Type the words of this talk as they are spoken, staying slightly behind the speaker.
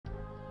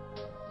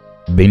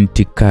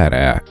Binti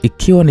Cara,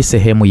 ikiwa ni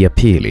sehemu ya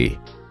pili.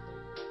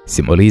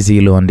 Simulizi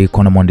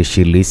iliyoandikwa na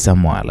mwandishi Lisa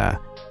Mwala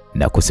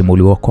na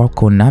kusimuliwa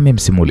kwako nami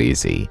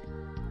msimulizi.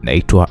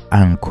 Naitwa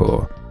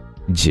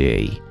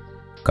Ankojay.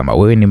 Kama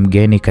wewe ni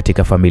mgeni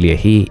katika familia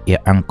hii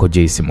ya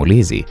Ankojay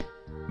Simulizi,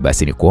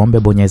 basi ni kuombe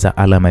bonyeza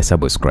alama ya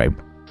subscribe.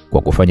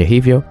 Kwa kufanya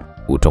hivyo,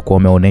 utakuwa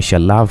umeonyesha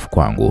love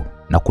kwangu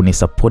na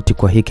kunisapoti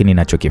kwa hiki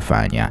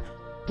ninachokifanya.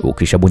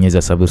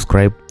 Ukishabonyeza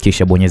subscribe,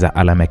 kisha bonyeza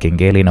alama ya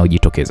kengele na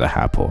ujitokeza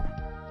hapo.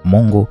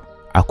 Mungu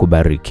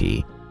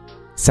akubariki.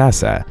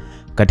 Sasa,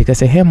 katika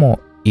sehemu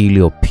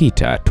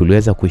iliyopita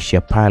tuliweza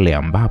kuishia pale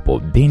ambapo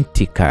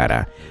Binti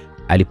Cara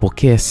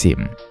alipokea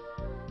simu.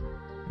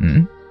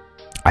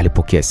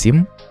 Alipokea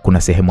simu,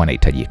 kuna sehemu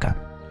anahitajika.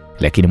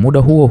 Lakini muda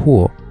huo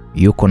huo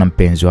yuko na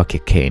mpenzi wake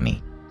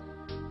Kenny.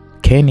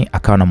 Kenny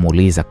akawa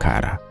anamuuliza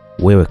Cara,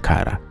 "Wewe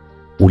Cara,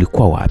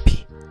 ulikuwa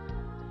wapi?"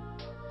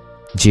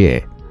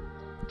 Je,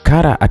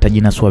 Cara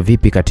atajinasua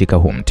vipi katika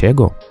huu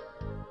mtego?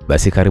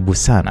 Basi karibu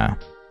sana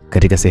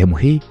katika sehemu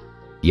hii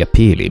ya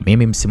pili.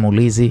 Mimi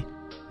msimulizi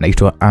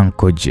naitwa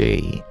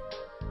Ankojay.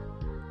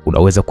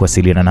 Unaweza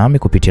kuwasiliana nami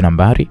kupitia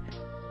nambari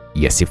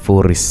ya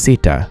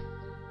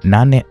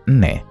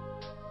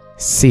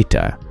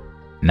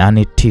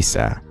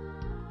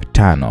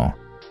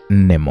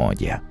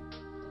 0684689541.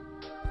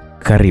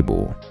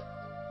 Karibu.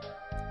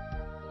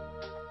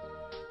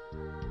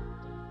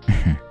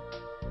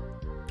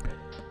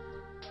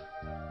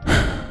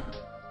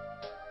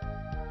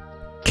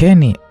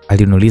 Kenny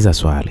aliniuliza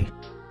swali.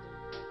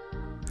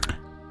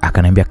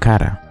 Akaniambia,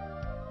 "Cara,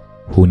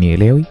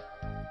 hunielewi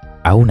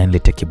au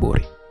unaniletea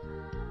kiburi?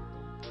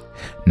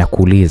 Na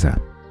kuuliza,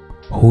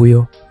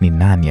 huyo ni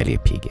nani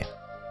aliyepiga?"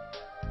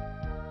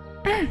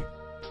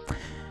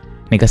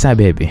 Nikasema,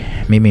 "Baby,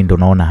 mimi ndo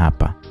naona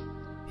hapa.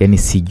 Yaani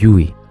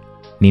sijui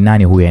ni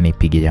nani huyo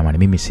anipiga jamani,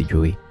 mimi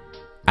sijui.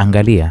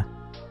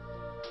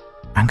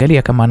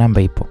 Angalia kama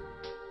namba ipo."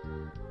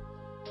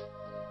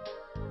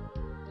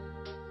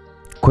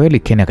 Kweli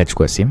Kenny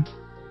akachukua simu,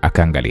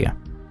 akaangalia.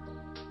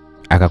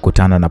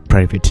 Akakutana na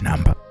private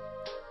number.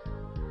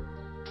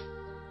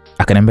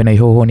 Akaniambia, "Na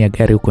hiyo honi ya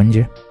gari huko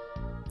nje,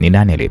 ni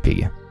nani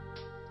aliyepiga?"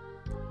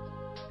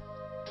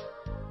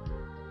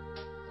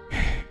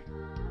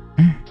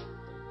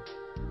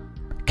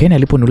 Kenny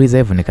aliponiuliza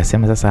hivyo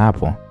nikasema, "Sasa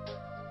hapo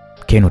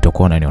Kenny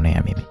utakuwa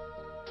unanionea mimi.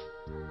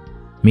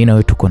 Mimi na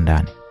wewe tuko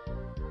ndani.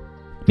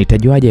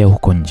 Nitajuaje ya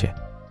huko nje?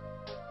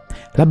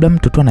 Labda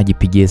mtu tu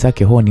anajipigia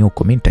zake honi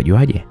huko, mimi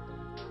nitajuaje?"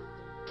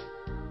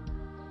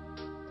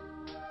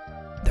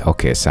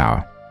 Okay,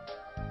 sawa.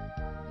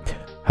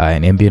 Haya,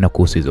 niambie na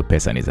kuhusu hizo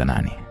pesa ni za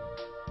nani?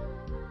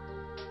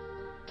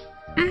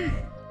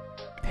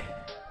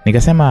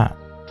 Nikasema,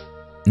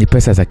 "Ni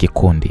pesa za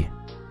kikundi.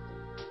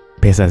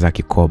 Pesa za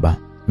kikoba,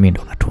 mimi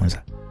ndo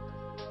natunza."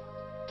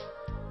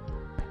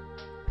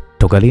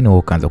 "Toka lini wewe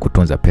ukaanza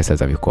kutunza pesa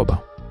za vikoba?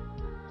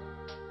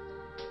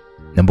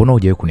 Na mbona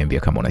hujawahi kuniambia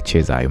kama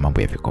unacheza hayo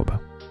mambo ya vikoba?"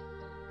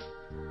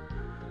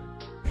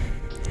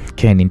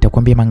 "Kenny,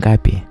 nitakwambia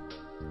mangapi?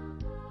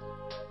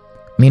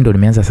 Mimi ndo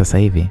nimeanza sasa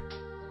hivi.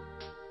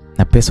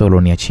 Na pesa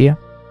ulioniachia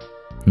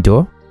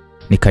ndio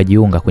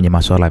nikajiunga kwenye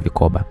masuala ya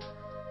vikoba.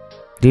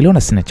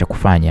 Niliona sina cha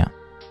kufanya.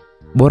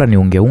 Bora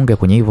niungeunge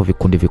kwenye hivyo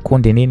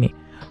vikundi nini,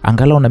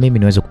 angalau na mimi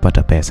niweze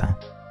kupata pesa.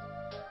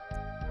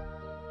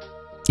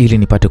 Ili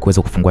nipate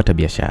kuweza kufungua hata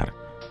biashara."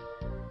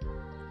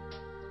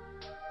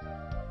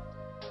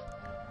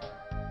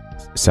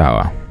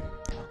 "Sawa.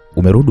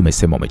 Umerudi,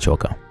 umesema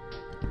umechoka.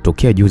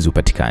 Tokea juzi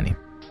upatikani.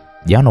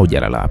 Jana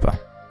hujalala hapa.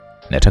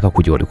 Nataka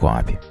kujua ulikuwa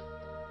wapi.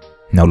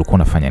 Na ulikuwa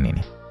unafanya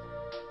nini?"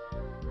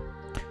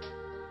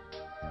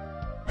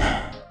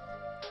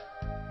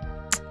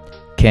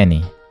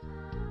 "Kenny,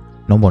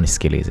 naomba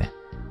unisikilize."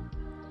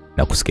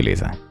 "Na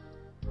kusikiliza."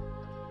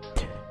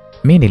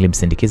 "Mimi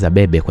nilimsindikiza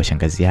bebe kwa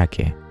shangazi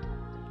yake.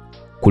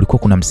 Kulikuwa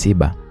kuna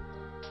msiba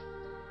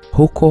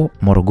huko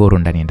Morogoro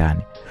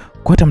ndani.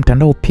 Kwa hata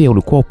mtandao pia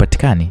ulikuwa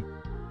upatikani.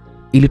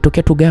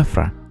 Ilitokea tu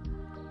ghafla.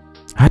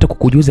 Hata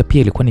kukujuza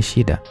pia ilikuwa ni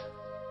shida.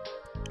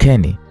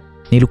 Kenny,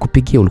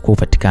 nilikupigia ulikuwa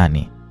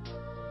upatikani."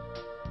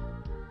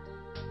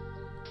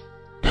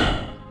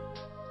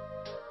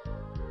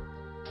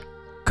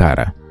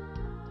 "Cara,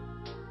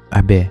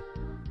 abe,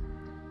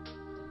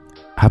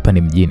 hapa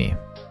ni mjini.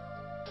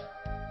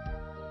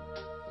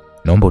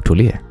 Naomba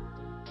utulie.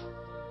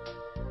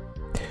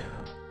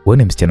 Wewe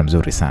ni msichana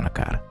mzuri sana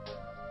Cara.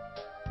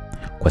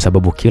 Kwa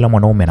sababu kila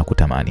mwanaume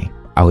anakutamani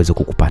aweze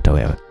kukupata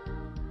wewe.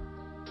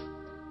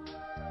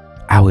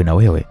 Awe na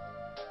wewe.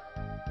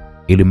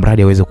 Ili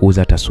mradi aweze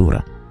kuuza hata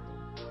sura,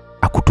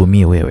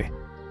 akutumie wewe.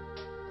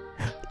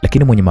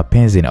 Lakini mwenye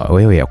mapenzi na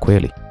wewe ya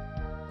kweli,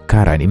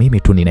 Cara, ni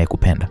mimi tu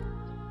ninayekupenda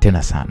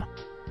tena sana.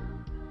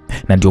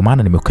 Na ndio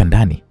maana nimekuwa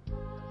ndani.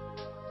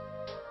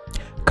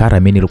 Cara,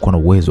 mimi nilikuwa na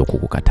uwezo wa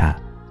kukukataa.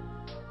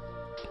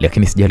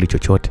 Lakini sijali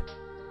chochote.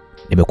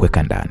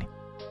 Nimekuweka ndani.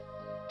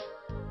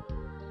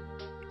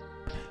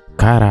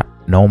 Cara,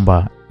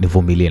 naomba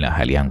nivumilie na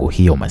hali yangu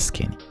hiyo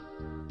maskini.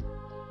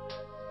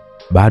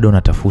 Bado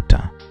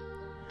natafuta.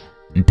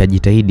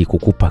 Nitajitahidi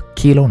kukupa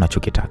kila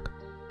unachokitaka.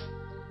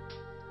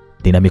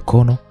 nina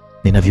mikono,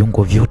 nina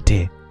viungo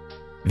vyote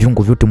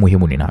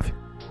muhimu ninavyo.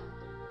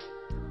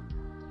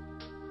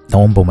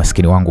 Naomba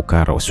umaskini wangu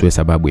Kara usiwe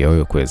sababu ya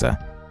wewe kuweza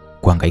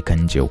kuhangaika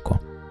nje huko.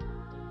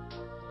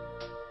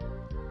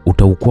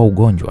 Utaukua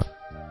ugonjwa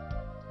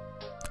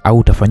au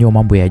utafanywa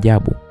mambo ya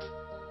ajabu.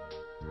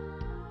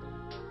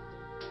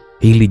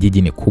 Hili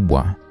jiji ni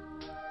kubwa.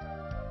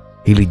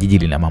 Hili jiji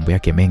lina mambo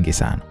yake mengi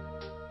sana.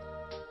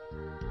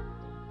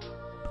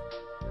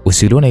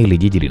 Usilione hili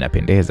jiji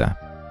linapendeza.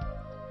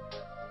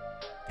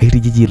 Hili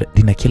jiji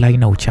lina kila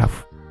aina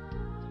uchafu.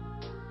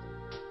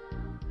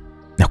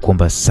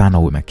 Nakuomba sana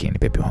uwe makini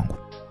pepe wangu.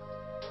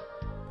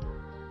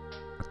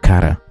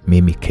 Kara,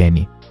 mimi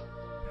Kenny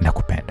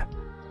nakupenda.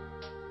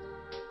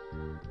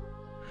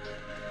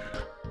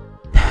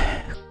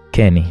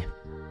 Kenny,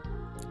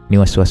 ni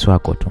wasiwasi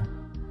wako tu.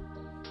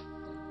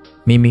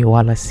 Mimi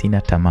wala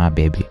sina tamaa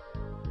baby.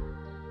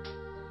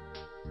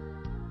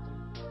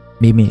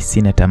 Mimi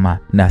sina tamaa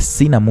na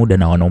sina muda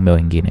na wanaume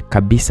wengine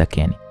kabisa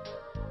Kenny.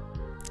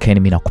 Kenny,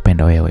 mimi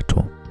nakupenda wewe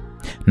tu.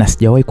 Na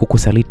sijawahi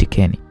kukusaliti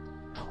Kenny.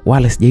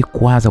 Wala sijawahi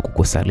kuanza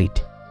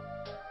kukusaliti.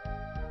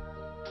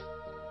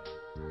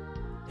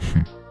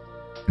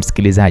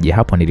 Msikilizaji,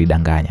 hapo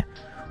nilidanganya.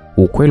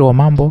 Ukweli wa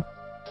mambo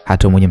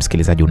hata mwenye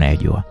msikilizaji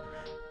unayejua.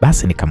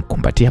 Basi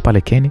nikamkumbatia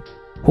pale Kenny,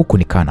 huku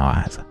nikawa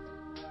nawaza.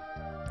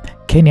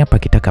 Kenny hapa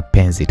kitaka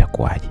penzi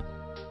itakuwaje?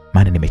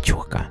 Maana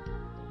nimechoka.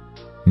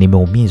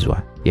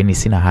 Nimeumizwa, yani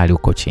sina hali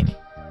huko chini.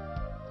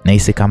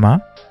 Nahisi kama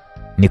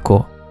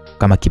niko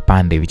kama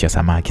kipande hivi cha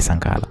samaki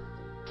sangala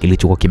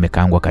kilichokuwa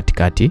kimekaangwa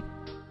katikati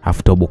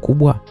aftobo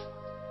kubwa.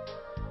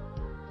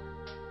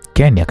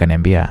 Kenny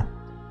akaniambia,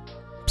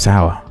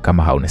 sawa,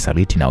 kama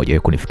haunisaliti na hujawahi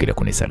kunifikiria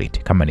kunisaliti.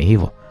 Kama ni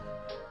hivyo,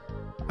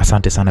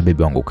 asante sana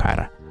bibi wangu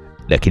Kara.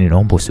 Lakini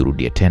naomba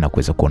usirudie tena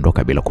kuweza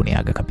kuondoka bila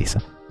kuniaga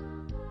kabisa.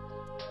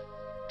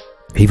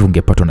 Hivi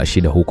ungepatwa na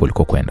shida huko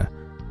ulikokwenda,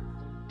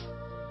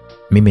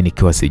 mimi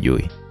nikiwa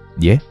sijui,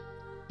 je,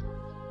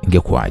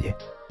 ingekuwaje?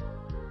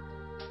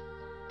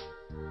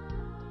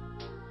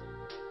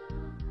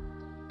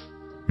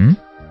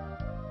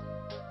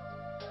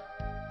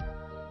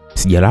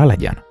 Sijalala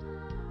jana.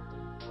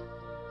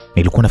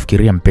 Nilikuwa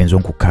nafikiria mpenzi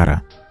wangu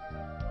Kara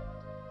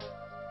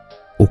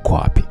uko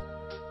wapi?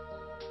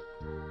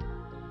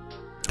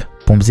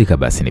 Pumzika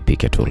basi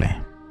nipike tule.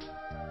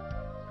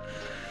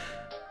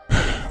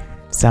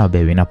 Sawa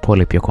baby, na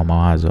pole pia kwa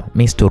mawazo.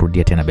 Mimi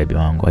sitorudia tena baby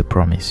wangu, I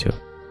promise you.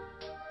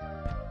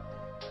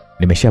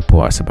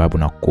 Nimeshapoa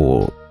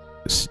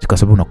kwa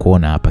sababu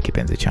nakuona hapa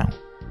kipenzi changu,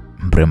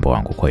 mrembo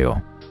wangu. Kwa hiyo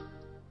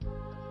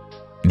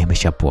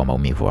nimeshapoa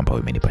maumivu ambayo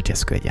umenipatia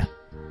siku ya jana.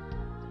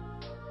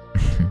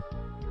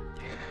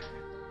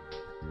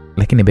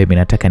 Lakini baby,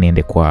 nataka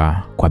niende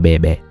kwa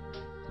bebe.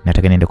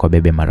 Nataka niende kwa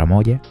bebe mara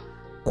moja.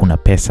 Kuna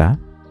pesa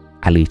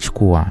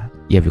alichukua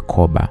ya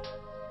vikoba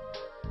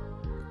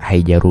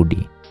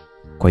haijarudi.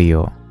 Kwa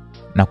hiyo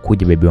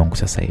nakuja baby wangu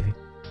sasa hivi.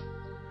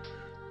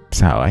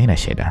 Sawa, haina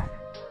shida.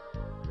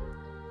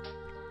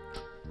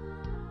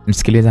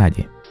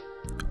 Msikilizaji,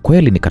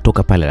 kweli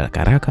nikatoka pale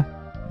haraka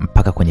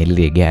mpaka kwenye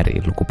lile gari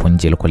lilikuwa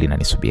nje lilikuwa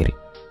linanisubiri.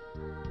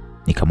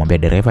 Nikamwambia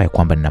dereva ya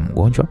kwamba nina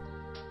mgonjwa.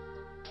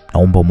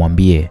 Naomba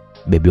umwambie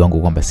baby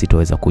wangu kwamba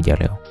sitoweza kuja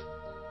leo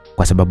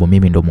kwa sababu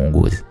mimi ndo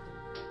muuguzi.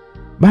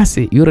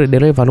 Basi yule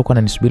dereva alikuwa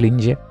ananisubiri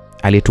nje,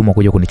 aliyetumwa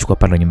kuja kunichukua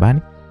pale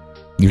nyumbani.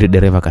 Yule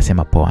dereva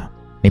akasema, poa,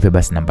 nipe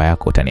basi namba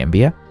yako,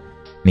 utaniambia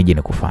nije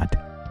nikufuate.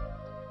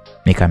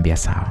 Nikamwambia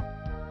sawa.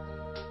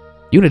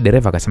 Yule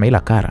dereva akasema, ila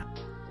Kara,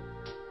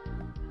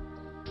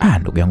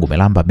 ndugu yangu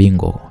umelamba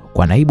bingo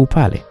kwa naibu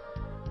pale.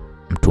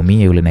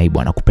 Mtumie yule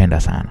naibu, anakupenda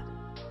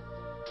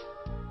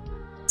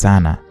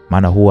sana,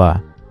 maana huwa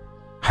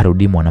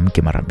harudi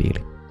mwanamke mara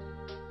mbili.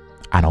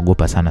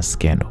 Anaogopa sana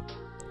skendo.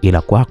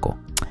 Ila kwako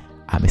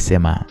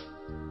amesema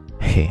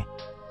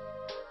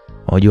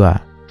unajua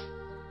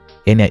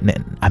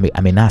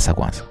amenasa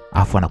kwanza,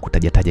 afu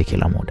anakutajataja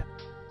kila muda.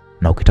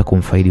 Na ukitaka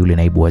kumfaidi yule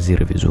naibu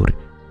waziri vizuri,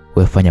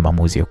 wewe fanya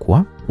maamuzi ya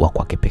kuwa wa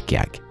kwake peke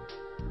yake.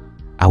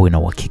 Awe na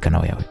uhakika na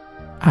wewe.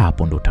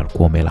 Hapo ndo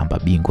utakuwa umelamba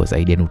bingo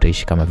zaidi, yani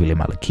utaishi kama vile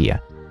malkia.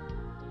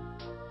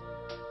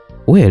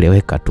 Wewe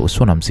eleweka tu,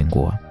 usio na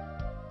mzingua.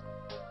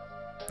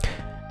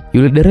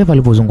 Yule dereva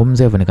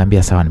alipozungumza hivyo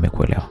nikamwambia sawa,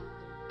 nimekuelewa.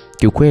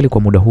 Kiukweli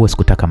kwa muda huo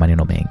sikutaka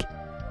maneno mengi,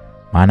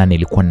 maana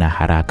nilikuwa na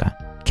haraka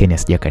Kenya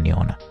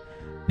sijakaniona.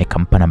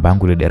 Nikampa namba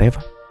yangu yule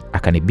dereva,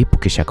 akanibipu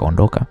kisha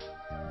kaondoka.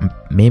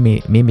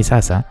 Mimi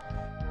sasa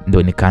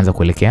ndio nikaanza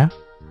kuelekea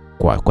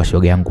kwa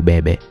shoga yangu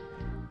bebe.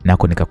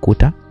 Nako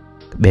nikakuta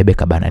bebe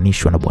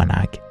kabananishwa na bwana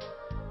wake.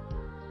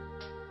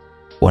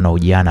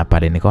 Wanaojiana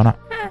pale, nikaona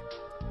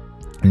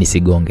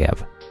nisigonge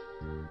hapa,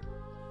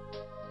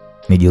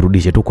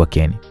 nijirudishe tu kwa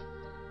Kenny.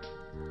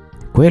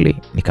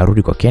 Kweli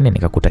nikarudi kwa Kenny,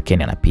 nikakuta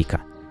Kenny anapika.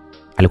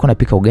 Alikuwa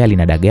anapika ugali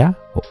na dagaa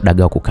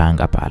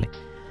kukaanga pale.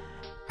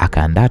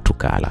 Akaandaa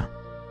tukala.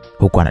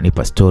 Huko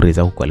ananipa stories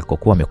za huko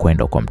alikokuwa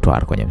amekwenda kwa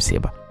Mtwara kwenye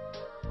msiba.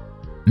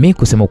 Mimi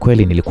kusema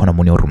kweli nilikuwa na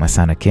mwenye huruma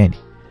sana Kenny,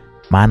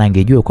 maana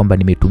angejua kwamba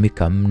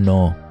nimetumika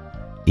mno,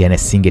 yani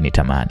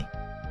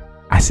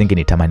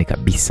asingenitamani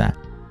kabisa.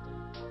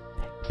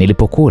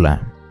 Nilipokula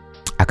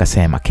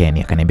akasema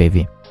Kenny, akaniambia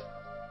hivi,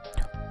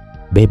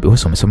 baby wewe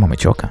umesema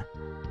umechoka,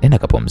 nenda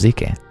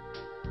kapumzike.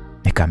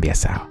 Nikamwambia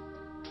sawa.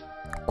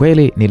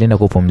 Kweli nilienda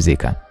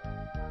kupumzika.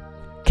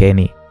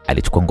 Kenny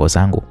alichukua nguo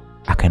zangu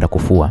akaenda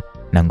kufua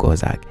na nguo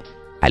zake.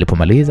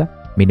 Alipomaliza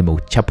mimi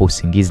nimeuchapa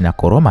usingizi na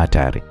koroma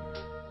hatari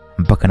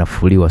mpaka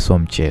nafuliwa, so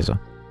mchezo.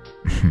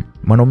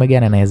 Mwanaume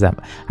gani anaweza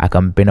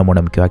akampenda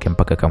mwanamke wake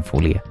mpaka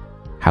akamfulia?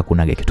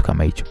 Hakuna kitu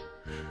kama hicho.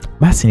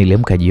 Basi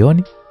niliamka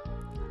jioni,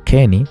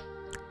 Kenny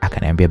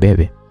akaniambia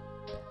bebe,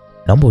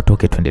 naomba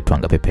utoke twende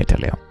tuanga pepeta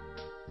leo.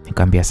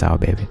 Nikamwambia sawa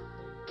bebe.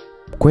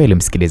 Kweli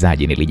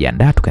msikilizaji,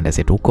 nilijiandaa tukaenda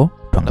zetu huko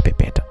tuanga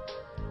pepeta.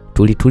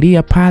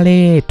 Tulitulia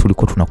pale,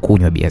 tulikuwa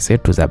tunakunywa bia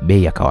zetu za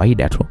bei ya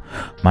kawaida tu,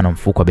 maana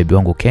mfuko wa bebe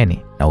wangu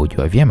Kenny na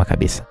ujua vyema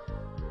kabisa.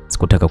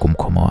 Sikutaka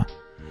kumkomoa.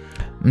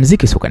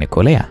 Mziki suka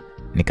nikolea,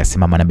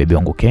 nikasimama na bebe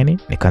wangu Kenny,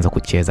 nikaanza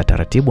kucheza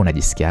taratibu,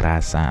 najisikia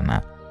raha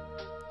sana.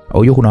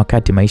 Unajua kuna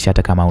wakati maisha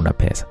hata kama una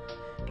pesa,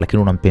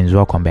 lakini una mpenzi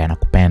wako ambaye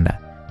anakupenda,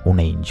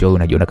 unaenjoy,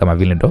 unajiona kama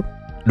vile ndo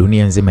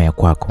dunia nzima ya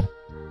kwako.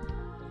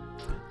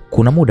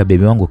 Kuna muda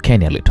bebe wangu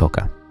Kenny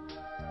alitoka.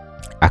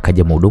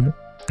 Akaja mhudumu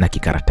na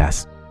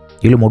kikaratasi.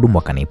 Yule mhudumu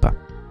akanipa.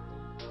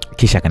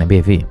 Kisha akaniambia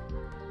hivi,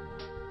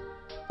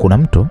 kuna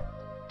mtu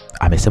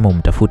amesema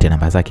umtafute,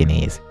 namba zake ni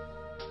hizi.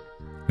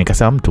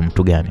 Nikasema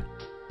mtu gani?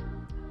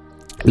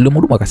 Yule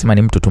mhudumu akasema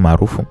ni mtu tu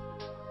maarufu,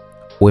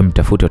 wewe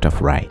mtafute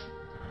utafurahi.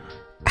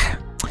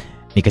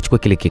 Nikachukua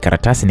kile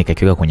kikaratasi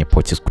nikakiweka kwenye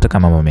pochi, sikutaka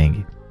mambo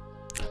mengi.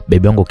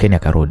 Bebe wangu Kenny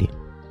akarudi.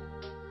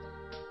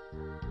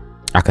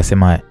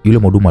 Akasema yule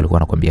mhudumu alikuwa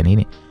anakuambia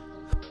nini?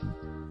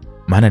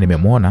 Maana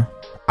nimemwona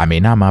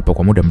ameinama hapa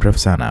kwa muda mrefu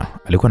sana.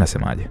 Alikuwa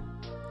anasemaje?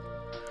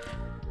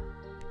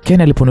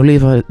 Kenny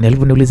aliponiuliza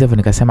hivyo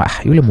nikasema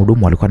yule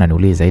mhudumu alikuwa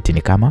ananiuliza eti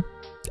ni kama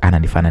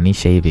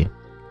ananifananisha hivi.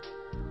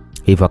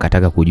 Hivyo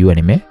akataka kujua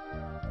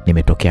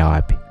nimetokea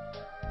wapi.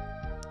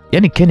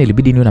 Yaani Kenny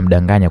ilibidi niwe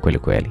namdanganya kweli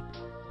kweli.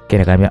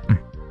 Kenny akaniambia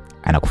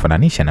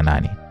anakufananisha na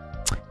nani?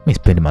 Mimi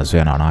sipendi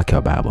mazoea na wanawake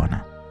wa baba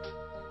bwana.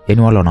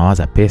 Yaani wale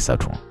wanawaza pesa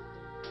tu.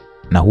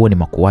 Na huo ni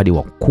makuadi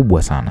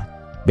wakubwa sana.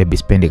 Baby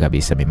sipendi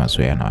kabisa mimi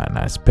mazoea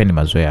na sipendi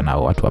mazoea na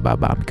watu wa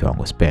baba, mke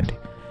wangu sipendi.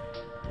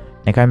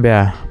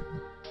 Nikamwambia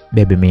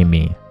baby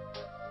mimi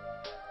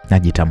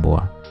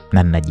najitambua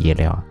na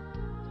ninajielewa.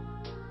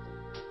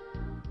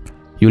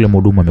 Yule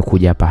mhudumu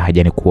amekuja hapa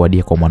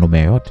hajanikuadia kwa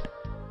mwanaume yote,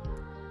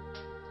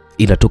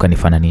 ila tu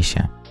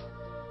kanifananisha.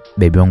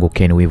 Baby wangu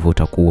Kenny, wivu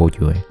utakuwa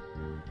ujue.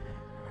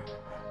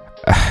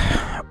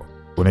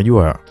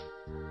 Unajua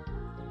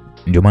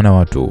ndio maana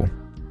watu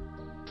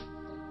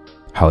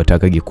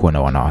hawataka kuwa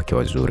na wanawake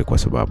wazuri, kwa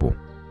sababu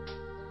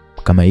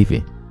kama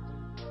hivi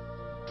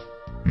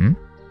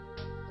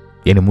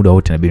yaani muda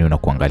wote inabidi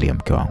unakuangalia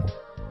mke wangu,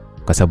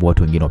 kwa sababu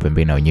watu wengine wa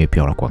pembeni na wenyewe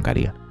pia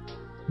wanakuangalia.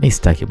 Mimi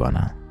sitaki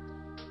bwana.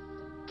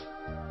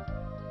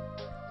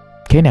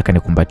 Kenny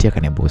akanikumbatia,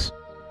 akanibusu.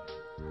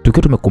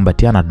 Tukiwa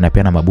tumekumbatiana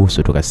tunapeana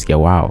mabusu, tukasikia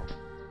wao,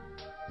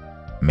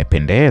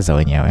 mmependeza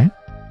wenyewe.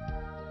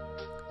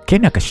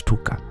 Kenny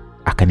akashtuka,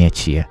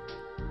 akaniachia.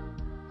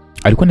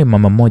 Alikuwa ni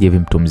mama mmoja hivi,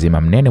 mtu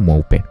mzima mnene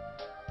mweupe,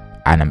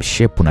 ana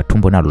mshepu na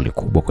tumbo nalo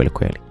likubwa kweli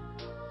kweli.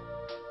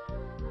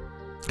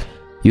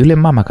 Yule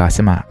mama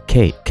akasema,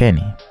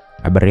 Kenny,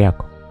 habari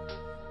yako?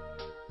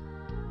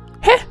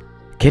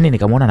 Kenny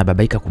nikamwona na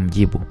babaika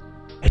kumjibu.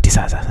 Eti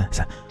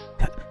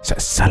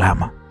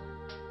salama.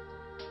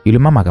 Yule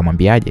mama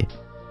akamwambiaje,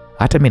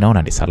 hata mimi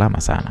naona ni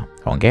salama sana.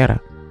 Hongera.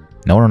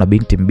 Naona una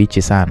binti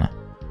mbichi sana.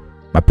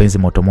 Mapenzi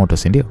moto moto,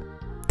 si ndio?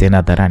 Tena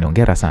hadharani.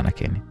 Hongera sana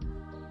Kenny.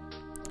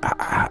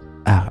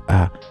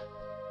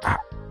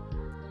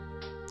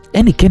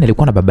 Yaani Kenny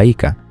alikuwa na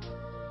babaika.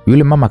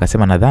 Yule mama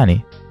akasema,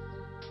 nadhani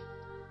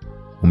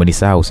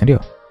umenisahau, si ndio?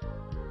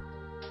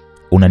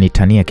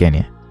 Unanitania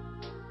Kenny.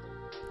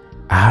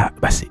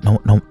 Basi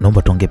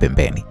naomba tuongee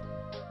pembeni.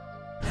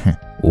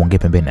 Uongee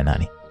pembeni na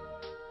nani?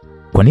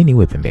 Kwa nini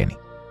uwe pembeni?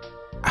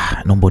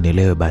 Naomba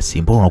unielewe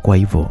basi, mbona unakuwa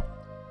hivyo?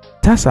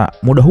 Sasa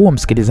muda huo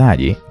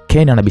msikilizaji,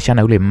 Kenny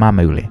anabishana yule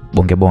mama yule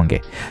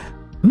bonge.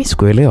 Mimi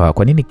sikuelewa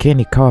kwa nini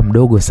Kenny kawa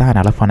mdogo sana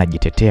alafu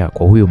anajitetea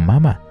kwa huyu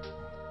mama.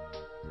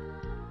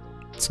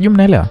 Sijui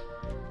mnaelewa.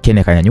 Kenny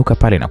akanyanyuka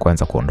pale na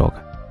kuanza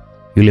kuondoka.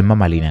 Yule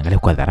mama aliniangalia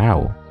kwa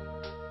dharau.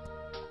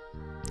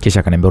 Kisha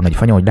akaniambia,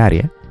 unajifanya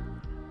hodari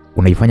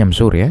unajifanya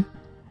mzuri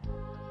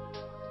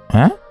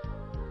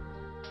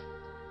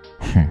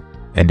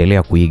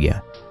endelea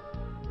kuiga,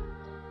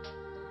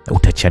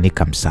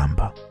 utachanika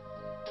msamba.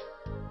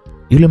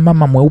 Yule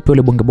mama mweupe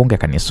yule bonge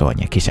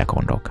akanisonya, kisha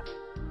akaondoka.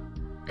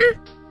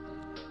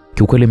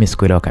 Kiukweli mimi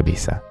sikuelewa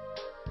kabisa.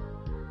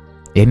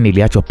 Yaani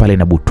niliachwa pale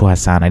na butwa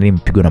sana,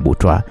 mpigwa na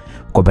butwa.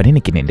 Kwa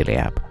nini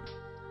kinaendelea hapa?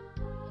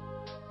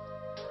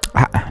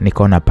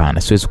 Nikaona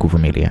hapana, siwezi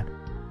kuvumilia.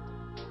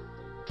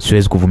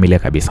 Siwezi kuvumilia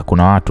kabisa.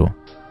 Kuna watu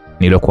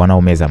niliokuwa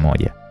nao meza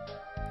moja.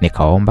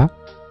 Nikaomba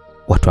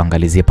watu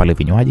angalizie pale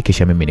vinywaji,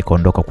 kisha mimi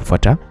nikaondoka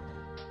kufuata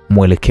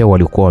mwelekeo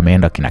waliokuwa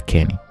wameenda kina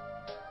Kenny.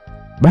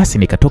 Basi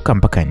nikatoka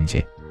mpaka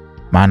nje.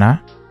 Maana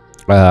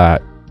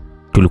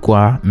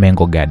tulikuwa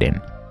Mango Garden.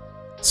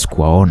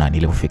 sikuwaona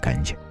nilipofika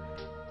nje.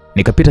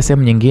 Nikapita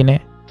sehemu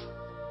nyingine,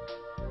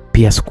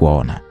 pia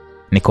sikuwaona.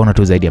 Nikaona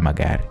tu zaidi ya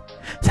magari.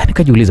 Sasa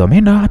nikajiuliza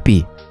wameenda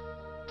wapi?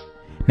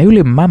 Na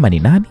yule mama ni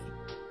nani?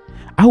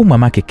 Au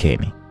mamake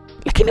Kenny?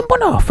 Lakini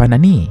mbona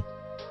hawafanani?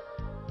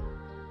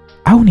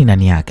 Au ni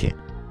nani yake?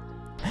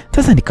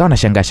 Sasa nikawa na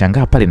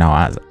shangaa pale na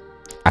waza.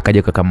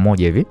 Akaja kaka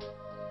mmoja hivi.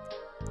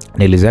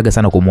 Nilizoeaga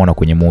sana kumuona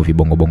kwenye movie,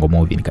 bongo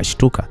movie,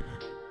 nikashtuka.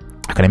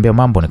 Akaniambia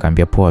mambo,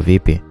 nikamwambia poa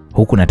vipi?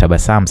 Huku na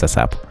tabasamu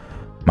sasa hapo.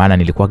 Maana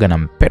nilikuwaga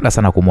nampenda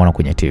sana kumuona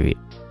kwenye TV.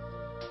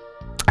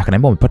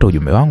 Akaniambia umepata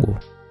ujumbe wangu?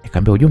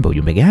 Nikamwambia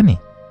ujumbe gani?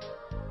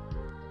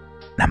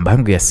 Namba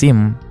yangu ya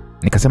simu.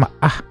 Nikasema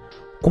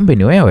kumbe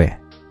ni wewe.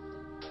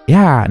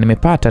 Ya,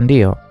 nimepata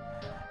ndio.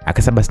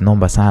 Akasema basi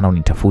naomba sana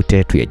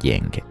unitafute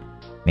tuyajenge.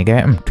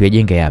 Nikamwambia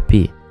tuyajenge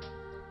yapi?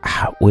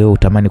 Wewe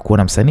utamani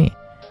kuona msanii?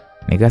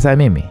 Nikasema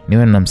mimi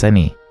niwe na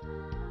msanii.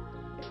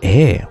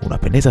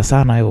 Unapendeza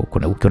sana wewe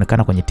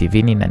ukionekana kwenye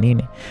TV nini na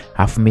nini.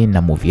 Alafu mimi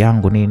na movie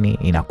yangu nini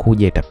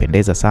inakuja,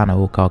 itapendeza sana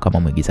wewe ukawa kama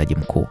mwigizaji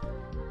mkuu.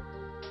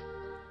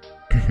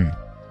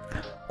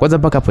 Kwanza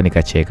mpaka hapo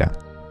nikacheka.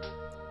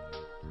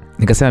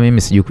 Nikasema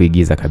mimi sijui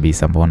kuigiza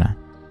kabisa mbona.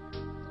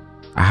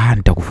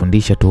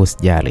 Nitakufundisha tu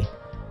usijali.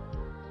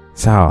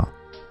 Sawa,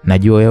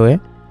 najua wewe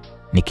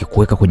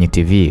nikikuweka kwenye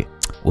TV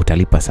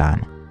utalipa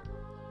sana.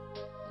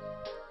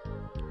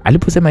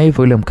 Aliposema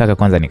hivyo yule mkaka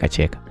kwanza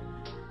nikacheka.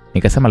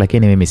 Nikasema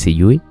lakini mimi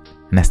sijui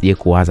na sije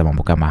kuwaza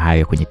mambo kama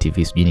hayo kwenye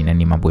TV, sijui ni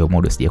nani mambo ya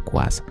modo sije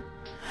kuwaza.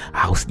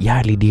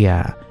 Usijali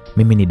dia,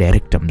 mimi ni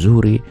director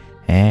mzuri,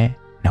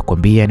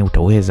 nakwambia ni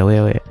utaweza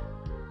wewe.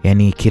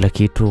 Yaani kila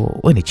kitu,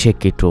 wewe ni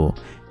cheki tu.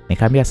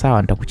 Nikamwambia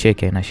sawa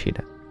nitakucheka ina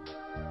shida.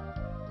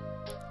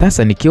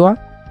 Sasa nikiwa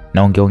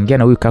naongea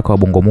na huyu kaka wa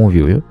bongo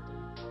movie huyu.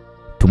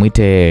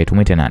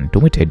 Tumuite nani?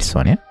 Tumuite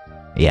Edison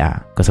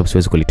kwa sababu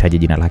siwezi kulitaja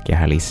jina lake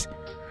halisi.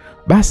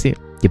 Basi,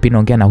 kipindi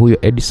naongea na huyo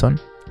Edison,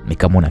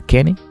 nikamwona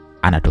Kenny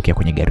anatokea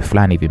kwenye gari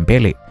fulani hivi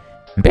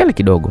mbele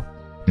kidogo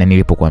na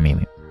nilipokuwa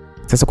mimi.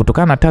 Sasa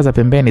kutokana na taa za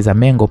pembeni za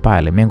Mengo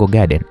pale, Mengo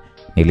Garden,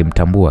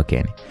 nilimtambua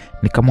Kenny.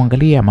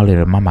 Nikamwangalia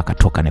mama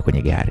akatoka na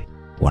kwenye gari.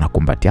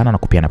 Wanakumbatiana na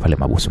kupiana pale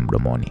mabusu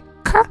mdomoni.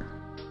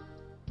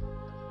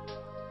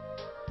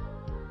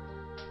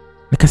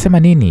 Nikasema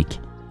nini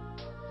hiki?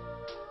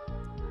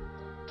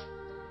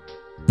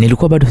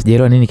 Nilikuwa bado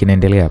sijaelewa nini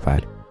kinaendelea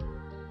pale.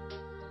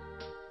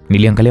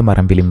 Niliangalia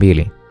mara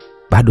mbili.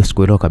 Bado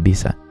sikuelewa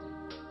kabisa.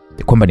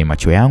 Kwamba ni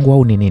macho yangu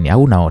au ni nini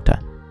au naota.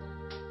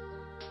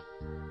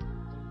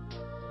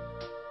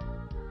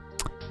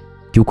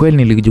 Kiukweli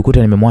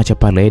nilijikuta nimemwacha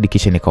pale Edi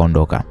kisha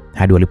nikaondoka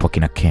hadi walipo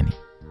kina Kenny.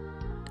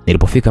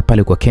 Nilipofika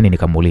pale kwa Kenny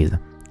nikamuuliza,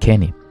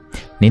 "Kenny,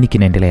 nini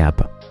kinaendelea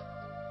hapa?"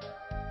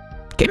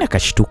 Kenny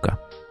akashtuka,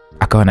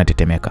 akawa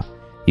anatetemeka.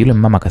 Yule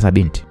mama akasema,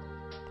 "Binti,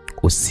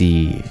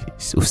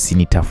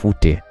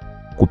 usinitafute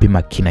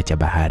kupima kina cha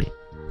bahari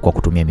kwa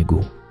kutumia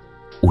miguu.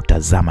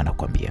 Utazama na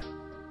kwambia.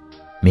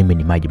 Mimi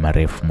ni maji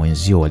marefu,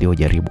 mwenzio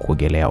waliojaribu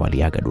kuogelea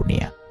waliaga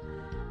dunia."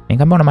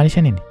 Nikamwambia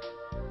unamaanisha nini?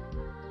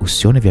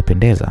 "Usione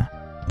vyapendeza,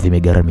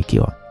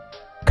 vimegharamikiwa.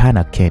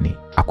 Kana Kenny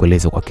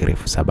akueleze kwa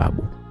kirefu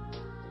sababu.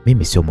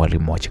 Mimi sio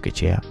mwalimu wa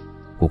chekechea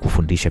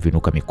kukufundisha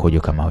vinuka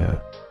mikojo kama wewe."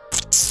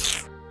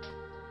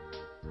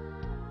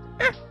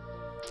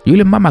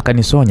 Yule mama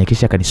akanisonya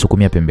kisha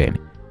akanisukumia pembeni.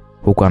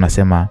 Huko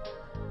anasema,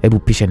 "Hebu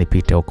pisha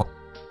nipite huko."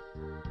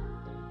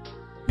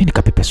 Mimi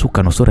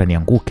nikapepesuka nusura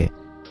nianguke.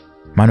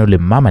 Maana yule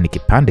mama ni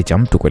kipande cha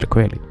mtu kweli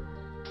kweli.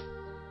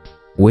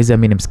 Uweze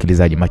amini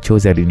msikilizaji,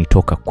 machozi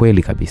yalinitoka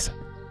kweli kabisa.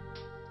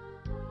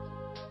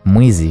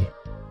 Mwizi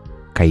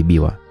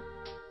kaibiwa.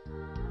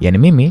 Yaani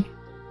mimi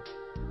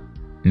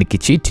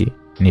nikichiti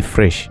ni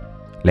fresh,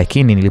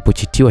 lakini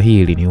nilipochitiwa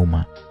hii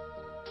iliniuma.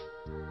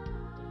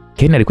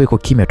 Kenny alikuwa yuko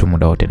kimya tu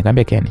muda wote.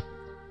 Nikamwambia Kenny,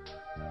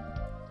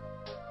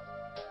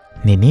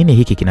 "Ni nini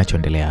hiki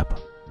kinachoendelea hapa?"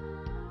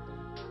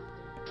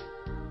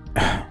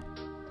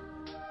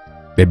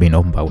 "Baby,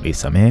 naomba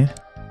unisamehe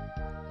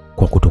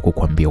kwa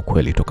kutokukuambia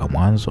ukweli toka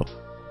mwanzo.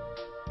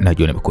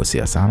 Najua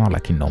nimekosea sana,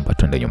 lakini naomba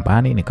twende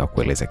nyumbani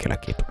nikakueleza kila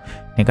kitu."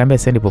 Nikamwambia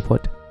sendi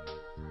popote.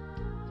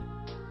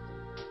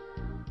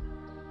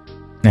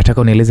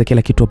 Nataka unieleze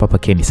kila kitu hapa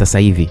Kenny sasa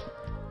hivi.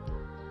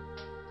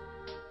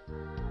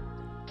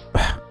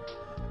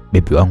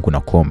 "Baby wangu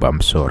nakuomba,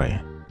 I'm sorry.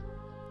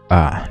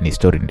 Ni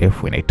story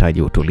ndefu,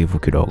 inahitaji utulivu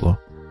kidogo."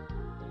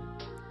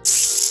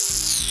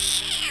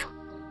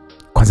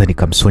 Kwanza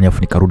nikamsonya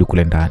afu nikarudi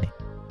kule ndani.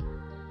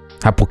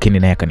 Hapo Kenny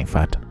naye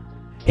akanifuata.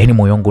 Yaani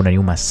moyo wangu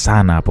unaniuma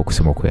sana hapo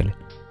kusema kweli.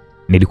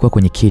 Nilikuwa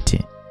kwenye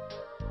kiti.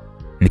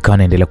 Nikawa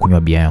naendelea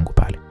kunywa bia yangu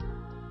pale.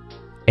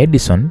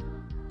 Edison,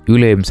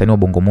 yule msanii wa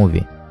bongo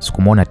movie,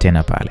 sikumuona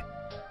tena pale.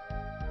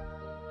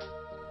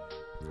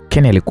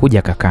 Kenny alikuja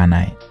akakaa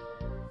naye.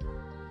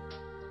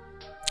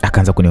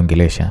 Akaanza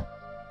kuniongelesha,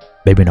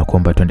 "Baby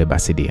nakuomba twende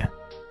basi dia."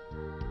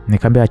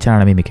 Nikamwambia achana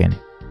na mimi Kenny.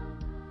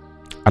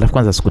 Alafu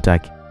kwanza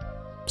sikutaki.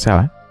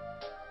 Sawa?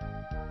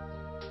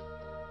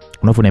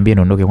 Unaponiambia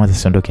niondoke kwanza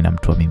siondoke na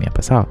mtu wa mimi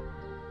hapa, sawa?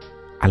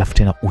 Alafu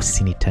tena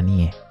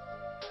usinitanie.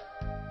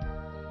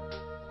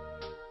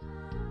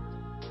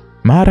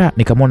 Mara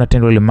nikamwona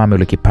tendo yule mama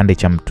yule kipande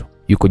cha mtu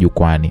yuko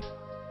jukwani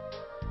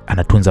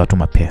anatunza watu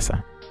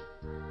mapesa.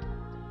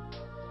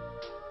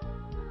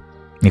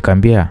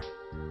 Nikamwambia,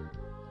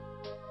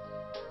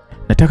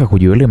 nataka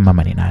kujua yule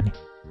mama ni nani.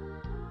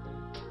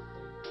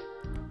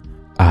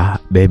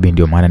 Baby,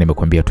 ndio maana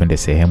nimekuambia twende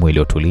sehemu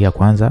iliyotulia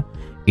kwanza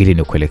ili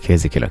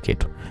nikuelekeze kila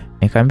kitu.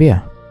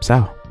 Nikamwambia,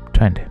 sawa,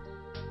 twende.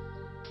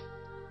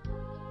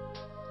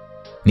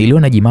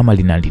 Niliona jimama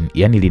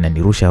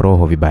linanirusha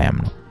roho vibaya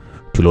mno.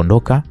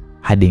 Tuliondoka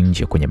hadi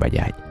nje kwenye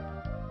bajaji.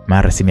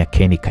 Mara simu ya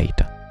Ken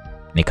kaita.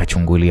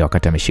 Nikachungulia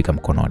wakati ameshika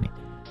mkononi.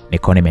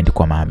 Nikaona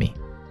imeandikwa mami.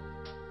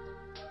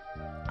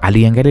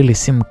 Aliangalia ile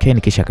simu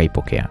Ken kisha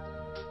kaipokea.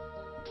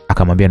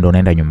 Akamwambia ndo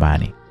naenda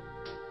nyumbani.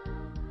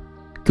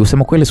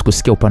 Kiusema kweli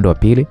sikusikia upande wa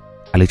pili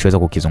alichoweza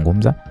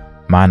kukizungumza,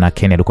 maana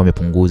Ken alikuwa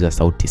amepunguza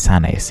sauti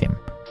sana ya simu.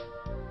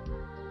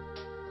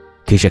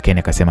 Kisha Ken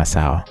akasema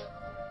sawa.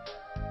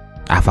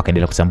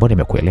 Akaendelea kusema mbona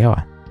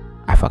nimekuelewa.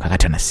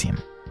 Akakata na simu.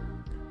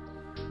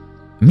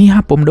 Mi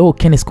hapo mdogo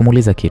Ken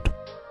sikumuuliza kitu.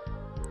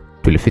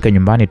 Tulifika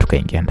nyumbani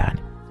tukaingia ndani.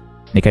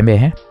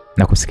 Nikamwambia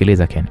na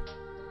kusikiliza Ken.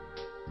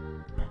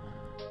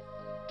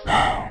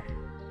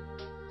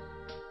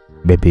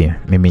 Baby,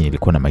 mimi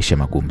nilikuwa na maisha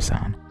magumu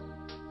sana.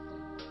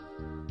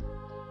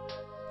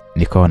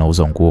 Nikawa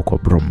nauza nguo kwa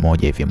bro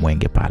mmoja hivi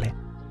Mwenge pale.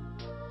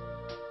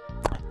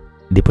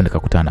 Ndipo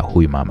nikakutana na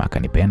huyu mama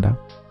akanipenda.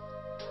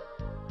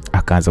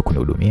 Akaanza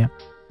kunihudumia.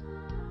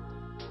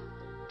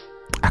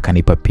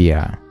 Akanipa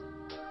pia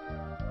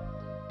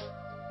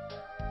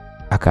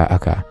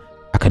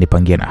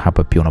akanipangia na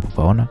hapa pia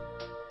unapopaona.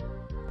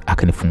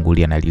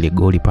 Akanifungulia na lile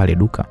goli pale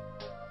duka.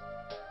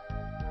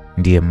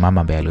 Ndiye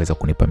mama ambaye aliweza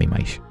kunipa mimi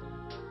maisha.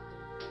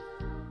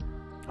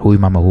 Huyu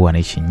mama huwa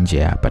anaishi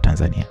nje hapa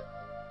Tanzania.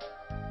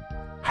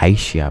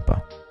 Haishi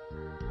hapa.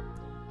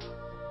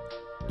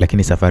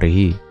 Lakini safari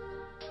hii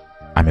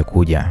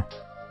amekuja.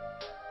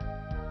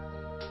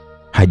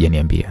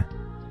 Hajaniambia.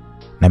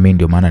 Na mimi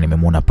ndio maana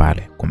nimemuona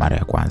pale kwa mara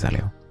ya kwanza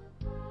leo.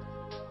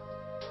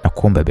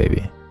 Nakuomba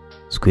baby,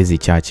 siku hizi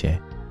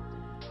chache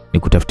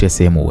nikutafutia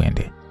sehemu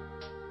uende.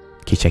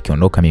 Kisha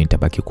kiondoka mimi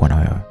nitabaki kuwa na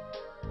wewe.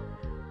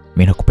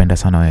 Mimi nakupenda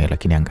sana wewe,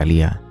 lakini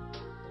angalia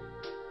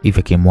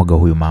hivi kimwaga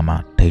huyu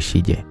mama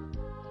taishije?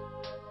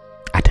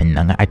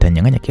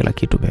 Atanyang'anya kila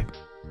kitu baby.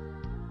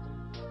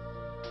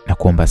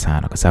 Nakuomba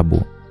sana kwa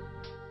sababu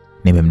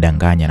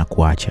nimemdanganya na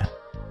kuacha.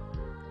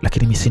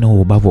 Lakini mimi sina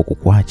ubavu wa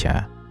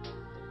kukuacha.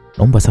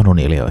 Naomba sana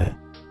unielewe.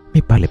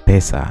 Mimi pale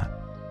pesa,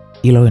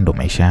 ila wewe ndo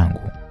maisha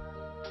yangu.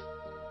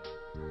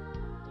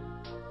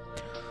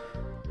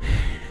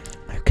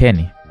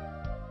 Ken.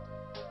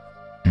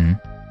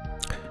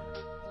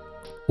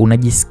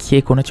 Unajisikia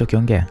iko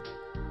unachokiongea?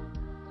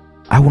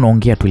 Au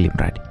unaongea tu ili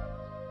mradi?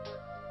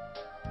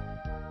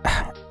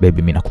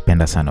 Baby, mimi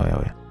nakupenda sana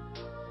wewe.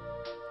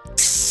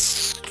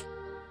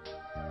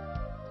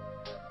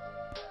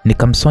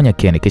 Nikamsonya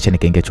Ken kisha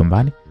nikaingia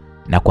chumbani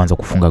na kuanza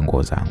kufunga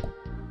nguo zangu.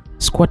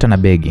 Sikuwa hata na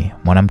begi,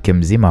 mwanamke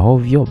mzima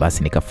hovyo,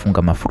 basi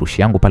nikafunga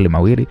mafurushi yangu pale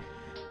mawili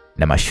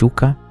na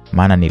mashuka,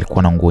 maana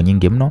nilikuwa na nguo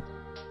nyingi mno.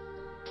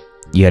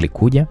 Yeye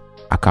alikuja,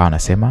 akawa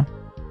anasema,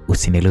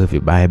 "Usinielewe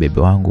vibaya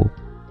bebe wangu,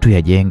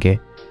 tuyajenge."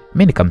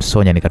 Mimi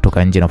nikamsonya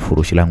nikatoka nje na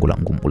furushi langu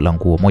la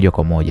nguo moja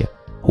kwa moja.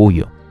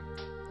 Huyo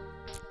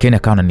Ken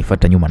akawa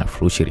ananifuata nyuma na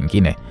furushi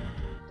lingine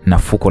na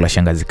fuko la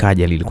shangazi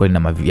kaja lilikuwa lina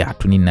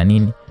maviatu nini na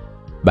nini.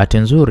 Bahati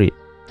nzuri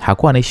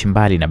hakuwa anaishi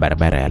mbali na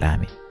barabara ya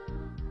lami.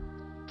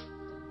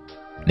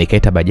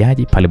 Nikaita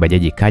bajaji, pale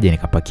bajaji ikaja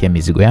nikapakia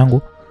mizigo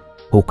yangu.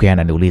 Huku yeye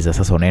ananiuliza,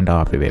 "Sasa unaenda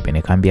wapi bebe?"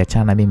 Nikamwambia,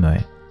 "Achana mimi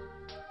wewe.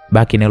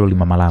 Baki nalo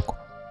limama lako."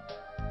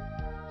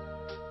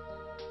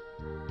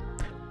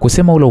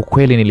 Kusema ule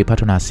ukweli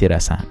nilipatwa na hasira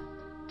sana.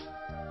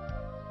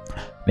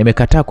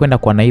 Nimekataa kwenda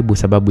kwa naibu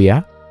sababu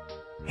ya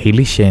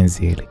hili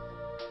shenzi hili.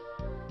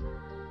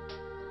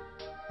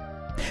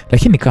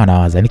 Lakini nikawa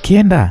nawaza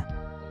nikienda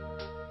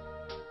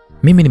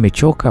mimi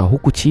nimechoka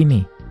huku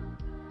chini.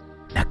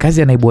 Na kazi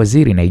ya naibu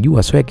waziri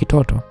naijua sio ya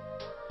kitoto.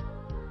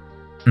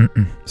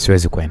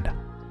 Siwezi kwenda.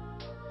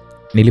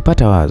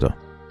 Nilipata wazo.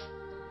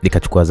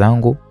 Nikachukua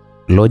zangu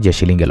lodge ya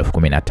shilingi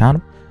 15,000,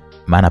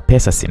 maana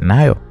pesa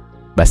sinayo.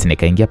 Basi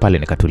nikaingia pale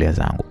nikatulia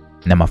zangu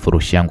na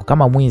mafurushi yangu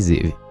kama mwizi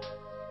hivi.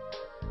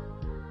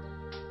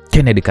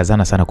 Kennedy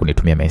kazana sana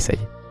kunitumia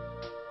message.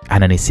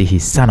 Ananisihi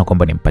sana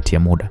kwamba nimpatie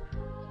muda.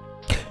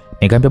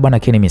 Nikamwambia, "Bwana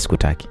Ken, mimi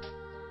sikutaki.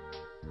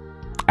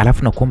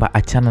 Alafu nakuomba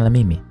achana na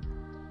mimi.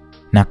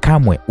 Na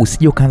kamwe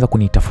usije ukaanza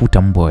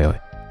kunitafuta mbwa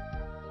wewe."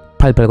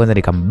 Pale kwanza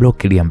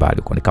nikamblock ile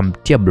mbali,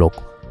 nikamtia block.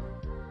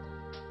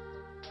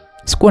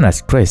 Sikuwa na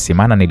stress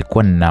maana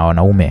nilikuwa na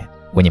wanaume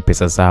wenye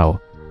pesa zao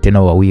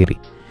tena wawili.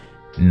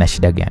 Na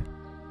shida gani?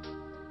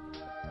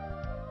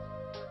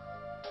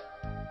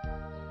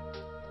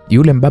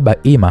 Yule mbaba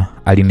Ima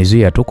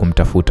alinizuia tu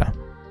kumtafuta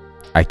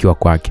akiwa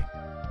kwake.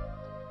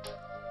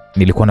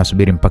 Nilikuwa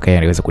nasubiri mpaka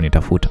yeye aweze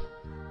kunitafuta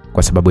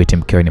kwa sababu eti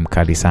mkewe ni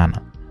mkali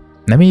sana.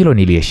 Na mimi hilo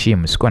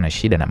niliheshimu, sikuwa na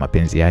shida na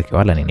mapenzi yake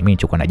wala nini. Mimi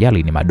nilichokuwa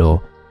najali ni madoo,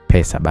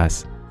 pesa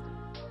basi.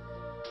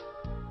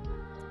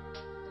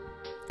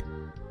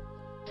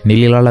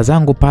 Nililala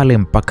zangu pale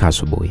mpaka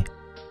asubuhi.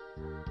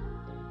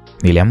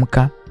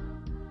 Niliamka,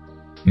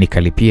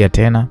 nikalipia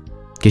tena,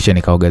 kisha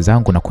nikaoga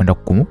zangu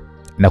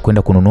na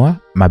kwenda kununua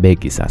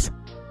mabegi sasa.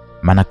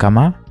 Maana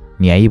kama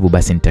ni aibu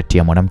basi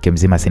nitatia mwanamke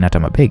mzima sina hata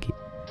mabegi.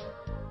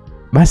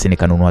 Basi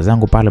nikanunua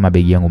zangu pale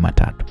mabegi yangu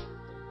 3.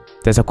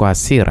 Sasa kwa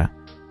hasira,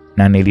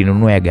 na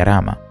nilinunua ya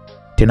gharama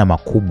tena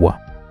makubwa.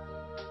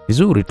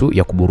 Vizuri tu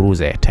ya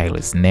kuburuza ya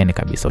tiles nene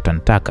kabisa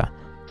utanitaka.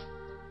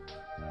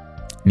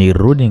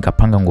 Nirudi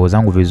nikapanga nguo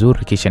zangu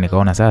vizuri, kisha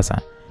nikaona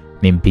sasa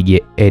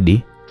nimpigie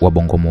Eddie wa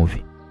Bongo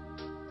Movie.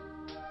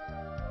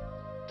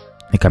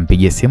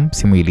 Nikampigia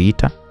simu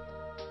iliita.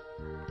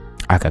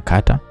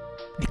 Akakata,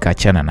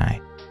 nikaachana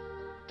naye.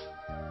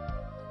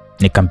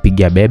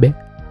 Nikampigia Bebe,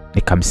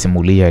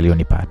 nikamsimulia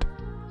alionipata.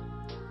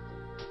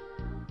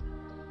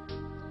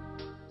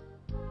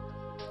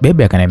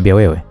 Bebe akaniambia,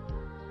 wewe,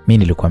 mimi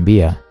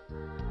nilikwambia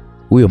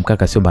huyo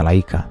mkaka sio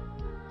malaika.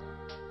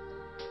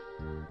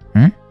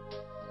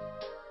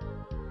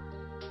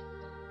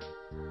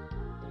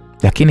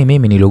 Lakini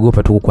mimi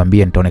niliogopa tu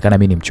kukuambia nitaonekana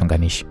mimi ni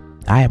mchonganishi.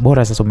 Haya,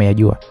 bora sasa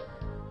umeyajua.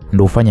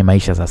 Ndio ufanye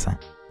maisha sasa.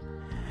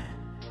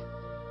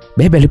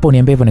 Bebe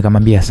aliponiambia hivyo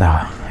nikamwambia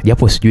sawa.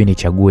 Japo sijui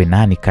nichague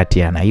nani kati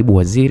ya naibu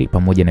waziri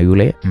pamoja na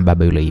yule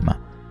mbaba yule Ima.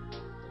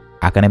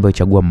 Akaniambia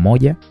uchagua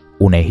mmoja,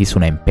 unayehisi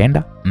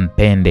unampenda,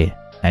 mpende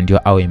na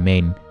ndio awe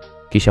main.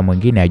 Kisha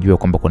mwingine ajue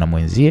kwamba kuna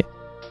mwenzie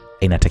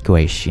inatakiwa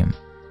heshima.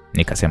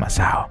 Nikasema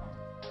sawa.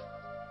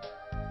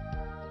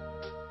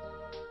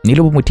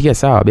 Nilipomwitia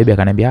sawa, Bebe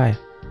akaniambia haya,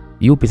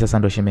 yupi sasa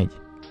ndo shemeji?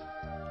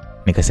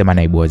 Nikasema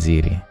naibu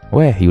waziri.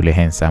 We, yule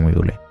handsome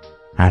yule.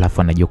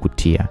 Alafu anajua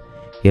kutia.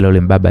 Yule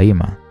mbaba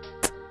Ima,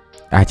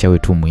 acha wewe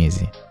tu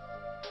mwizi.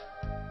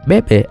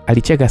 Bebe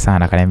alicheka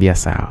sana akaniambia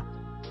sawa.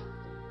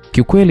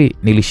 Kiukweli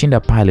nilishinda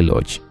pale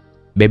lodge.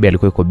 Bebe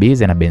alikuwa yuko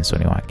busy na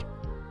Benson wake.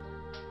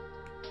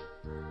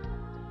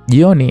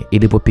 Jioni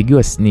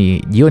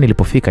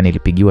ilipofika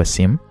nilipigiwa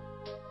simu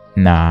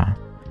na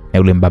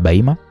yule mbaba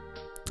Ima.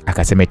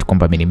 Akasema eti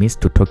kwamba mimi miss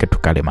tutoke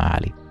tukale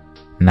mahali.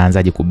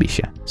 Naanzaje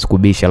kubisha?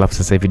 Sikubisha, alafu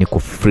sasa hivi niko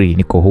free,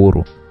 niko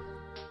huru.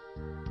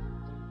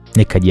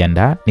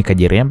 Nikajiandaa,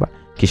 nikajiremba,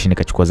 kisha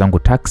nikachukua zangu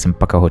taxi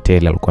mpaka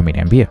hoteli alikuwa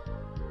ameniambia.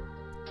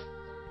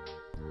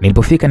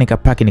 Nilipofika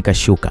nikapaki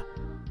nikashuka.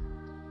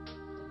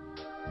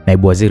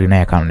 Naibu waziri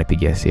naye akawa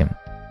ananipigia simu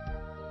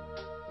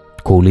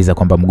kuuliza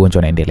kwamba mgonjwa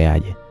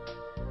anaendeleaje.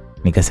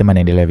 Nikasema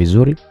naendelea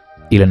vizuri,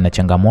 ila nina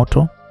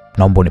changamoto,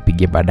 naomba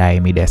unipigie baadaye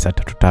mida ya saa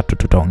 3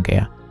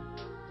 tutaongea.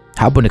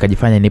 Hapo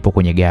nikajifanya nipo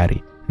kwenye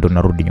gari, ndo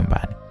narudi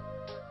nyumbani.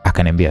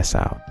 Akaniambia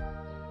sawa.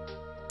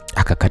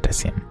 Akakata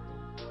simu.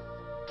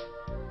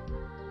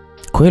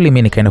 Kweli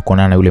mimi nikaenda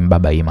kuonana na yule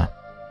mbaba Ima.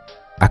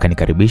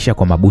 Akanikaribisha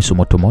kwa mabusu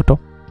moto.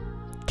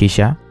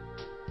 Kisha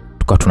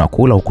tukawa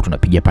tunakula huku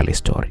tunapiga pale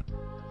story.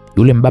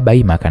 Yule mbaba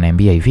Ima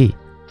akaniambia hivi,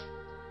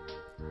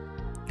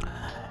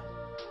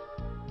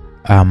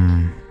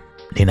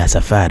 nina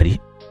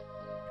safari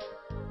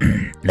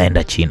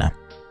naenda China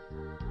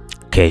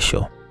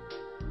kesho.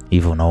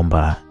 Hivyo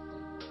naomba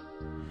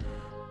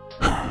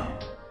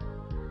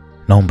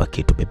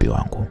kitu bebi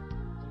wangu.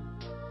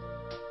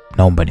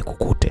 Naomba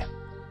nikukute.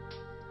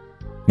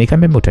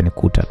 Nikamwambia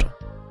utanikuta tu.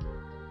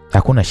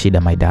 Hakuna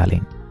shida my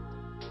darling.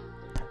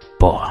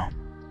 Poa.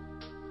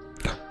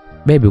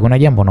 Baby, kuna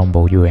jambo naomba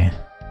ujue.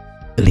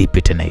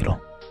 Lipi tena hilo?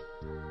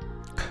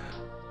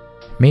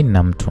 Mimi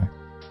na mtu.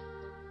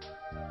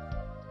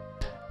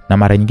 Na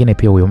mara nyingine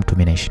pia huyo mtu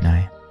mimi naishi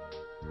naye.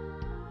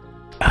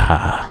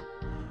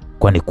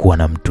 Kwani kuwa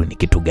na mtu ni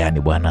kitu gani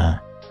bwana?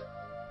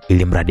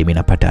 Ili mradi mimi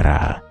napata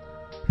raha.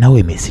 Na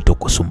wewe mimi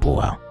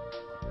sitokusumbua.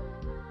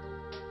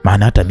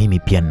 Maana hata mimi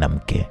pia nina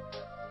mke.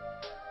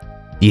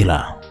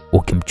 Ila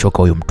ukimchoka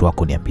huyo mtu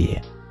wako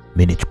niambie,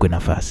 mimi nichukue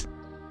nafasi.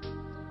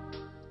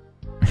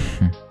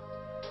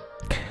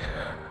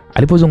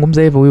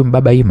 Alipozungumza hivyo huyo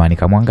mbaba Ima,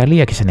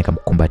 nikamwangalia kisha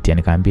nikamkumbatia,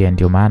 nikamwambia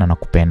ndio maana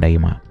nakupenda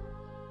Ima.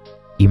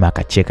 Ima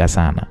akacheka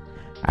sana.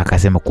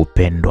 Akasema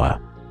kupendwa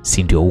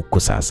si ndio huko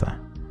sasa.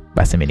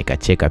 Basi mimi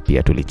nikacheka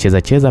pia,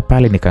 tulicheza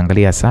pale,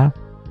 nikaangalia saa.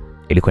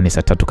 Ilikuwa ni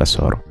saa 3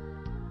 kasoro.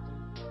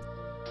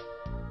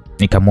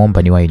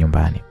 Nikamwomba niwahi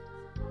nyumbani,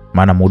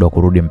 maana muda wa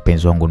kurudi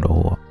mpenzi wangu ndo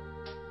huo.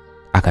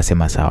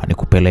 Akasema sawa,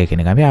 nikupeleke.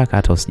 Nikamwambia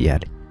hata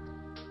usijali,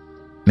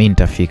 mimi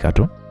nitafika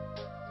tu.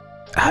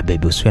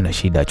 Baby, usiwe na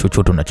shida,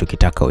 chochote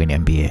unachokitaka wewe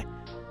niambie.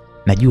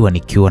 Najua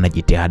nikiwa na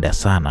jitihada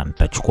sana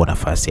nitachukua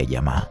nafasi ya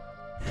jamaa.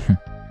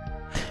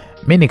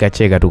 Mimi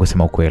nikacheka tu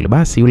kusema ukweli.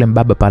 Basi yule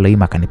mbaba pale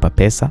Ima akanipa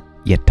pesa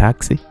ya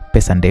taxi,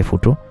 pesa ndefu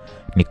tu.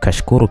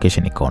 Nikashukuru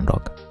kisha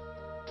nikaondoka.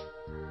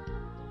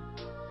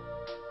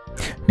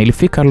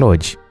 Nilifika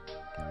lodge.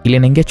 Ile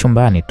naingia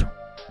chumbani tu,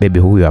 baby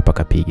huyo hapa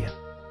kapiga.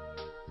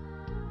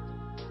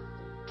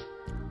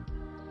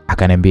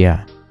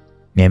 Akaniambia,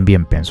 niambie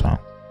mpenzi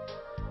wangu.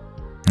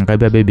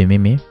 Nikamwambia baby,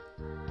 mimi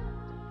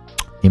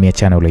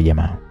nimeachana yule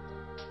jamaa.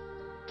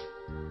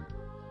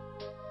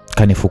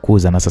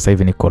 Kanifukuza na sasa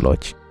hivi niko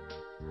lodge.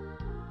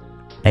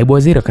 Naibu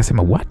waziri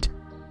akasema what?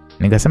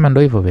 Nikasema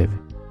ndio hivyo baby.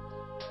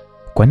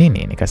 Kwa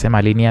nini? Nikasema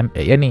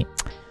aliniambia, yani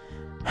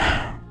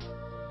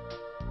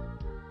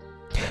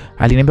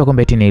Aliniambia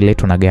kwamba eti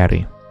niletwa na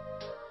gari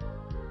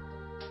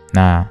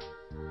na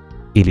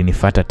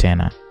ilinifuata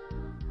tena.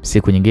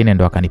 Siku nyingine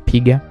ndo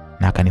akanipiga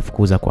na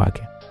akanifukuza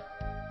kwake.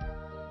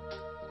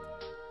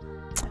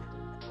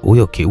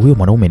 Huyo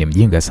mwanaume ni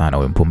mjinga sana,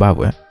 wewe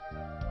mpumbavu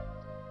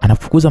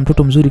Anafukuza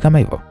mtoto mzuri kama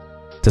hivyo.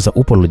 Sasa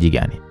upo loji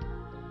gani?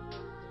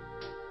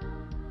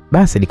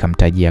 Basi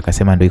nikamtajia,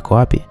 akasema ndo iko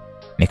wapi?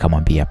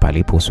 Nikamwambia pale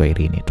ipo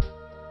Uswahilini tu.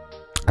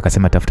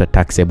 Akasema tafuta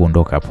taxi, hebu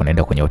ondoka hapo,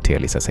 naenda kwenye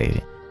hoteli sasa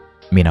hivi.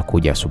 Mimi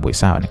nakuja asubuhi.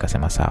 Sawa,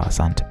 nikasema sawa,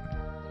 asante.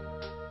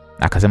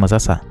 Akasema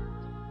sasa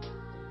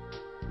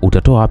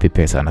utatoa wapi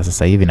pesa, na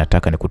sasa hivi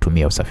nataka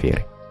nikutumia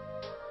usafiri.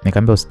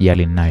 Nikamwambia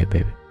usijali, ninayo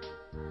baby.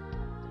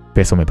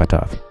 Pesa umepata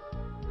wapi?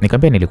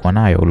 Nikamwambia nilikuwa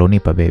nayo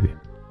ulionipa baby.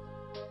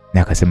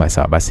 Na akasema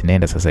sawa basi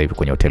nenda sasa hivi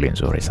kwenye hoteli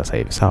nzuri sasa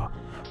hivi. Sawa.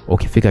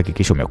 Ukifika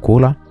hakikisha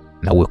umekula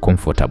na uwe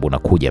comfortable na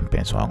kuja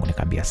mpenzi wangu.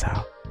 Nikamwambia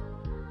sawa.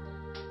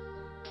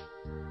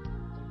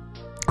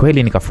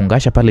 Kweli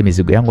nikafungasha pale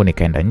mizigo yangu,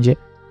 nikaenda nje,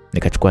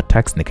 nikachukua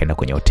taxi, nikaenda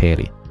kwenye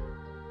hoteli.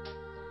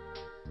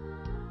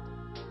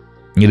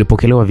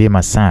 Nilipokelewa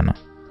vyema sana,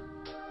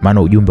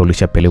 maana ujumbe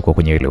ulishapelekwa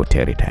kwenye ile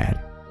hoteli tayari.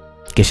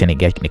 Kisha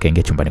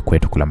nikaingia chumbani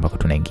kwetu kula ambako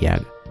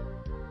tunaingiaga.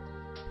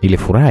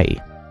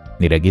 Nilifurahi,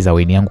 niliagiza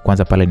wine yangu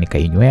kwanza pale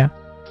nikainywea,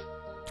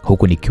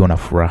 huku nikiwa na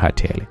furaha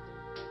tele.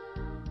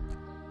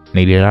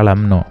 Nililala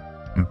mno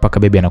mpaka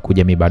baby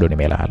anakuja, mimi bado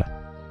nimelala.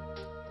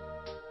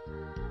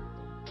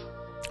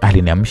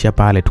 Aliniamsha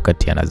pale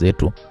tukatiana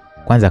zetu.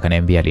 Kwanza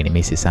akaniambia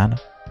alinimisi sana.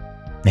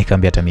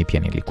 Nikamwambia hata mimi pia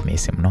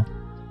nilikumisi mno.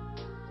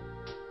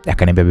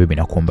 Akaniambia baby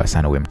nakuomba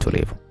sana uwe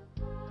mtulivu.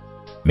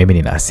 Mimi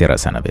nina hasira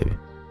sana baby.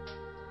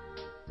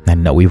 Na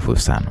nina wivu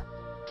sana.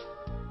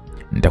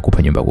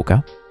 Nitakupa nyumba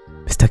kukaa.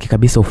 Sitaki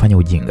kabisa ufanye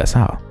ujinga,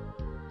 sawa?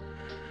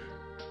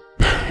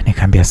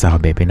 Nikamwambia sawa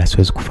baby, na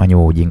siwezi kufanya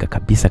ujinga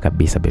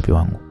kabisa baby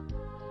wangu.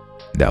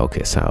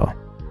 Okay, sawa.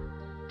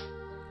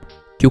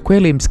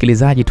 Kiukweli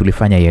msikilizaji,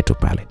 tulifanya yetu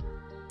pale.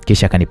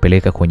 Kisha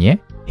akanipeleka kwenye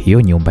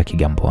hiyo nyumba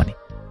Kigamboni.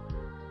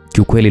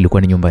 Kiukweli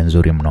ilikuwa ni nyumba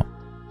nzuri mno.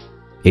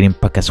 Yaani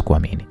mpaka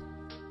sikuamini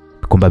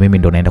kwamba mimi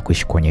ndo naenda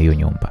kuishi kwenye hiyo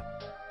nyumba.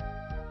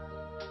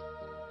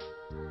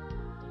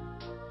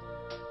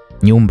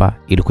 Nyumba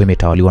ilikuwa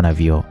imetawaliwa na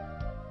vioo.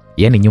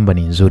 Yaani nyumba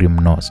ni nzuri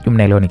mno. Sijui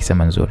mnaelewa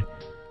nikisema nzuri.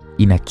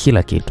 Ina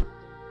kila kitu.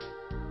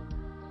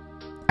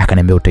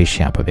 Akaniambia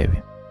utaishi hapa baby.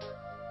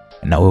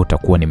 Na wewe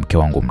utakuwa ni mke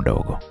wangu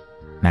mdogo.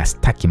 Na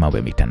sitaki mambo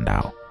ya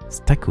mitandao.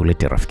 Sitaki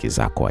ulete rafiki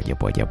zako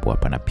ajabu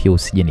hapa, na pia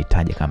usije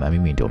nitaje kama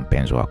mimi ndio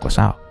mpenzi wako,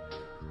 sawa?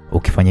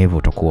 Ukifanya hivyo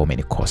utakuwa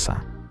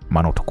umenikosa,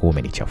 maana utakuwa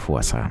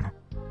umenichafua sana.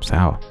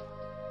 Sawa?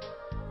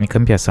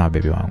 Nikamwambia sawa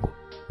baby wangu.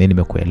 Mimi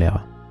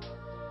nimekuelewa.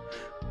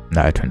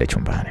 Na tuende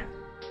chumbani.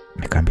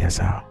 Nikamwambia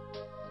sawa.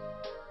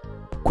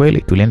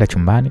 Kweli tulienda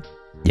chumbani.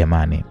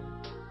 Jamani,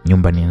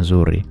 nyumba ni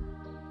nzuri.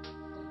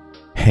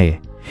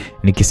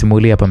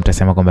 Nikisimulia hapa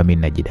mtasema kwamba mimi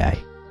ninajidai.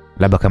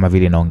 Labda kama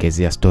vile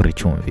naongezea story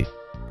chumvi.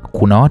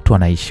 Kuna watu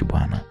wanaishi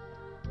bwana.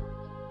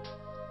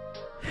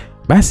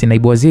 Basi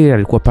naibu waziri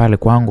alikuwa pale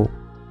kwangu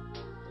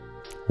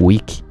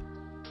wiki.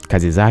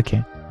 Kazi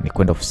zake ni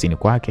kwenda ofisini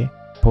kwake,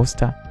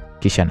 posta,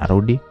 kisha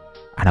narudi,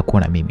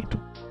 anakuwa na mimi tu.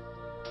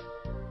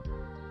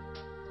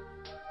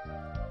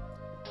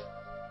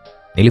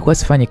 Nilikuwa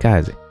sifanyi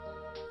kazi,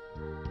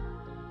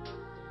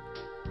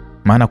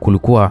 maana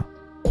kulikuwa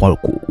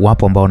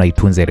wapo ambao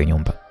wanaitunza ile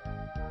nyumba.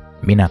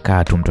 Mimi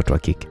nakaa tu mtoto wa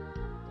kike.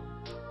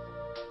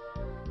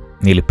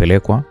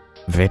 Nilipelekwa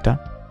VETA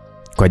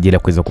kwa ajili ya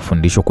kuweza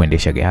kufundishwa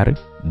kuendesha gari,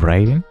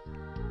 driving.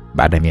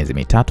 Baada ya miezi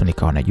 3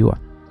 nikawa najua.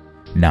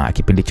 Na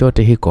kipindi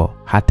chote hiko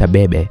hata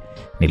bebe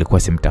nilikuwa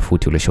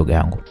simtafuti ule shoga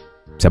yangu,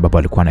 sababu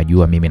alikuwa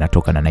anajua mimi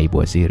natoka na naibu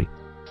waziri.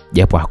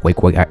 Japo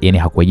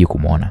hakuwahi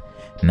kumuona,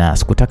 na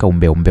sikutaka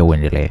umbe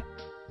uendelee.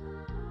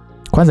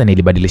 Kwanza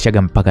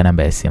nilibadilishaga mpaka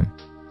namba ya simu.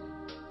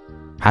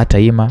 Hata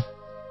Ima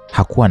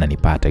hakuwa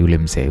ananipata yule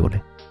mzee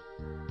yule.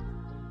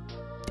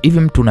 Hivi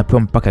mtu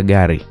unapewa mpaka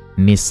gari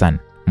Nissan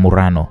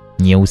Murano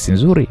nyeusi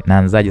nzuri, na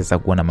anzaje sasa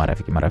kuwa na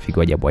marafiki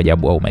wa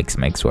ajabu au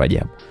Max wa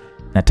ajabu?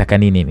 Nataka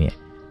nini mimi?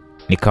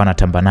 Nikawa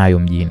natamba nayo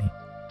mjini.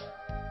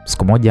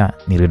 Siku moja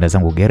nilienda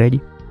zangu garage.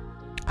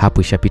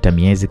 Hapo ishapita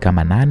miezi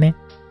kama 8.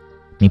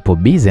 Nipo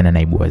busy na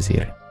naibu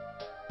waziri.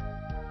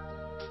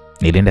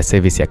 Nilienda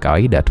service ya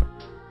kawaida tu.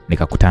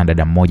 Nikakutana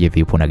dada mmoja hivi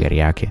yupo na gari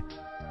yake.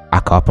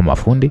 Akawapa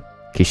mafundi,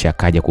 kisha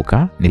akaja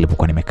kukaa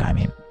nilipokuwa nimekaa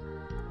mimi.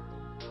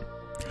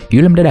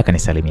 Yule mdada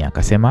akanisalimia,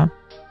 akasema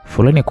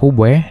foleni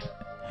kubwa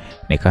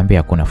Nikamwambia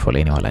hakuna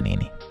foleni wala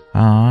nini.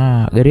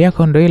 Gari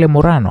yako ndo ile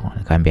Murano?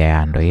 Nikamwambia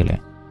ya ndo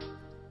ile.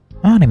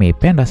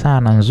 Nimeipenda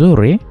sana,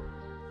 nzuri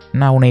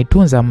na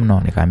unaitunza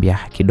mno. Nikamwambia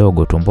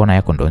kidogo tu, mbona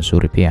yako ndo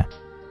nzuri pia?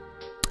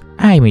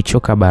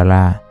 Imechoka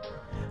bala.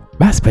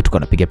 Basi pale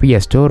tukapiga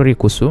piga story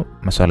kuhusu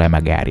masuala ya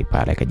magari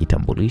pale.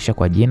 Akajitambulisha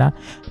kwa jina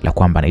la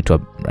kwamba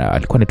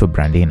alikuwa anaitwa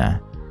Brandina.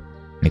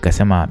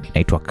 Nikasema mimi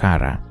naitwa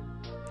Cara.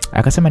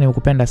 Akasema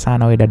nimekupenda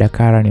sana wewe dada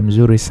Cara, ni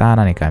mzuri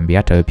sana. Nikamwambia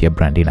hata wewe pia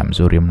Brandina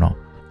mzuri mno.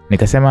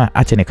 Nikasema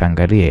acha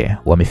nikaangalie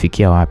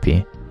wamefikia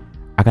wapi.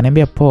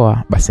 Akaniambia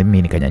poa. Basi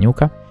mimi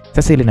nikanyanyuka.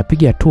 Sasa ile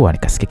napiga hatua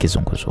nikasikia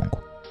kizunguzungu.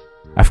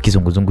 Afu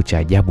kizunguzungu cha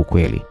ajabu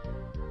kweli.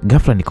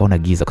 Ghafla nikaona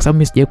giza kwa sababu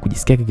mimi sijawahi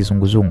kujisikia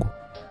kizunguzungu.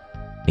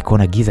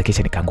 Nikaona giza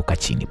kisha nikaanguka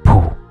chini.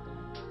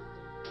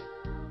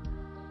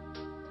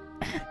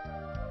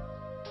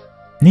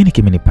 Nini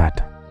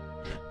kimenipata?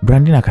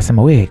 Brandina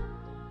akasema, "We,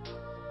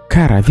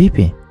 Cara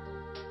vipi?"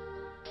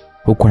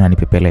 Huko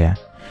ananipepelea.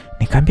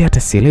 Nikamwambia hata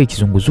sielewi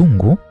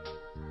kizunguzungu.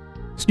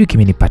 Sijui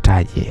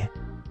kimenipataje.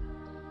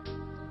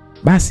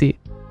 Basi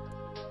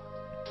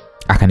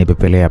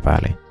akanipepelea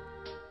pale.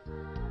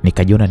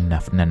 Nikajiona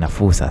nina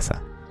nafuu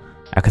sasa.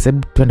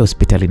 Akasema twende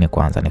hospitalini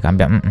kwanza.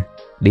 Nikamwambia,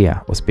 "Dia,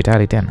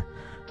 hospitali tena?"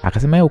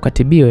 Akasema,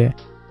 "Ukatibiwe.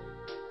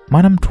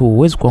 Maana mtu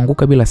huwezi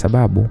kuanguka bila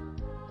sababu."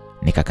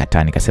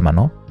 Nikakataa, nikasema,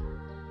 "No.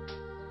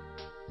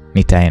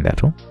 Nitaenda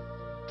tu."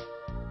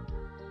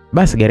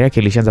 Basi gari yake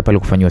ilishaanza pale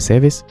kufanywa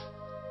service.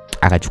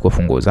 Akachukua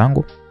funguo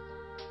zangu.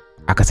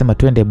 Akasema,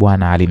 "Twende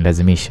bwana,"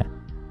 alinilazimisha.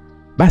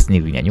 Basi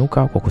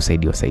nilinyanyuka kwa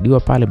kusaidiwa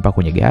pale mpaka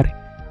kwenye gari.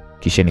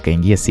 Kisha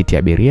nikaingia siti ya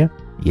abiria,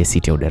 ya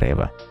siti ya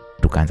udereva.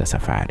 Tukaanza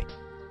safari.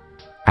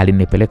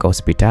 Alinipeleka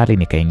hospitali,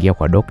 nikaingia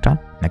kwa dokta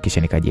na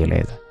kisha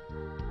nikajieleza.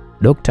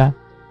 Dokta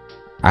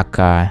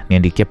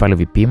akaniandikia pale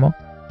vipimo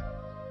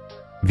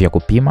vya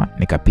kupima,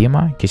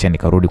 nikapima, kisha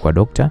nikarudi kwa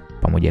dokta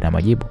pamoja na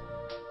majibu.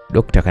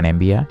 Dokta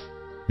akaniambia,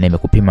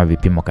 "Nimekupima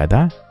vipimo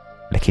kadhaa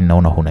lakini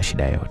naona huna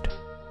shida yoyote.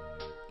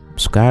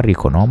 Sukari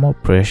iko normal,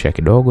 pressure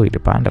kidogo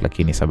ilipanda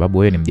lakini sababu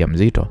wewe ni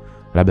mjamzito,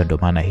 labda ndio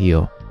maana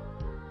hiyo."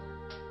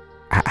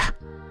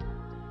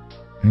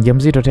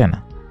 Mjamzito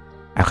tena?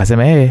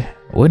 Akasema,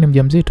 "Wewe ni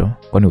mjamzito?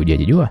 Kwani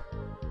hujajijua?"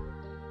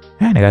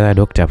 Nikaza,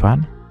 "Dokta,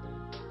 hapana."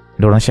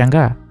 Ndio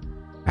unashangaa?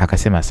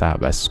 Akasema, "Sawa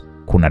basi,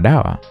 kuna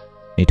dawa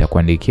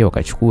nitakuandikia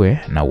ukachukue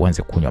na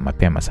uanze kunywa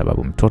mapema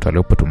sababu mtoto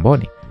aliyopo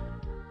tumboni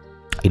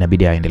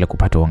inabidi aendelee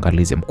kupata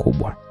uangalizi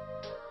mkubwa."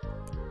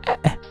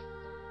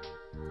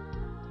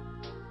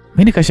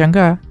 Mimi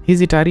nikashangaa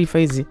hizi taarifa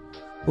hizi.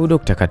 Huyu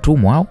dokta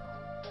katumwa au?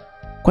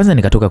 Kwanza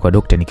nikatoka kwa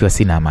dokta nikiwa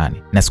sina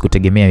amani na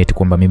sikutegemea eti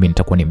kwamba mimi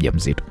nitakuwa ni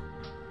mjamzito.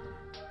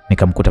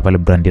 Nikamkuta pale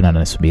Brandina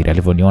anasubiri.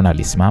 Alivyoniona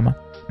alisimama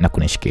na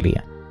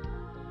kunishikilia.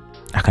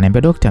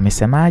 Akaniambia, "Dokta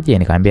amesemaje?"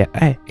 Nikamwambia,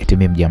 "Eti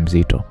mimi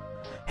mjamzito."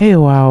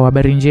 "Wow,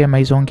 habari njema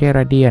hizo,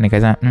 hongera dia."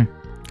 Nikasema,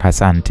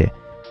 "Asante.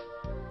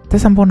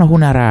 Sasa mbona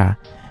huna raha?"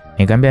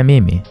 Nikamwambia,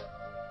 "Mimi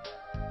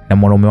na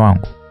mwanaume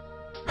wangu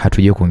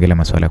hatujui kuongelea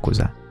masuala ya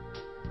kuzaa.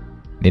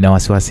 Nina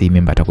wasiwasi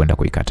mimba atakwenda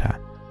kuikataa."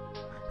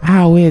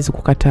 "Hawezi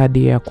kukataa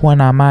dia, kuwa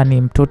na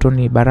amani, mtoto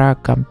ni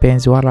baraka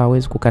mpenzi, wala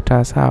hawezi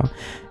kukataa." "Sawa."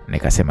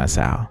 Nikasema,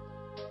 "Sawa."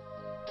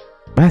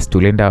 Basi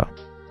tulienda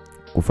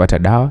kufuata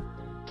dawa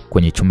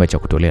kwenye chumba cha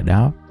kutolea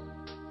dawa.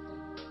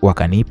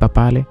 Wakanipa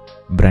pale.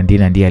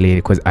 Brandina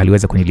ndiye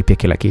aliweza kunilipia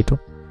kila kitu.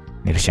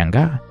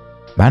 Nilishangaa,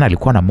 maana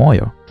alikuwa na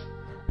moyo.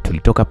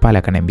 Tulitoka pale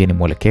akaniambia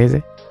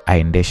nimuelekeze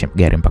aendeshe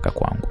gari mpaka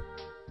kwangu.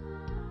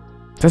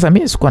 Sasa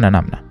mimi sikuwa na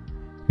namna.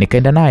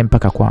 Nikaenda naye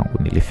mpaka kwangu.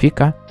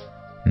 Nilifika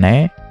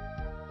naye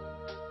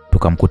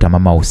tukamkuta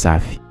mama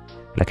usafi.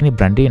 Lakini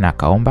Brandina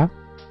akaomba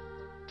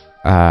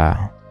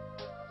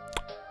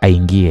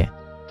aingie.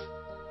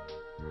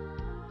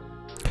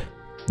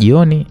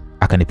 Jioni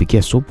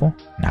akanipikia supu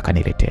na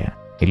akaniletea.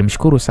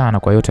 Nilimshukuru sana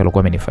kwa yote aliyokuwa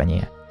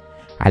amenifanyia.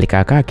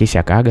 Alikaa kisha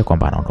akaaga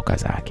kwamba anaondoka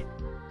zake.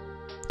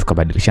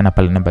 Tukabadilishana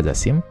pale namba za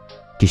simu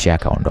kisha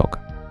akaondoka.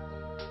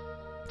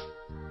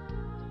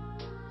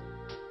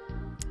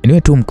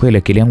 Niwe tu mkweli,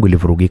 akili yangu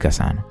ilivurugika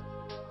sana.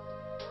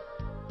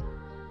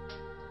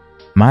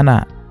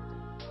 Maana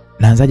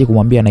naanzaje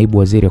kumwambia naibu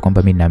waziri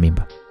kwamba mimi nina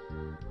mimba?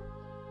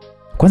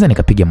 Kwanza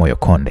nikapiga moyo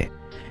konde.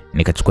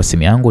 Nikachukua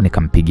simu yangu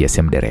nikampigia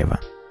simu dereva.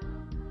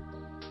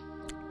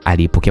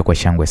 Alipokea kwa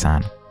shangwe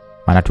sana.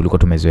 Maana tulikuwa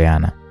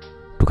tumezoeana.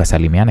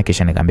 Tukasalimiana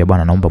kisha nikamwambia,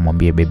 "Bwana, naomba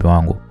mwambie bebe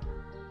wangu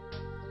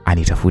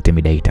anitafute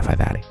midai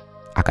tafadhali."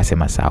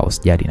 Akasema, "Sawa,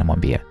 usijali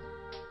namwambia."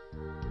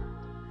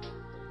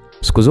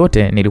 Siku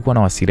zote nilikuwa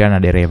nawasiliana na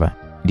dereva,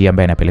 ndiye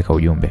ambaye anapeleka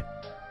ujumbe.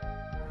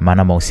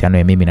 Maana mahusiano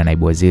ya mimi na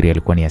naibu waziri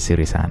yalikuwa ni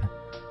asiri sana.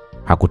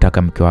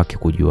 Hakutaka mke wake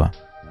kujua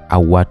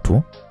au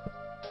watu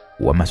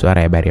wa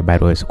masuala ya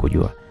habari waweze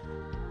kujua.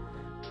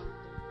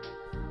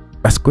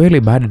 Basi kweli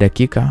baada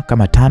dakika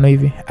kama 5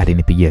 hivi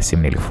alinipigia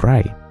simu.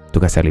 Nilifurahi.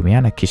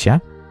 Tukasalimiana kisha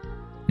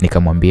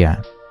nikamwambia,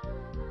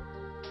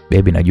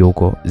 "Baby, najua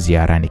uko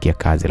ziarani kia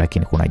kazi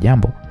lakini kuna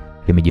jambo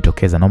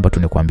limejitokeza, naomba tu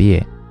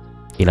nikwambie,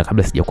 ila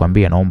kabla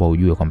sijakwambia naomba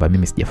ujue kwamba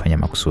mimi sijafanya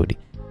makusudi."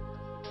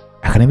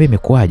 Akaniambia,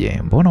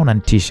 "Imekuaje? Mbona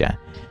unanitisha?"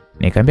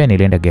 Nikamwambia,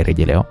 "Nilienda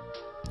garage leo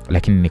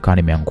lakini nikawa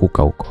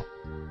nimeanguka huko.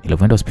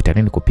 Nilipoenda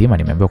hospitalini kupima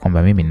nimeambiwa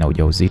kwamba mimi nina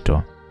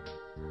ujauzito."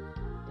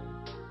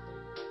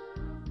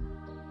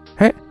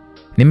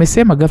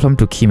 Nimesema ghafla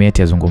mtu kimya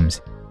eti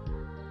azungumzi.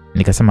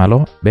 Nikasema,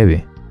 "Hello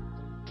baby."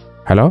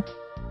 "Hello?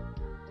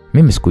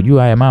 Mimi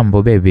sikujua haya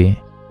mambo baby,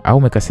 au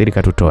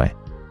umekasirika tutoe?"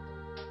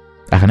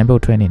 Akaniambia,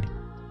 "Utoe nini?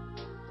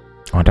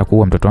 Unataka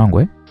kuua mtoto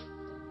wangu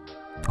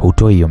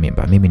Utoi hiyo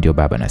mimba, mimi ndio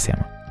baba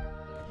nasema."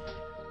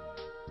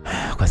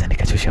 Kwanza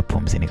nikachosha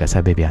pumzi,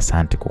 nikasema, "Baby,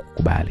 asante kwa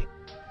kukubali."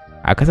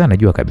 Akaza,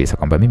 "Najua kabisa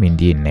kwamba mimi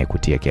ndiye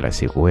ninayekutia kila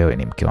siku, wewe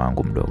ni mke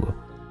wangu mdogo.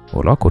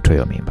 Uloko utoe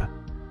hiyo mimba.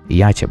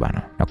 Iache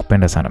bana,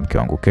 nakupenda sana mke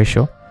wangu,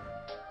 kesho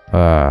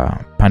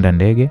panda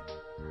ndege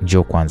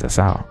njoo kwanza,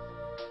 sawa?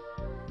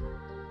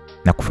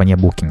 Na kufanyia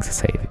booking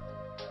sasa hivi.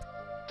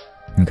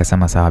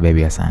 Nikasema sawa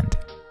baby, asante.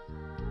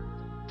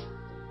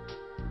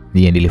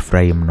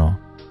 Nilifurahi mno.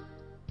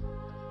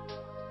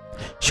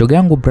 Shoga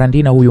yangu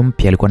Brandina huyu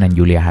mpya alikuwa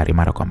ananijulia hali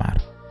mara kwa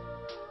mara.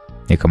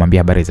 Nikamwambia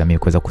habari za mimi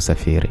kuweza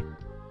kusafiri.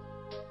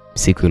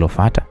 Siku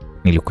iliyofuata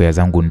nilikuwa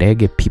zangu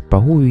ndege pipa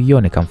huyu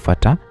hiyo,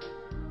 nikamfuata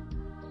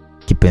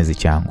kipenzi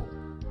changu.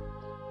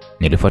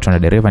 Nilifuatwa na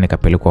dereva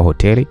nikapelekwa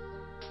hoteli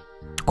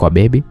kwa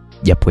baby,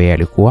 japo yeye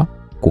alikuwa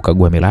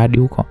kukagua miradi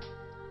huko.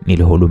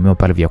 Nilihudumiwa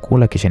pale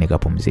vyakula kisha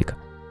nikapumzika.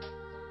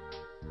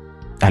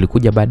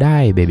 Alikuja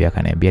baadaye baby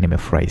akaniambia,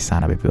 nimefurahi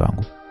sana baby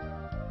wangu,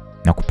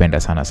 nakupenda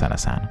sana sana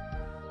sana.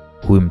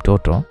 Huyu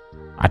mtoto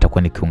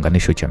atakuwa ni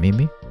kiunganisho cha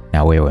mimi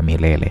na wewe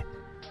milele.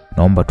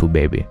 Naomba tu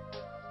baby,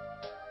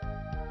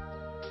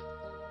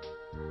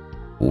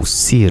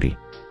 usiri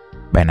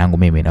baina yangu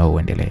mimi na wewe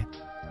uendelee.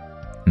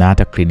 Na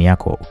hata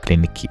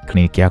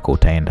kliniki yako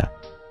utaenda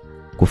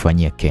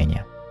kufanyia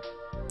Kenya.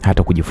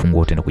 Hata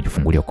kujifungua utaenda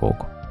kujifungulia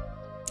huko.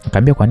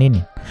 Nikamwambia kwa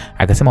nini?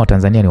 Akasema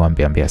Watanzania ni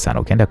waambia sana.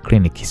 Ukienda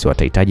kliniki si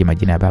watahitaji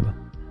majina ya baba.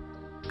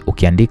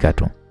 Ukiandika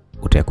tu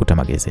utayakuta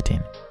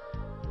magazetini.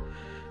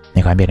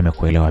 Nikamwambia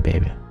nimekuelewa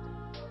baby.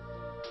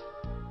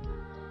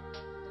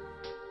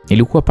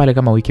 Nilikuwa pale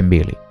kama wiki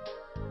 2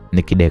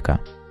 nikideka.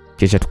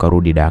 Kisha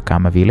tukarudi Dar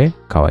kama vile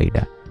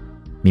kawaida.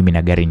 Mimi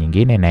na gari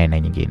nyingine na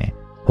yeye nyingine.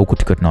 Huku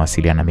tukiwa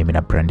tunawasiliana mimi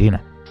na Brandina.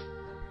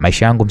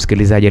 Maisha yangu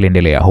msikilizaji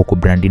yaliendelea, huku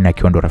Brandina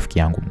akiwa ndo rafiki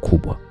yangu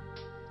mkubwa.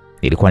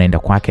 Nilikuwa naenda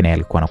kwake na yeye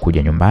alikuwa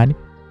anakuja nyumbani.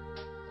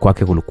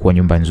 Kwake kulikuwa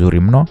nyumba nzuri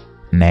mno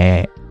na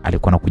yeye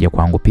alikuwa anakuja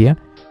kwangu pia.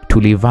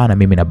 Tulivana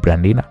mimi na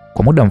Brandina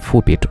kwa muda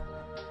mfupi tu.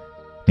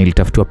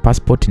 Nilitafutiwa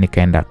passport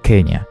nikaenda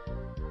Kenya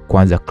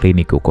kuanza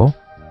kliniki huko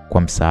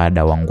kwa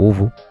msaada wa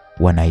nguvu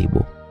wa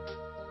naibu.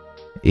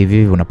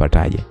 Hivi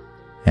unapataje?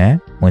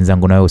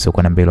 Mwenzangu na wewe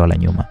usiokuwa na mbele wala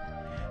nyuma.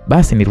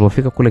 Basi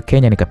nilipofika kule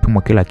Kenya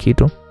nikapimwa kila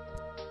kitu.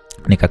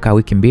 Nikakaa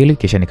wiki 2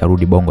 kisha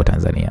nikarudi Bongo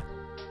Tanzania.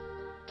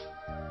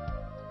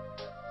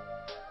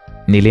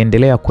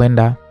 Niliendelea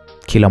kwenda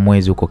kila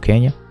mwezi huko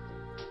Kenya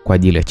kwa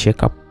ajili ya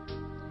check up.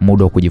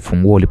 Muda wa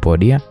kujifungua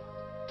ulipowadia,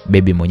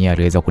 baby mwenyewe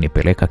aliweza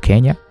kunipeleka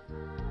Kenya.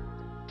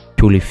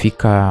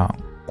 Tulifika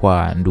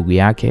kwa ndugu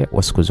yake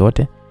wa siku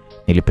zote.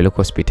 Nilipelekwa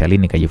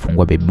hospitalini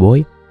nikajifungua baby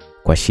boy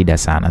kwa shida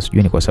sana.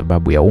 Sijui ni kwa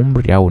sababu ya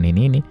umri au ni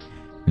nini.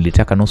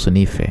 Nilitaka nusu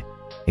nife.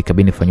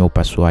 Ikabidi nifanywe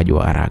upasuaji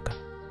wa haraka.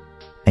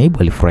 Naibu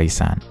alifurahi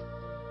sana.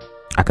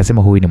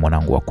 Akasema huyu ni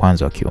mwanangu wa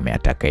kwanza wa kiume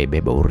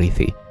atakayebeba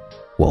urithi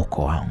wa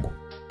ukoo wangu.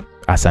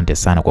 Asante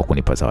sana kwa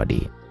kunipa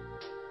zawadi.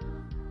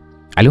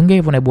 Aliongea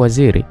hivyo naibu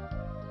waziri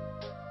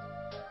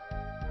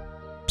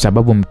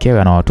sababu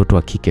mkewe ana watoto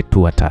wa kike tu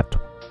 3.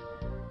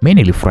 Mimi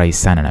nilifurahi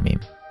sana na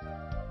mimi.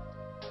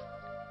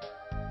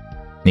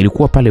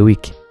 Nilikuwa pale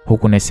wiki,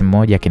 huku nesi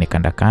mmoja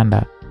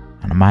akinikandakanda,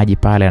 ana maji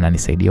pale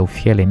ananisaidia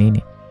ufiele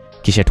nini.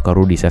 Kisha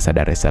tukarudi sasa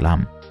Dar es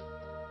Salaam.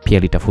 Pia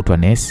litafutwa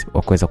nesi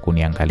wa kuweza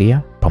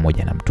kuniangalia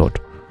pamoja na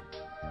mtoto.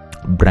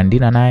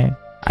 Brandina naye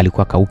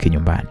alikuwa kauke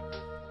nyumbani.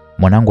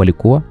 Mwanangu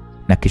alikuwa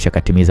na kisha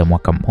katimiza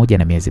mwaka 1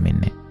 na miezi 4.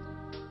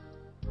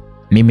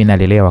 Mimi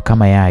nalelewa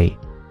kama yai.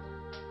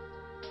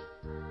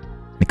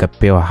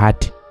 Nikapewa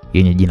hati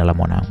yenye jina la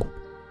mwanangu.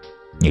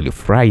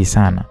 Nilifurahi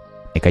sana.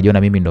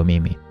 Nikajiona mimi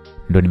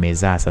ndo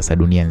nimezaa sasa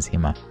dunia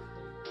nzima.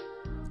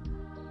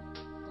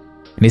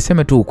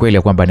 Niseme tu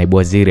ukweli kwamba naibu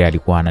waziri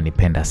alikuwa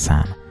ananipenda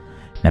sana.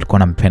 Na alikuwa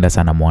anampenda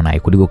sana mwanae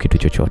kuliko kitu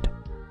chochote.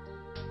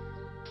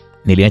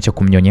 Niliacha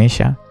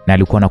kumnyonyesha na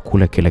alikuwa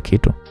anakula kila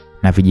kitu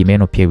na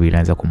vijimeno pia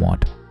vilianza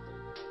kumuota.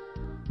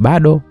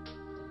 Bado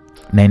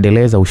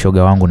naendeleza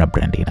ushoga wangu na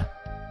Brandina.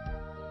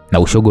 Na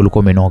ushoga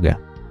ulikuwa umenoga.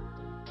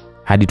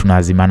 Hadi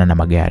tunaazimana na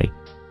magari.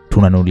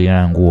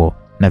 Tunanunuliana nguo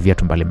na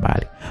viatu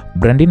mbalimbali.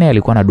 Brandina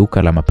alikuwa na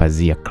duka la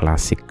mapazia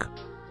classic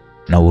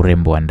na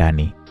urembo wa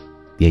ndani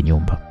ya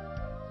nyumba.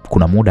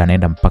 Kuna muda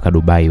anaenda mpaka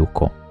Dubai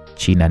huko,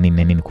 China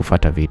nini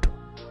kufuata vitu.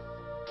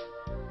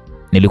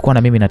 Nilikuwa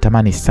na mimi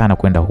natamani sana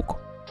kwenda huko.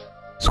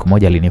 Siku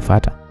moja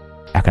alinifuata,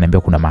 akaniambia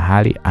kuna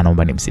mahali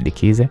anaomba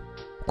nimsindikize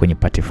kwenye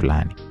party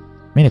fulani.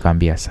 Mimi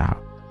nikamwambia sawa.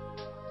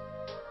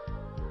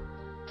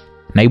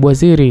 Naibu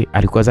waziri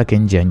alikuwa zake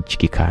nje ya nchi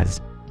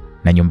kikazi.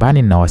 Na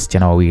nyumbani nina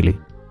wasichana 2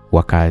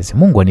 wa kazi.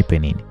 Mungu anipe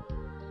nini.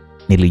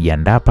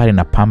 Nilijiandaa pale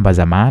na pamba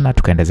za maana,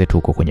 tukaenda zetu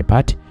huko kwenye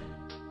party.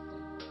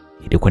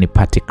 Ilikuwa ni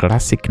party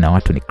classic na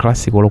watu ni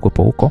classic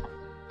waliokuwa huko.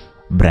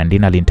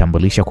 Brandina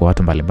alinitambulisha kwa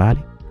watu mbalimbali,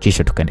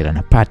 kisha tukaendelea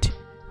na party.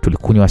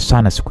 Tulikunywa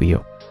sana siku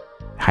hiyo.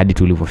 Hadi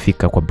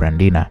tulipofika kwa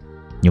Brandina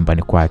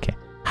nyumbani kwake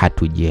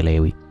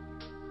hatujielewi.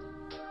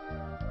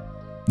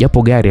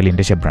 Japo gari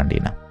aliendesha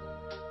Brandina.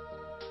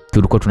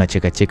 Tulikuwa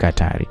tunacheka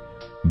hatari.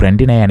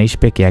 Brandina yeye anaishi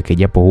peke yake,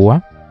 japo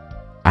huwa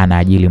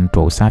anaajili mtu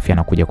wa usafi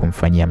anakuja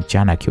kumfanyia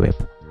mchana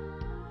akiwepo.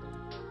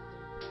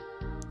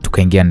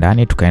 Tukaingia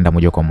ndani, tukaenda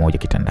moja kwa moja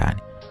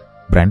kitandani.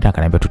 Brandina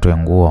akaniambia tutoe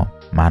nguo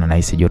maana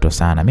nahisi joto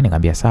sana. Mimi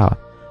nikamwambia sawa.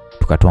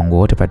 Tukatoa nguo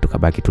wote pale,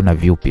 tukabaki tu na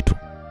viupi tu.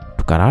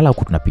 Tukalala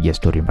huko tunapiga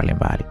story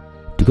mbalimbali.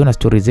 Tukiwa na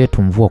story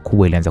zetu, mvua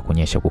kubwa ilianza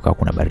kunyesha, kukaa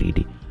kuna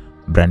baridi.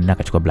 Brandina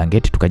akachukua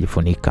blanketi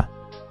tukajifunika.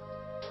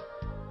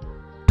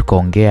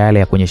 Tukaongea yale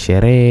ya kwenye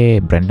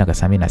sherehe. Brandina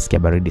akasema mimi nasikia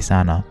baridi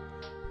sana,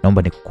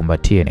 naomba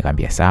nikukumbatie.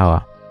 Nikamwambia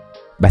sawa.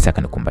 Basi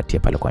akanikumbatia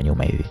pale kwa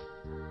nyuma hivi.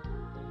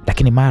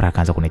 Lakini mara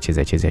akaanza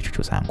kunichezea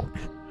chuchu zangu.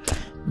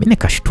 Mimi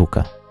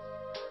nikashtuka.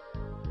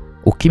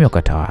 Ukimya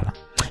ukatawala.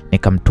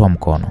 Nikamtoa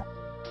mkono.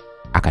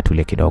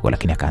 Akatulia kidogo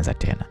lakini akaanza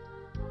tena.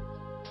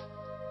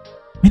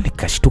 Mimi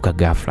nikashtuka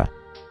ghafla.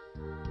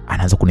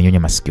 Anaanza kuninyonya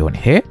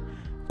masikioni.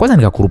 Kwanza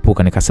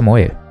nikakurupuka nikasema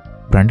wewe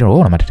Brandina,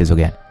 wewe una matatizo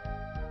gani?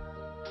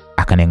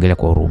 Akaniangalia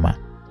kwa huruma.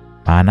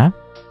 Maana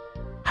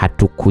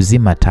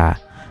hatukuzima taa.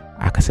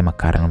 Akasema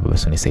Cara, naomba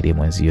basi unisaidie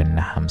mwenzio,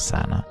 nina hamu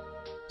sana.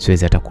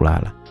 Siwezi hata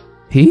kulala.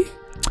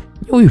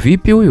 Huyu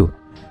vipi huyu?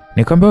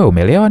 Nikamwambia wewe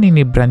umeelewa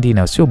nini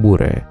Brandina, sio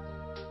bure.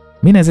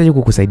 Mimi nawezaje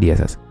kukusaidia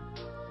sasa?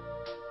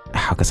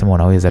 Akasema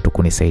unaweza tu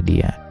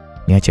kunisaidia.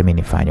 Niache mimi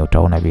nifanye,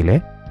 utaona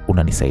vile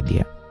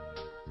unanisaidia.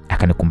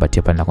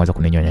 Akanikumbatia pale na kuanza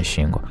kuninyonya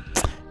shingo.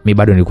 Mimi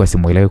bado nilikuwa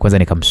simuelewi, kwanza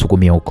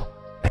nikamsukumia huko.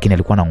 Lakini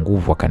alikuwa na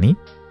nguvu,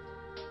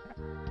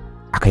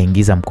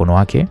 akaingiza mkono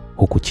wake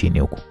huku chini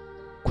huku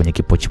kwenye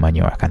kipochi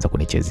manyoya, akaanza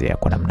kunichezea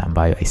kwa namna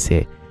ambayo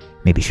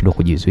nilishindwa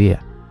kujizuia.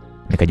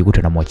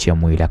 Nikajikuta namwachia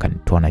mwili,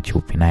 akanitoa na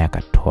chupi naye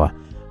akatoa.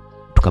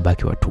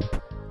 Tukabaki watupu.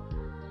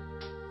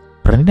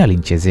 Brandina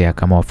alinichezea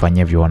kama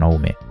wafanyavyo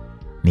wanaume.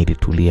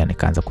 Nilitulia,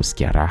 nikaanza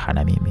kusikia raha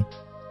na mimi.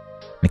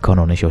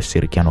 Nikaona onyesha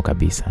ushirikiano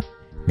kabisa.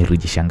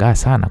 Nilijishangaa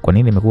sana kwa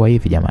nini nimekuwa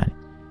hivi jamani.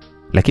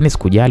 Lakini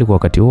sikujali kwa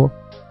wakati huo,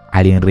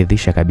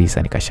 aliniridhisha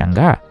kabisa.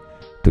 Nikashangaa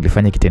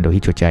tulifanya kitendo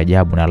hicho cha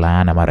ajabu na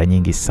laana mara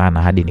nyingi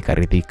sana hadi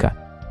nikaridhika.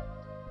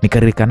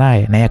 Nikaridhika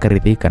naye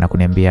akaridhika na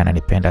kuniambia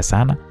ananipenda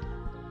sana.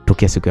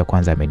 Tokea siku ya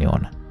kwanza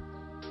ameniona.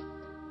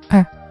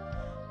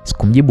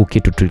 Sikumjibu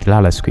kitu,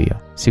 tulilala siku hiyo.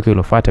 Siku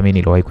iliyofuata mimi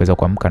niliwahi kuweza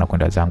kuamka na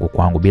kwenda zangu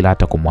kwangu bila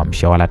hata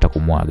kumwamsha wala hata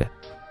kumwaga.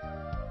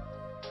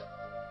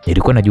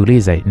 Nilikuwa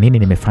najiuliza nini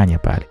nimefanya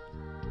pale.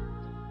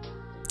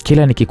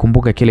 Kila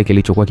nikikumbuka kile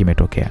kilichokuwa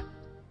kimetokea,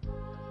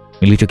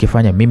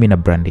 nilichokifanya mimi na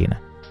Brandina,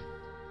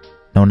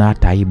 naona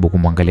hata aibu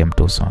kumwangalia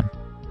mtu usoni.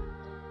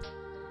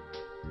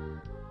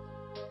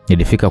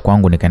 Nilifika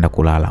kwangu nikaenda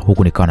kulala,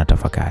 huku nikawa na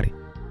tafakari.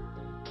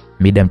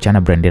 Mida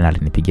mchana Brandina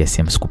alinipigia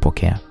simu,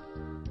 sikupokea.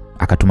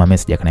 Akatuma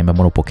message akaniambia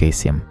mbona upokee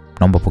simu?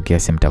 Naomba pokea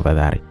simu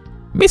tafadhali.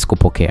 Mimi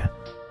sikupokea.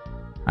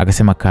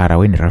 Akasema Cara,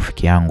 wewe ni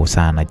rafiki yangu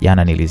sana.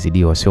 Jana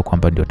nilizidiwa, sio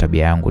kwamba ndio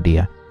tabia yangu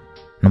dia.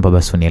 Naomba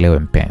basi unielewe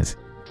mpenzi.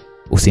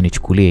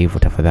 Usinichukulie hivyo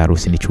tafadhali,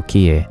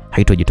 usinichukie.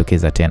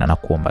 Haitojitokeza tena, na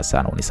kuomba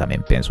sana unisamee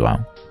mpenzi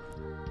wangu.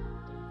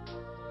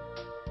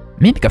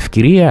 Mimi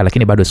nikafikiria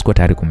lakini bado sikuwa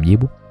tayari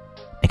kumjibu.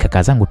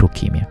 Nikakaa zangu tu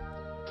kimya.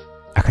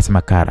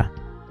 Akasema Cara,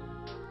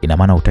 ina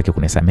maana hutaki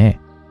kunisamee?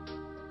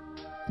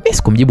 Mimi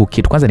sikumjibu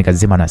kitu, kwanza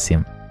nikazima na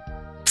simu.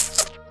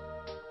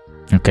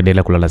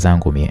 Nikaendelea kulala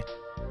zangu mie.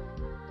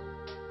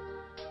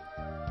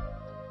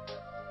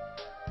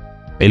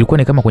 Ilikuwa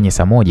ni kama kwenye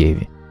saa 1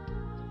 hivi.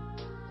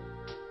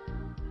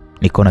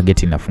 Nikaona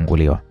geti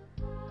linafunguliwa.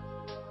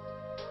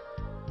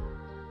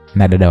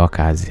 Na dada wa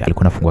kazi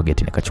alikuwa anafungua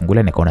geti,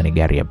 nikachungulia nikaona ni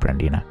gari ya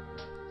Brandina.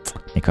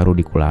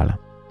 Nikarudi kulala.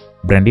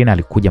 Brandina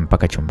alikuja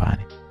mpaka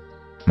chumbani.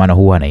 Maana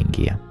huwa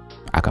anaingia.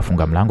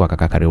 Akafunga mlango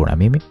akakaa karibu na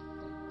mimi.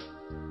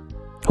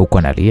 Huko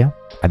analia,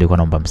 alikuwa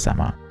anaomba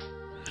msamaha.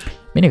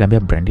 Mimi nikamwambia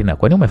Brandina,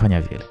 kwa nini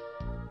umefanya vile?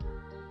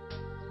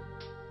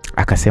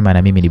 Akasema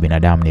na mimi ni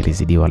binadamu,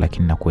 nilizidiwa,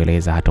 lakini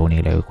nakueleza hata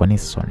unielewe kwa nini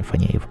sasa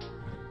unifanyia hivyo.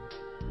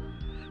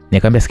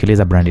 Nikamwambia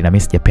sikiliza Brandina,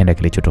 mimi sijapenda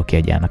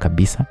kilichotokea jana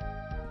kabisa.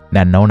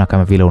 Na naona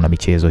kama vile una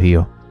michezo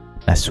hiyo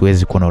na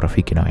siwezi kuwa na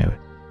urafiki na wewe.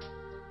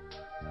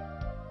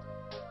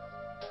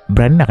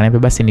 Brandina akaniambia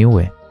basi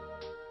niue.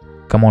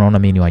 Kama unaona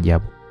mimi ni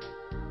wajabu.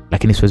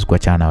 Lakini siwezi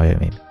kuachana na wewe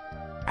mimi.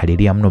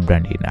 Alilia mno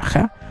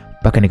Brandina.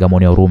 Mpaka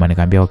nikamwonea huruma,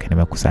 nikamwambia okay,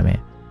 nimekusamea.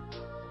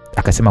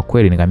 Akasema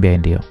kweli? Nikamwambia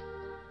ndio.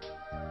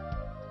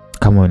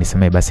 Kama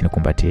unisamee basi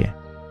nikumbatie.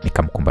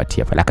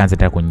 Nikamkumbatia pale. Akaanza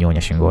tena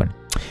kunyonya shingoni.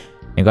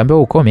 Nikamwambia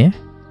ukome.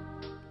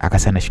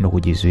 Akasema nashindwa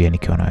kujizuia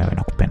nikiwa na wewe,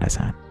 nakupenda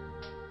sana.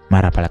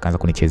 Mara pale akaanza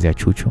kunichezea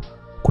chuchu.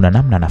 Kuna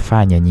namna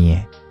anafanya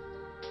nyie.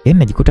 Yaani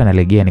najikuta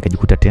nalegea,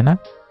 nikajikuta tena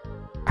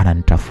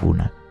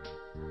ananitafuna.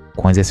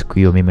 Kuanzia siku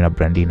hiyo mimi na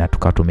Brandina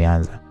tukawa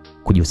tumeanza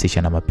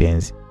kujihusisha na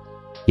mapenzi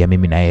ya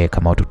mimi na yeye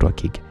kama watoto wa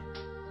kike.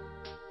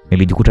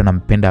 Nilijikuta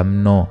nampenda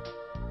mno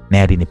na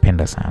yeye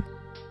alinipenda sana.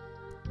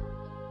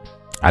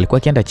 Alikuwa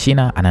akienda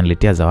China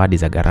ananiletea zawadi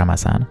za gharama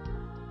sana.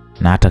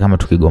 Na hata kama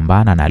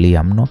tukigombana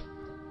analia mno,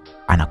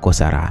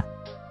 anakosa raha.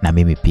 Na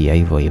mimi pia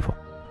hivyo hivyo.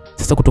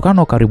 Sasa kutokana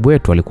na ukaribu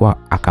wetu alikuwa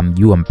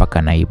akamjua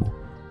mpaka naibu.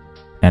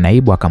 Na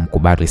naibu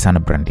akamkubali sana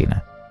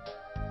Brandina.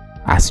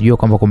 Asijue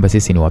kwamba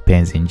sisi ni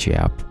wapenzi nje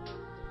hapo.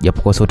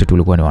 Japokuwa sote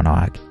tulikuwa ni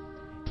wanawake.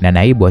 Na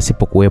naibu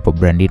asipokuwepo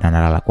Brandina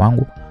analala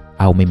kwangu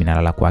au mimi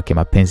nalala kwake,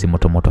 mapenzi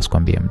moto moto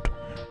asikwambie mtu.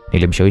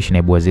 Nilimshawishi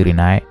naibu waziri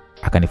naye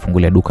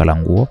akanifungulia duka la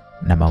nguo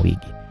na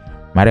mawigi.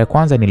 Mara ya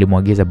kwanza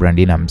nilimwagiza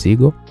Brandina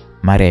mzigo,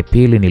 mara ya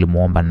pili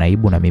nilimuomba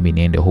naibu na mimi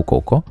niende huko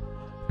huko.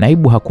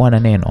 Naibu hakuwa na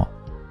neno.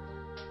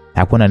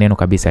 Hakuwa na neno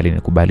kabisa,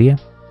 alinikubalia.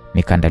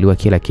 Nikaandaliwa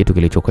kila kitu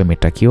kilichokuwa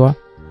imetakiwa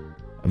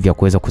vya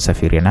kuweza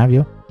kusafiri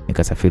navyo.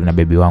 Nikasafiri na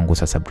bebi wangu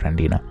sasa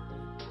Brandina.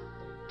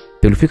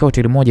 Tulifika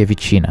hoteli moja hivi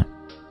China,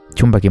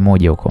 chumba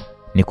kimoja huko,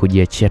 ni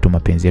kujiachia tu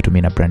mapenzi yetu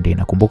mimi na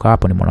Brandina. Kumbuka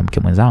hapo ni mwanamke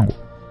mwenzangu.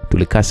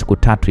 Tulikaa siku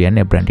 3 ya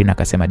 4. Brandina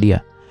akasema,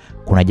 "Dia,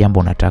 kuna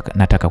jambo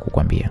nataka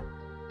kukwambia."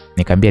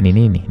 Nikamwambia, "Ni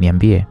nini?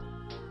 Niambie."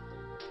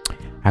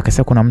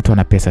 Akasema, "Kuna mtu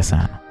ana pesa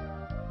sana.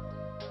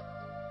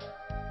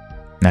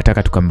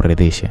 Nataka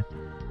tukamridhishe.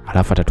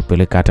 Alafu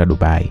atatupeleka hata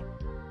Dubai.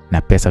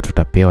 Na pesa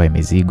tutapewa ya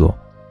mizigo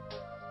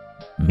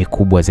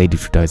mikubwa zaidi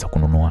tutaweza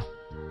kununua."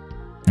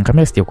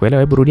 Nikamwambia, "Sijakuelewa,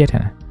 hebu rudia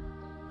tena."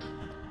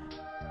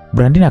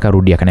 Brandina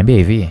akarudia akaniambia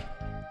hivi,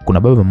 "Kuna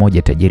baba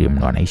mmoja tajiri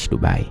mno anaishi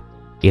Dubai,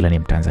 ila ni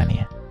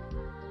Mtanzania.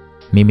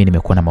 Mimi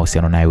nimekuwa na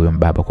mahusiano naye huyo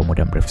mbaba kwa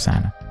muda mrefu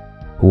sana.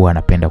 Huwa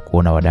anapenda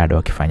kuona wadada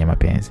wakifanya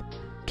mapenzi.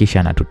 Kisha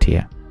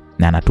anatutia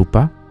na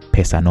anatupa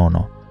pesa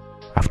nono.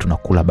 Afu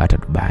tunakula bata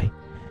Dubai.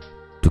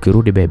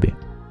 Tukirudi bebe,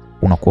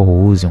 unakuwa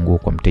huuzi nguo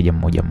kwa mteja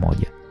mmoja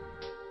mmoja.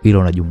 Hilo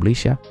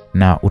unajumlisha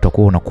na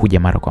utakuwa unakuja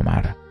mara kwa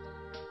mara."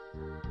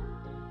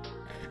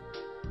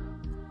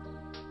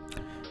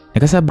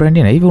 Nikasema,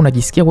 "Brandina, hivi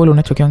unajisikia kwa ile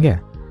unachokiongea?"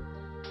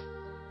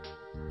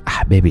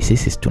 "Baby,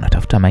 sisi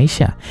tunatafuta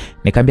maisha."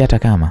 Nikamwambia, "Hata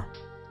kama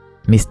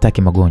mimi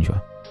sitaki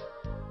magonjwa."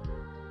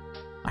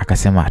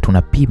 Akasema,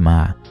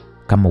 "Tunapima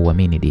kama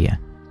uamini dia.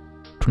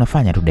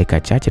 Tunafanya tu dakika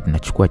chache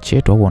tunachukua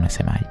cheto au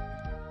unasemaje?"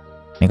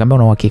 Nikamwambia,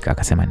 "Una uhakika?"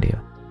 Akasema, "Ndio.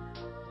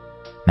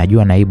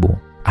 Najua naibu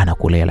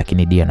anakulea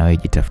lakini dia na wewe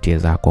jitafutie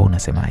zako au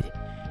unasemaje?"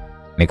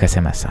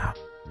 Nikasema, "Sawa."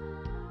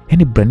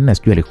 Yaani Brandina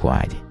sijui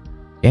alikuwaje.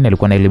 Yaani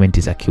alikuwa na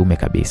elementi za kiume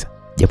kabisa,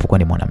 japokuwa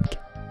ni mwanamke.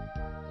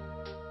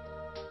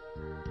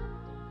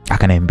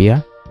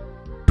 Akaniambia,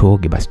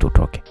 "Tuoge basi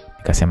tutoke."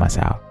 Nikasema,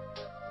 "Sawa."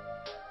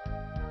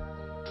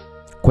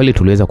 Kweli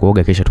tuliweza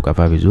kuoga kisha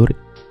tukavaa vizuri.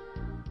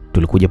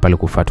 Tulikuja pale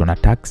kufuatwa na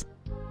taxi,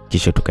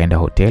 kisha tukaenda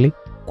hoteli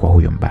kwa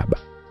huyo mbaba.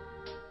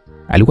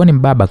 Alikuwa ni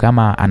mbaba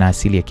kama ana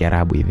asili ya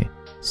Kiarabu hivi.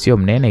 Sio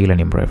mnene ila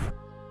ni mrefu.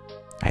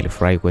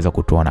 Alifurahi kuweza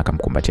kutuona,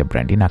 akamkumbatia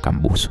Brandina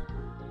akambusu.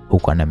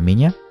 Huko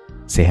anaminya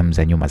sehemu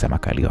za nyuma za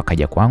makalio.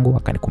 Akaja kwangu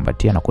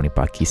akanikumbatia na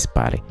kunipa kiss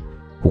pale.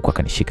 Huko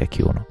akanishika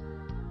kiuno.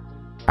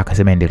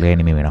 Akasema,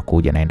 "Endeleeni, mimi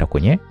nakuja, naenda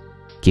kwenye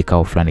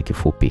kikao fulani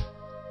kifupi.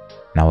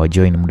 Na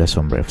wajoin muda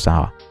so mrefu,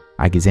 sawa?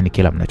 Agizeni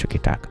kila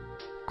mnachokitaka."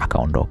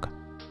 Akaondoka.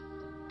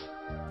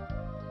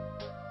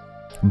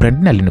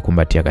 Brandina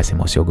alinikumbatia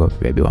akasema,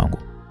 "Usiogope baby wangu.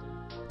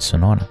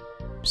 Unaona?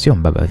 Sio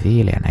mbaba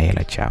vile, ana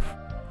hela chafu.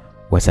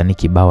 Wasanii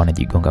kibao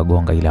anajigonga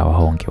gonga ila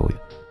wahonge huyo.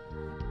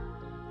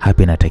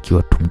 Hapa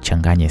inatakiwa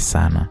tumchanganye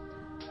sana.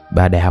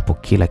 Baada ya hapo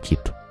kila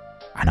kitu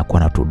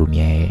anakuwa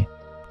anatuhudumia yeye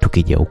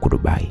tukija huko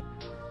Dubai."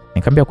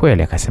 Nikamwambia,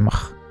 "Kweli?" Akasema,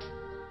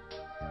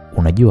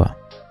 "Unajua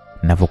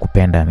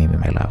ninavyokupenda mimi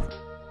my love.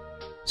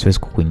 Siwezi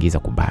kukuingiza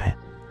kubaya."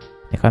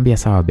 Nikamwambia,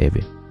 "Sawa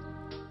baby."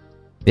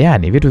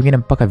 Yaani vitu vingine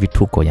mpaka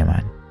vituko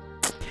jamani.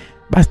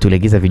 Basi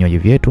tulegeza vinywaji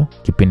vyetu.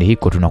 Kipindi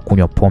hiko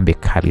tunakunywa pombe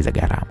kali za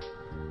gharama.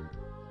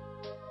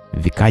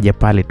 Vikaja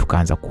pale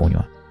tukaanza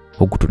kunywa.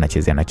 Huku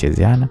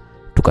tunachezeana,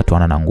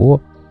 tukatoana na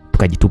nguo,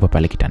 tukajitupa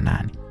pale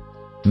kitandani.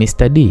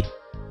 Mr. D,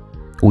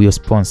 huyo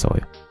sponsor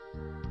huyo.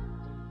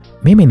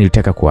 Mimi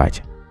nilitaka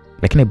kuacha,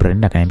 lakini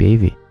Brandina akaniambia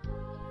hivi,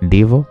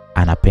 "Ndivyo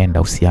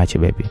anapenda, usiache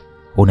baby.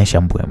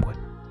 Unaisha mbwembwe."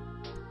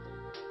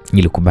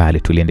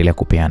 Nilikubali, tuliendelea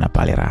kupeana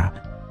pale raha.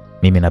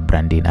 Mimi na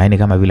Brandina, yaani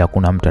kama vile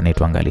hakuna mtu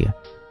anayetuangalia.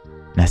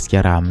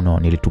 Nasikia raha mno.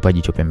 Nilitupa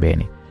jicho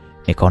pembeni.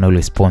 Nikaona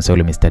yule sponsor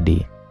yule Mr.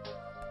 D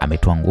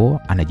ametoa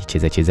nguo,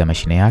 anajicheza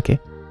mashine yake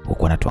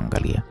huko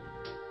anatuangalia.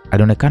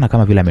 Alionekana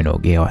kama vile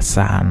amenogewa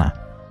sana.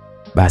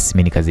 Basi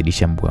mimi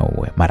nikazidisha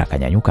mbwembwe. Mara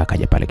kanyanyuka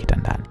akaja pale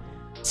kitandani.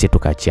 Sisi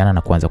tukaachiana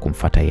na kuanza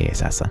kumfuata yeye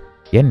sasa.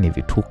 Yaani ni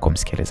vituko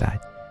msikilizaji.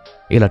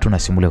 Ila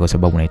tunasimulia kwa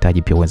sababu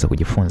unahitaji pia uanze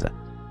kujifunza.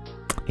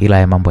 Ila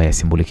haya mambo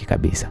hayasimbuliki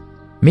kabisa.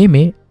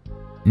 Mimi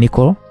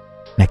niko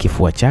na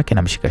kifua chake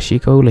na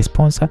mshikashika yule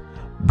sponsor.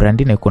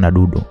 Brandina yuko na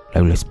dudu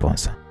la yule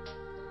sponsor.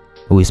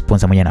 Huyu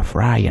sponsor mwenye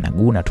anafurahi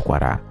anaguna tu kwa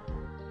raha.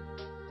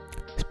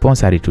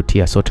 Sponsor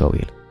alitutia sote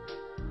wawili.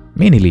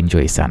 Mimi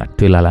nilienjoy sana.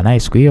 Tulala naye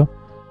siku hiyo.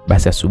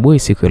 Basi asubuhi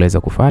siku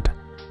ileweza kufuata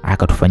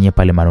akatufanyia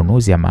pale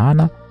manunuzi ya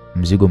maana,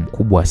 mzigo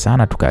mkubwa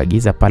sana,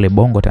 tukaagiza pale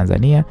Bongo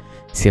Tanzania,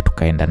 sisi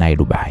tukaenda naye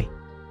Dubai.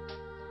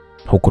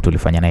 Huko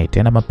tulifanya naye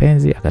tena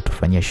mapenzi,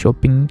 akatufanyia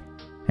shopping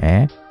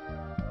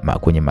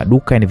kwenye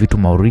maduka, ni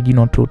vitu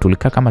original tu.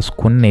 Tulikaa kama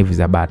siku 4 hivi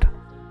za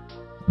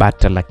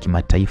bata la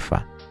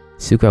kimataifa.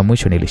 Siku ya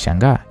mwisho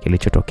nilishangaa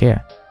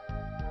kilichotokea,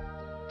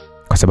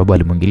 kwa sababu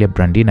alimwingilia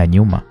Brandina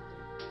nyuma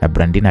na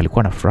Brandina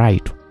alikuwa na fry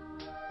tu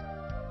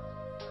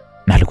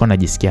na alikuwa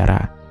anajisikia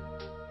raha.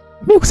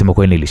 Mimi kusema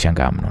kweli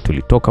nilishangaa mno.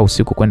 Tulitoka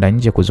usiku kwenda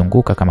nje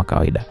kuzunguka kama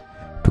kawaida.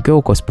 Tukiwa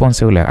huko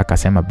sponsor yule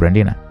akasema,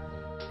 "Brandina,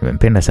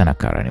 nimempenda sana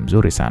Cara, ni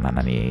mzuri sana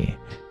na ni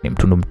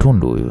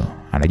mtundu huyo,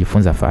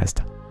 anajifunza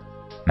fast.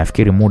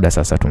 Nafikiri muda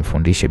sasa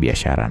tumfundishe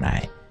biashara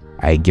naye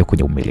aingie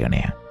kwenye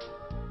umilionea."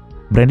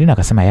 Brandina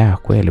akasema, "Ya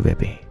kweli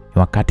baby, ni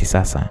wakati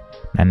sasa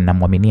na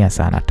ninamwaminia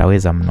sana,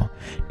 ataweza mno.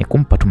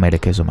 Nikumpa tu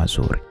maelekezo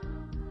mazuri."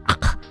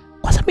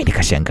 Kwanza mimi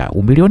nikashangaa,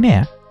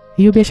 umilionea?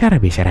 Hiyo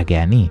biashara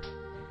gani?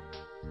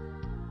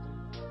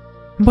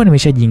 mbona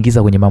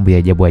nimeshajiingiza kwenye mambo ya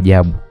ajabu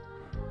ajabu?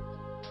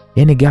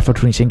 Yaani ghafla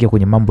tu nishaingia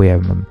kwenye mambo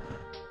ya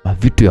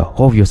vitu ya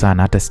hovyo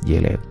sana hata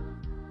sijielewi.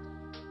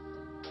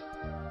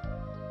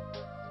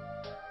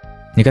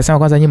 Nikasema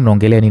kwanza nyinyi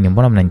mnaongelea nini?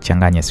 Mbona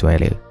mnanichanganya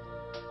siwaelewi?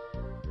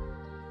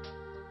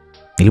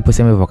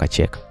 Niliposema hivyo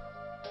akacheka.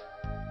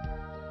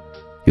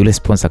 Yule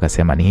sponsor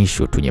akasema ni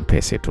issue tu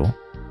nyepesi tu.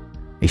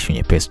 Issue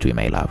nyepesi tu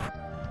my love.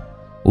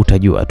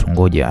 Utajua tu,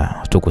 ngoja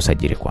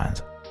tukusajili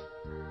kwanza.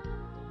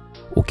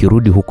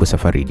 Ukirudi huko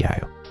safari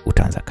ijayo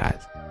utaanza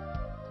kazi.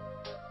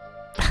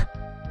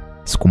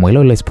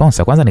 Sikumuelewa yule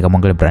sponsor. Kwanza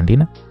nikamwangalia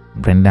Brandina.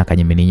 Brandina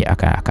akanyimini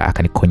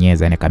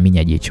akanikonyeza, yani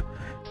akaminya jicho.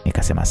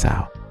 Nikasema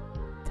sawa.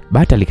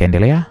 Bata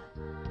likaendelea.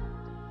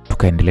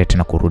 Tukaendelea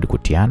tena kurudi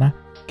kutiana.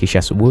 Kisha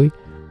asubuhi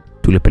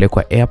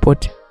tulipelekwa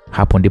airport.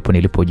 Hapo ndipo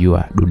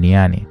nilipojua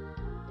duniani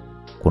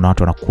kuna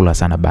watu wanakula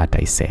sana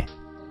bata ise.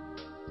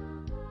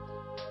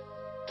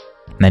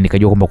 Na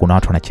nikajua kwamba kuna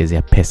watu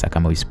wanachezea pesa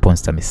kama we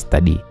sponsor me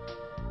study.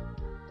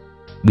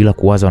 Bila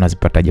kuwaza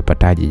wanazipataje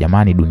pataje.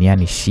 Jamani,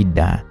 duniani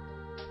shida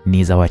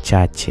ni za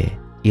wachache,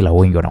 ila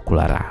wengi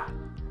wanakula raha.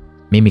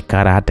 Mimi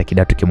Kara hata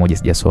kidato kimoja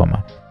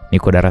sijasoma.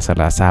 Niko darasa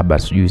la 7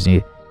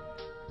 sijui,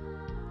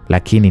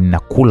 lakini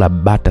ninakula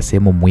bata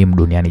sehemu muhimu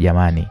duniani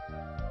jamani.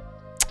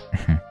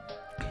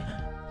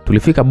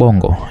 Tulifika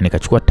Bongo,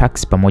 nikachukua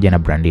taxi pamoja na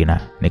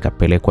Brandina,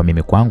 nikapelekwa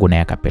mimi kwangu na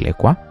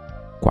yakapelekwa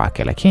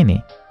kwake.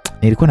 Lakini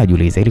nilikuwa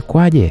najiuliza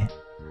ilikuwaje?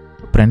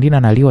 Brandina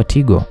analiwa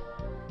Tigo.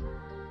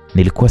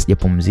 Nilikuwa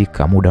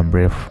sijapumzika muda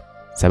mrefu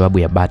sababu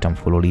ya bata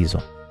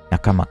mfululizo, na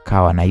kama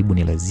kawa naibu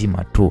ni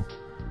lazima tu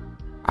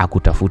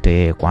akutafute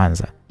yeye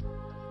kwanza.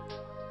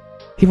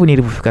 Hivyo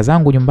nilipofika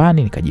zangu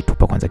nyumbani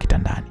nikajitupa kwanza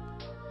kitandani.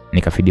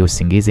 Nikafidia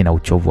usingizi na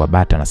uchovu wa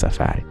bata na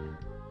safari.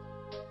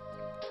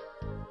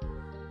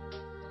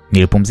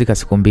 Nilipumzika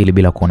siku 2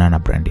 bila kuonana na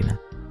Brandina.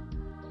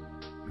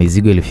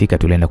 Mizigo ilifika,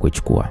 tulienda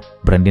kuichukua.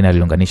 Brandina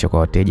aliunganisha kwa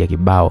wateja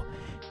kibao.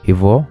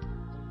 Hivyo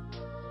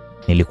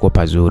nilikuwa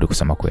pazuri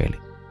kusema kweli.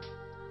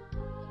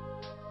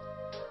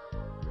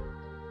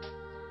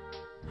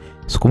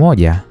 Siku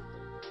moja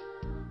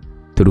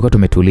tulikuwa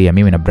tumetulia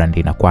mimi na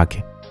Brandina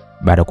kwake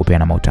baada ya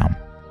kupeana mautamu.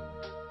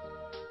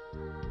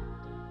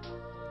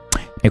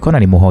 Nikaona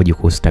ni muhoji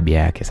kuhusu tabia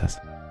yake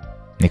sasa.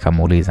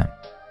 Nikamuuliza.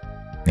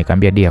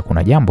 Nikamwambia dia,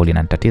 kuna jambo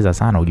linanitatiza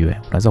sana ujue.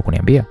 Unaweza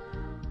kuniambia?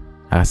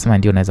 Akasema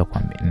ndio naweza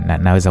kuambia,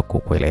 naweza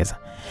kukueleza.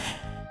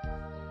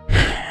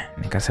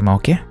 Nikasema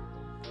okay.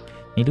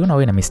 Niliona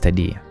wewe na Mr.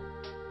 D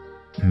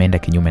mmeenda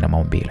kinyume na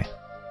maumbile.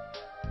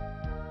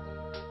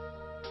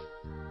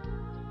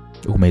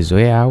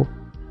 Umezoea au?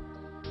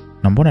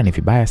 Na mbona ni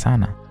vibaya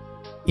sana?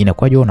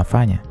 Inakuwaje wewe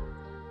unafanya?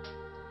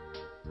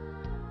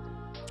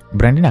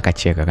 Brandina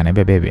akacheka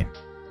akaniambia baby,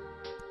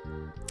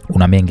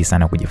 una mengi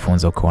sana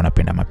kujifunza ukiwa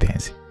unapenda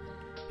mapenzi.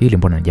 Hili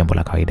mbona ni jambo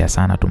la kawaida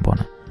sana tu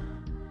mbona?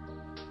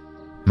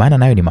 Maana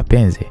nayo ni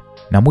mapenzi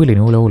na mwili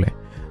ni ule ule.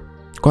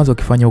 Kwanza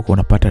ukifanya huko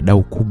unapata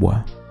dau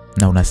kubwa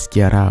na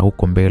unasikia raha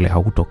huko mbele,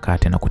 hautokaa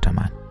tena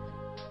kutamani.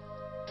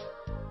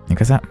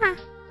 Nikasema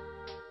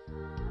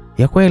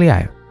ya kweli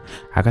hayo?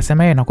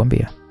 Akasema yeye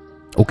nakwambia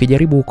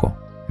ukijaribu huko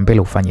mbele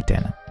ufanye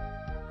tena.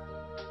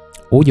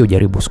 Uje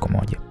ujaribu siku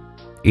moja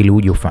ili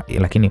uje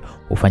lakini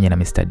ufanye na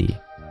Mr. D.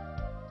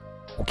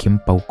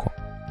 Ukimpa huko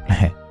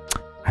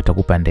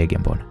atakupa ndege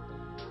mbona?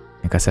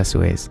 Nikasema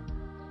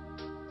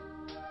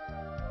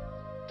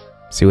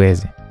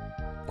siwezi.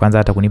 Kwanza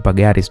hata kunipa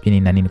gari sijui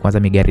na nini, kwanza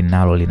mimi gari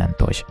ninalo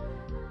linanitosha.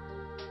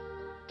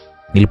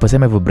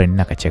 Niliposema hivyo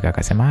Brandina akacheka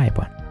akasema haya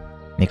bwana.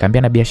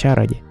 Nikamwambia na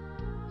biashara je?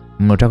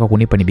 Mnataka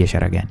kunipa ni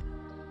biashara gani?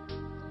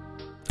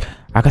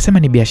 Akasema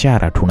ni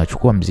biashara tu,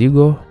 unachukua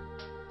mzigo,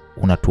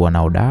 unatua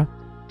na oda,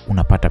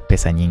 unapata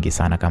pesa nyingi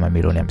sana kama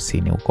milioni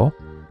 50 huko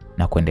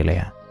na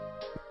kuendelea.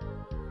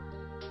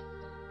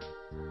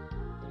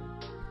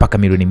 Paka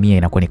milioni 100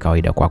 inakuwa ni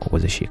kawaida kwako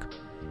kuzishika.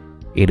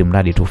 Ili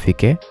mradi tu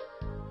ufike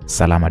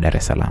salama Dar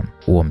es Salaam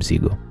huo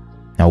mzigo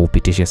na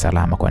upitishe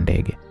salama kwa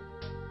ndege.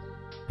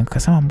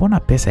 Nikasema mbona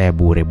pesa ya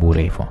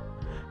bure hivyo?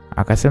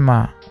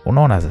 Akasema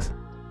unaona sasa.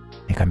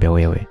 Nikamwambia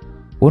wewe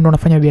ndio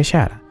unafanya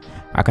biashara?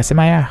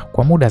 Akasema ya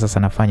kwa muda sasa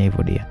nafanya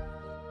hivyo dia.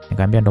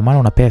 Nikamwambia ndio maana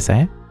una pesa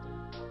eh?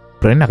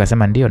 Brandina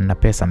akasema ndio nina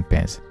pesa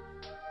mpenzi.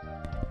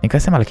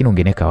 Nikasema lakini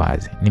ungeneka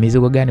wazi. Ni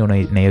mizigo gani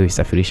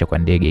unayoisafirisha kwa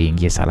ndege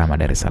iingie salama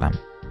Dar es Salaam?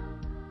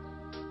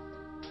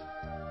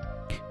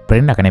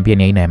 Brandina akaniambia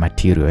ni aina ya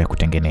material ya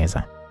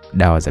kutengeneza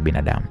dawa za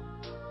binadamu.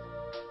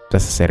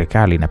 Sasa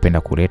serikali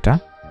inapenda kuleta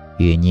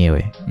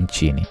yenyewe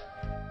nchini.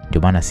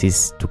 Ndio maana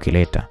sisi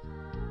tukileta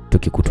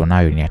tukikutwa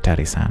nayo ni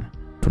hatari sana.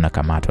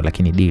 Tunakamatwa,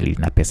 lakini deal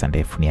na pesa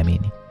ndefu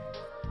niamini.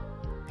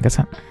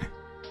 Nikasema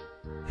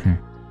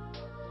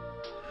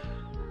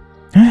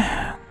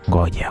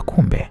ngoja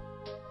kumbe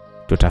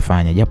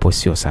tutafanya japo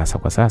sio sasa.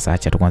 Kwa sasa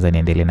acha tu kwanza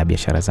niendelee na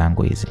biashara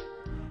zangu hizi.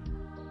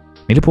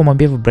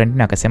 Nilipomwambia hivyo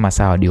Brandina akasema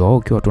sawa ndio,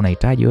 ukiwa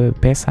tunahitaji wewe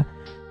pesa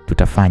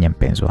tutafanya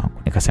mpenzi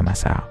wangu. Nikasema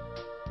sawa.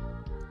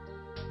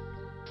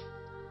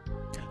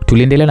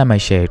 Tuliendelea na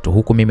maisha yetu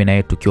huku mimi na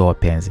yeye tukiwa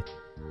wapenzi,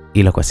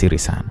 ila kwa siri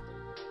sana.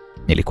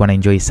 Nilikuwa na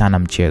enjoy sana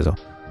mchezo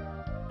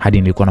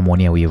hadi nilikuwa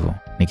namuonea wivu.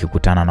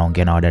 nikikutana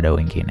naongea na wadada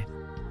wengine.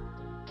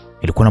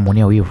 Nilikuwa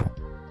namuonea wivu.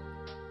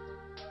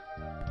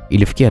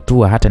 Ilifikia tu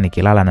hata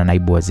nikilala na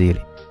naibu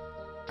waziri,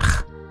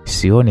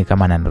 sioni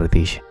kama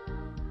ananiridhisha.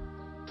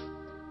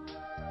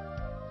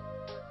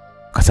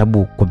 Kwa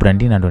sababu kwa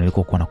Brandina ndo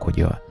nilikuwa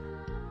nakojoa.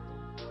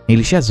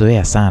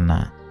 Nilishazoea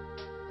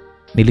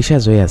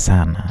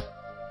sana.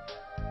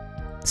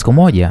 Siku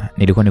moja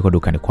nilikuwa niko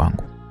dukani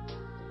kwangu.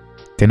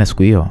 Tena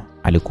siku hiyo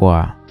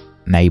alikuwa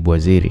naibu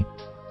waziri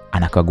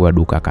anakagua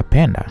duka,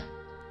 akapenda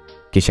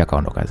kisha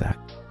akaondoka zake.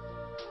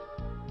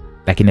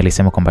 Lakini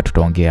alisema kwamba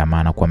tutaongea,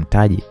 maana kwa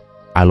mtaji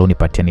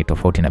alonipatia ni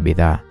tofauti na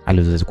bidhaa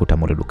alizozikuta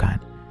mule dukani.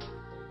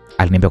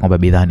 Aliniambia kwamba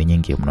bidhaa ni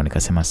nyingi mno.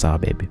 Nikasema sawa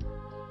baby.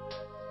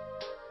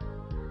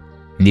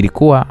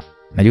 Nilikuwa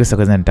najua sasa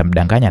kwanza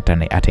nitamdanganya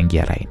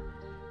ataingia line,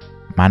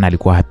 maana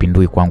alikuwa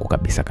hapindui kwangu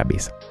kabisa.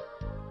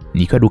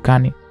 Nikiwa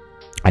dukani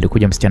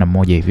alikuja msichana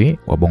mmoja hivi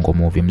wa Bongo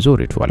Movie,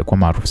 mzuri tu, alikuwa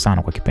maarufu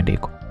sana kwa kipindi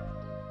hiko.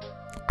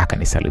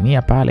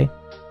 Akanisalimia pale.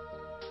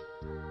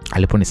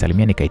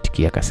 Aliponisalimia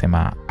nikaitikia,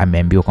 akasema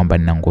ameambiwa kwamba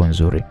nina nguo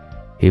nzuri,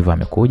 hivyo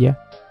amekuja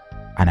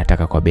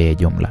anataka kwa bei ya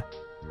jumla.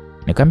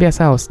 Nikamwambia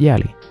sawa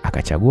usijali.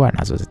 Akachagua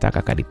anazozitaka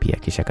akalipia,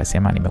 kisha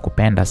akasema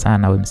nimekupenda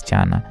sana wewe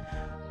msichana,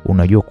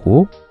 unajua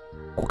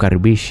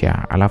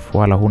kukaribisha, alafu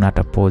wala huna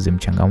hata pose,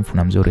 mchangamfu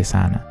na mzuri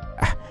sana.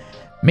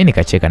 Mimi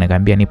nikacheka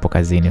nikamwambia nipo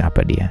kazini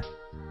hapa dia.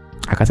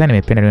 Akasema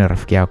nimependa wewe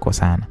rafiki yako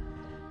sana.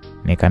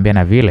 Nikamwambia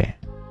na vile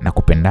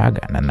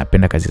nakupendaga na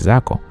napenda kazi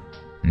zako,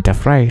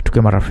 nitafurahi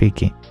tukiwa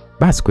marafiki.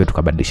 Basi kwetu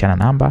tukabadilishana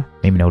namba,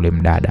 mimi na ule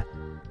mdada,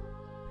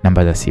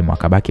 namba za simu.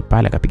 Akabaki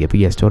pale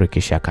akapiga story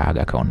kisha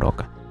akaaga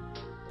akaondoka.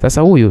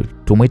 Sasa huyu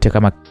tumuite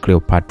kama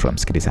Cleopatra,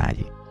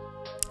 msikilizaji.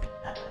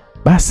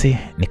 Basi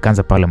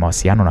nikaanza pale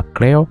mawasiliano na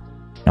Cleo,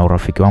 na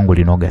urafiki wangu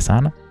linoga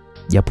sana,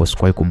 japo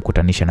sikuwahi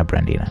kumkutanisha na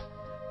Brandina.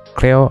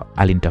 Cleo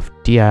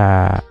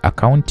alinitafutia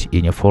account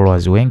yenye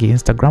followers wengi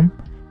Instagram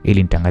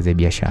ili nitangaze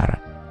biashara.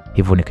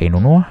 Hivyo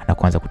nikainunua na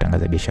kuanza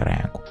kutangaza biashara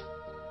yangu.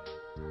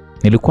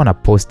 Nilikuwa na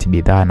post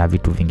bidhaa na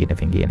vitu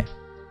vingine.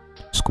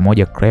 Siku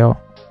moja Cleo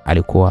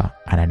alikuwa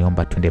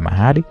ananiomba twende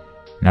mahali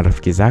na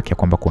rafiki zake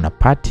kwamba kuna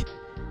party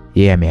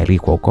yeye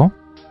amealikwa huko.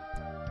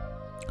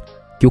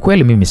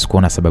 Kiukweli mimi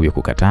sikuona sababu ya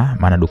kukataa,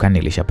 maana dukani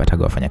nilishapata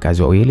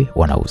wafanyakazi wawili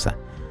wanauza.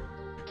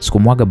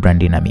 Sikumwaga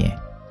Brandina mie.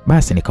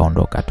 Basi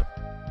nikaondoka tu.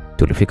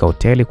 Tulifika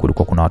hoteli,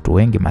 kulikuwa kuna watu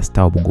wengi,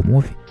 mastaa wa Bongo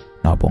Movie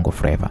na wa Bongo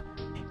Flava.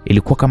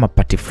 Ilikuwa kama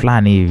party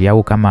fulani hivi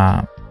au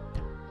kama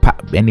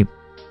yani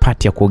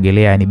party ya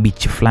kuogelea, yani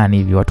beach fulani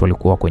hivi. Watu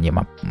walikuwa kwenye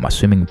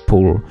swimming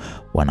pool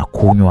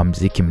wanakunywa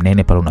muziki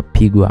mnene pale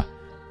unapigwa.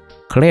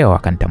 Cleo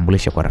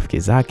akanitambulisha kwa rafiki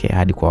zake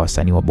hadi kwa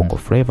wasanii wa Bongo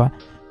Flava.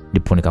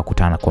 Ndipo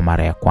nikakutana kwa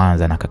mara ya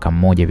kwanza na kaka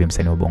mmoja hivi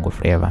msanii wa Bongo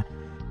Flava.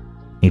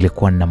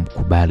 Nilikuwa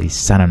ninamkubali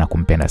sana na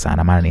kumpenda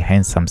sana, maana ni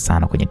handsome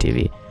sana kwenye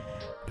TV.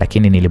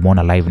 Lakini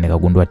nilimuona live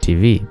nikagundua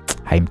TV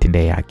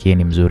haimtendei haki,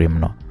 ni mzuri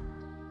mno.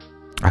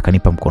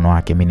 Akanipa mkono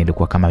wake, mimi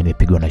nilikuwa kama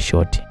nimepigwa na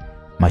shoti.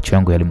 Macho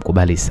yangu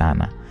yalimkubali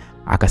sana.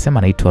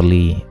 Akasema naitwa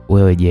Lee,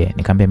 wewe je?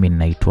 Nikamwambia mimi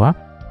naitwa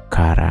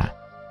Cara.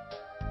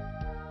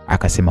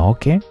 Akasema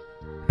okay,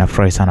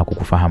 nafurahi sana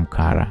kukufahamu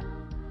Cara.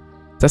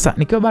 Sasa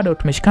nikiwa bado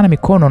tumeshikana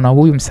mikono na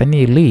huyu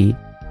msanii Lee,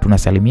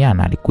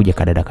 tunasalimiana, alikuja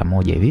kadada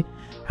kamoja hivi.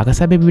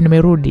 Akasema baby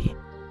nimerudi.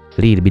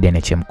 Lee ilibidi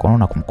aniachie mkono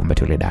na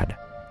kumkumbatia yule dada.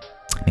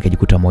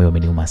 Nikajikuta moyo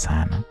umeniuma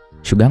sana.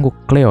 Shuga yangu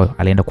Cleo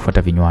alienda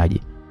kufuata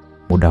vinywaji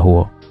muda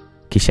huo,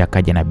 kisha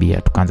akaja na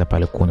bia, tukaanza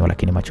pale kunywa,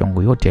 lakini macho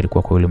yangu yote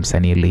yalikuwa kwa yule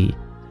msanii Lee.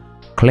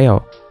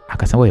 Cleo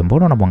akasema wewe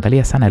mbona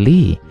unamwangalia sana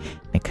Lee?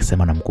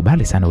 Nikasema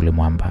namkubali sana yule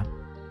mwamba.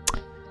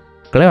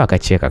 Cleo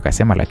akacheka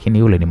akasema lakini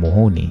yule ni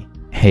muhuni,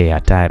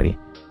 hatari.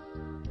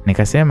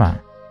 Nikasema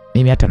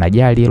mimi hata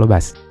najali hilo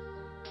basi.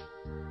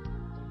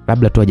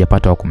 Labda tu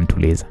hajapata wa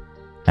kumtuliza,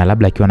 na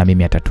labda akiona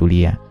mimi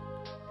atatulia.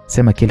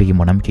 Sema kile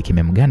mwanamke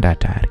kimemganda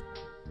hatari.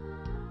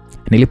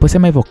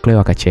 Niliposema hivyo Cleo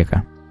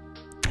akacheka.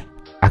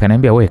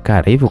 Akaniambia wewe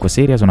Cara, hivi uko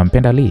serious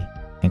unampenda Lee?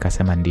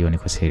 Nikasema ndio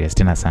niko serious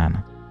tena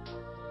sana.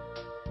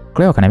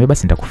 Cleo akaniambia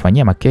basi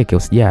nitakufanyia makeke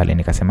usijali.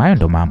 Nikasema hayo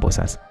ndo mambo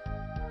sasa.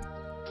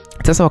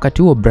 Sasa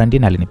wakati huo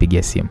Brandina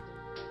alinipigia simu.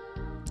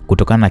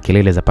 Kutokana na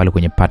kelele za pale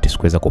kwenye party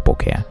sikuweza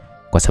kupokea,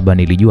 kwa sababu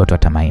nilijua tu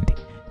atamind.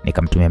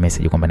 Nikamtumia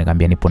message kwamba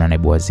nikamwambia nipo na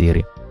naibu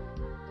waziri,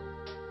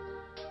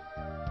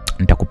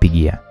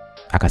 nitakupigia.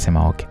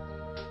 Akasema okay.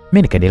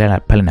 Mimi nikaendelea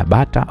pale na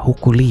bata,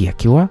 huku Lee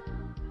akiwa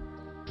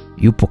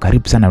yupo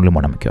karibu sana yule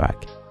mwanamke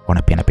wake.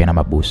 Wanapeana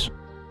mabusu.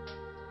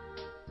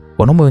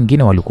 Wanaume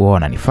wengine walikuwa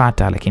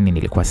wananifuata, lakini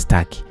nilikuwa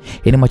staki.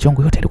 Yaani macho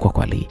yangu yote yalikuwa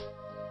kwa Lee.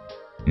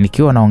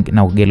 Nikiwa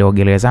na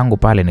ogelea zangu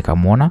pale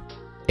nikamuona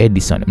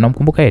Edison.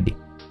 Mnamkumbuka Eddie?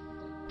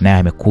 Naye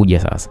amekuja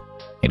sasa.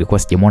 Nilikuwa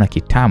sijamuona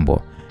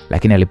kitambo,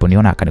 lakini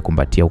aliponiona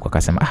akanikumbatia huko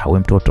akasema wewe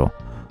mtoto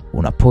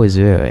una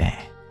pose wewe.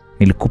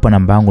 Nilikupa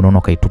namba yangu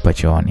naona kaitupa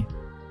chooni.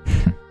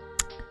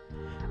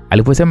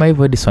 Aliposema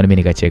hivyo Edison mimi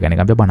nikacheka.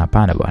 Nikamwambia bwana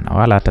hapana bwana,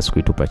 wala hata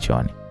sikuitupa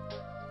chooni.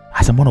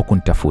 Hasa mbona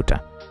kunitafuta?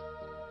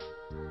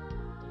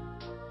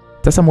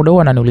 Sasa muda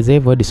huo ananiuliza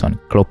hivyo Edison,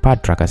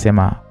 Cleopatra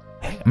akasema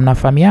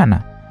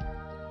mnafahamiana?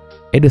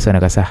 Edison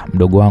akasema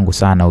mdogo wangu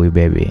sana huyu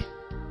baby.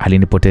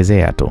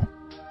 alinipotezea tu.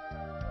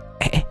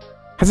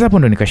 Hasa hapo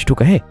ndo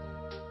nikashtuka,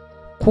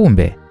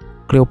 kumbe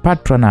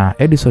Cleopatra na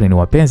Edison ni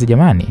wapenzi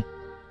jamani.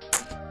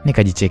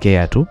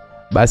 Nikajichekea tu.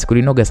 Basi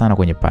kulinoga sana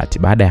kwenye party.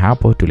 Baada ya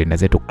hapo tulienda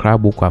zetu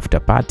club kwa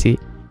after party.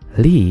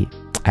 Lee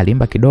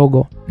alimba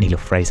kidogo,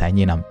 nilifurahi sana,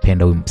 nyinyi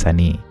nampenda huyu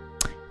msanii.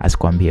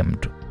 Asikwambie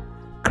mtu.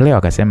 Cleo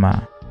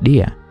akasema,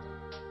 "Dia,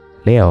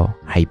 leo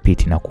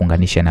haipiti na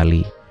kuunganisha na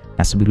Lee.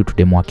 Nasubiri tu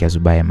demo wake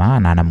azubaye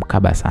maana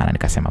anamkaba sana."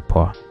 Nikasema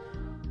poa.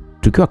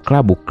 Tukiwa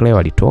club Cleo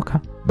alitoka,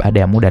 baada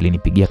ya muda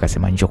alinipigia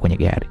akasema njoo kwenye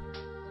gari.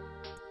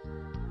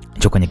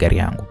 Njoo kwenye gari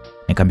yangu.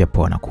 Nikamwambia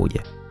poa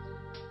nakuja.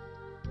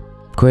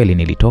 Kweli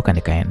nilitoka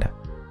nikaenda.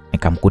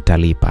 Nikamkuta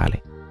Lee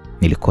pale.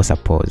 Nilikosa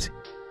pose.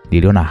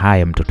 Niliona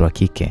haya mtoto wa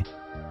kike.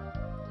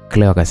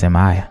 Cleo akasema,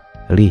 "Haya,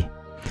 Lee,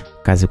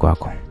 kazi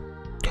kwako.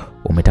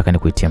 Umetaka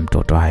nikuitie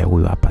mtoto, haya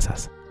huyu hapa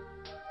sasa."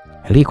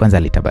 Lee kwanza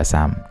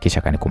alitabasamu, kisha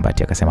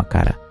akanikumbatia akasema,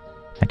 "Kara,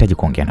 nahitaji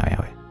kuongea na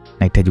wewe.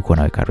 Nahitaji kuwa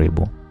nawe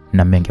karibu.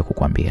 Na mengi ya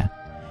kukuambia."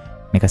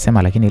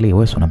 Nikasema, "Lakini Lee,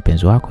 wewe una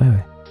mpenzi wako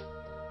wewe?"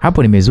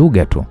 Hapo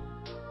nimezuga tu.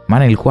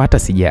 Maana nilikuwa hata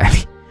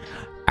sijali.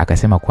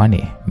 Akasema,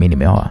 "Kwani mimi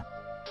nimeoa?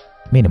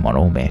 Mimi ni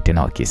mwanaume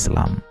tena wa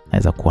Kiislamu.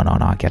 Naweza kuwa na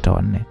wanawake hata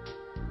 4.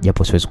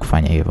 Japo siwezi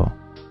kufanya hivyo.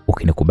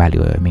 Ukinikubali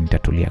wewe mimi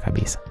nitatulia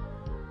kabisa."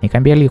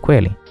 Nikamwambia, "Lee,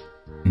 kweli?"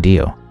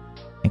 "Ndio."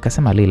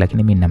 Nikasema, "Lee,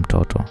 lakini mimi nina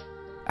mtoto."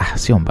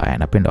 Sio mbaya,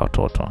 napenda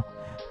watoto.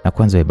 Na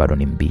kwanza wewe bado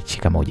ni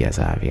mbichi kama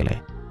hujazaa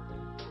vile."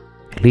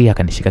 Lee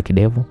akanishika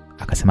kidevu,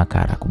 akasema,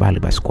 "Kara, kubali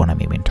basi kuona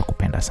mimi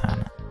nitakupenda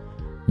sana."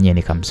 Nye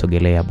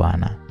nikamsogelea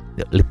bwana.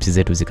 Lips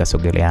zetu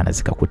zikasogeleana,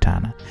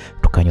 zikakutana.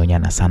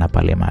 Tukanyonyana sana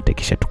pale mate,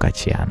 kisha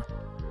tukachiana.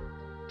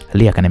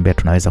 Lee akaniambia,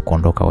 "Tunaweza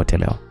kuondoka wote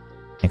leo."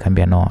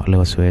 Nikamwambia, "No,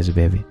 leo siwezi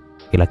baby.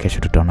 Ila kesho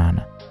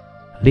tutaonana."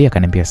 Lee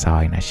akaniambia,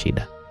 "Sawa, ina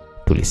shida."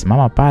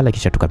 Tulisimama pale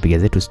kisha tukapiga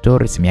zetu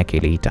story, simu yake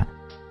iliita.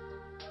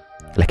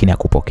 Lakini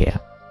hakupokea.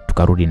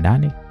 Tukarudi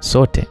ndani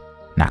sote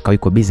na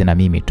akawiko busy na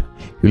mimi tu.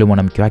 Yule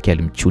mwanamke wake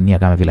alimchunia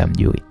kama vile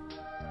amjui.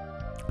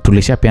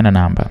 Tulishapeana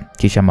namba,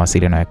 kisha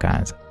mawasiliano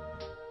yakaanza.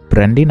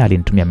 Brandina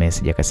alinitumia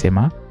message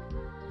akasema,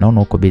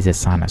 "Naona uko busy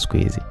sana siku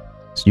hizi.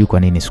 Sijui kwa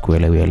nini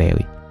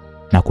sikuelewi.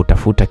 Na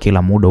kutafuta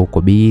kila muda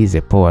uko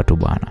busy, poa tu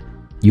bwana.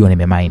 Jua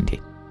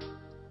nimemind."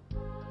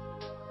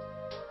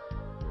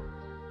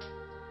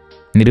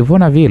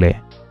 Nilivona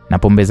vile na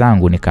pombe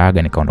zangu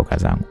nikaaga nikaondoka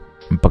zangu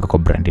mpaka kwa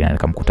Brandina,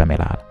 nikamkuta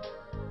amelala.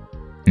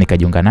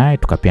 Nikajiunga naye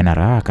tukapiana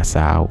raha,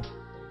 akasahau.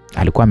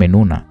 Alikuwa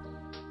amenuna.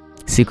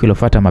 Siku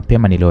iliyofuata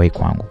mapema niliwahi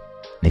kwangu.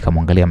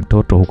 Nikamwangalia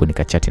mtoto huku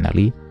nikachati na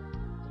Lee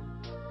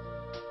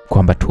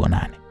kwamba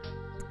tuonane.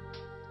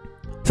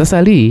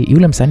 Sasa Lee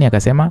yule msanii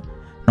akasema,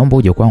 "Naomba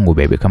uje kwangu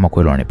baby kama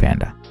kweli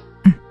unanipenda."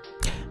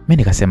 Mimi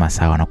nikasema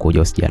sawa,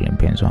 nakuja, usijali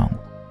mpenzi wangu.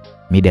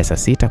 Mida ya saa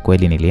 6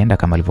 kweli nilienda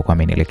kama alivyokuwa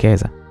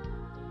amenielekeza.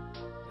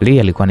 Lee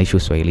alikuwa anaishi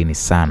Uswahilini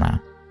sana.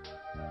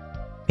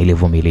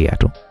 Nilivumilia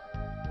tu.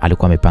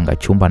 Alikuwa amepanga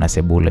chumba na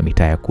sebule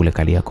mitaa ya kule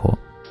Kariakoo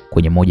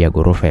kwenye moja ya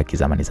gorofa ya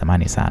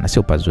zamani sana,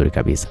 sio pazuri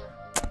kabisa.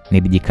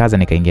 Nilijikaza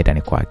nikaingia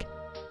ndani kwake.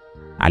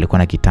 Alikuwa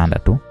na kitanda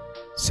tu,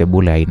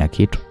 sebule haina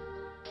kitu.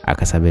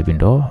 Akasema, "Baby,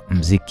 ndo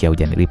mziki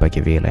haujanilipa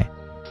kivile.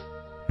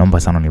 Naomba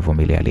sana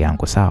univumilie hali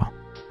yangu, sawa?"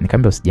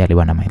 Nikamwambia, "Usijali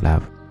bwana my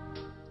love."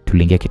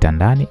 Tuliingia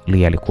kitandani,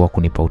 Lee alikuwa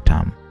kunipa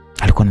utamu.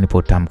 Alikuwa ananipa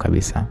utamu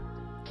kabisa.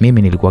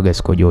 Mimi nilikuwa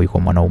gasikojoi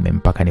kwa mwanaume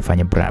mpaka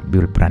nifanye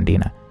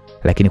Brandina,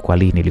 lakini kwa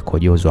Lee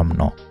nilikojozwa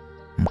mno.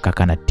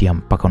 Mkaka natia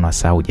mpaka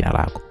unasahau jina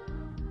lako.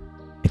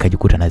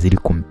 Nikajikuta nazidi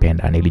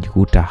kumpenda.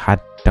 Nilijikuta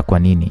hata kwa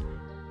nini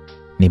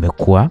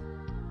nimekuwa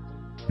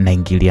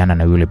naingiliana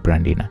na yule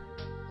Brandina.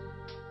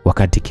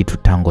 Wakati kitu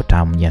tango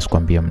tamu nyasi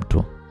kwambia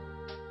mtu.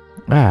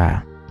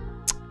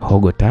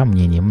 Hogo tamu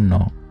nyinyi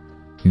mno.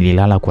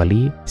 Nililala kwa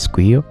Lee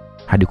siku hiyo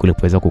hadi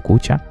kulipoweza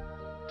kukucha.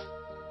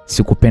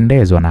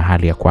 Sikupendezwa na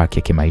hali ya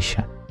kwake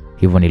kimaisha.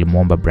 Hivyo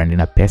nilimuomba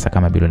Brandina pesa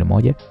kama bilioni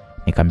 1.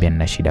 Nikamwambia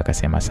nina shida,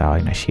 akasema sawa,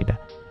 ina shida.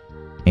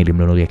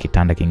 Nilimnunulia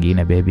kitanda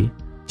kingine baby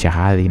cha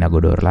hadhi na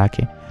godoro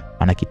lake,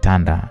 maana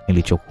kitanda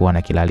nilichokuwa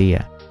na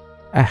kilalia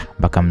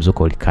mpaka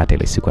mzuko ulikata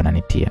ile siku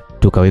ananitia.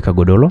 Tukaweka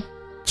godoro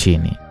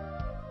chini.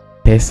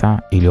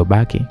 Pesa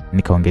iliyobaki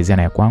nikaongezea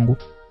na ya kwangu,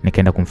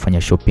 nikaenda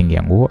kumfanya shopping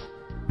ya nguo,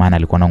 maana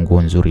alikuwa na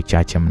nguo nzuri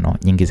chache mno,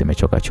 nyingi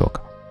zimechoka.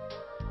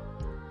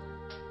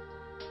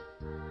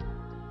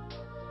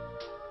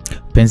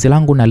 Penzi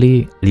langu na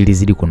Lee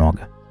lilizidi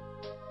kunoga.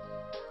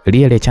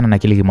 Lee aliachana na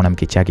kile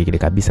mwanamke chake kile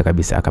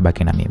kabisa,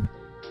 akabaki na mimi.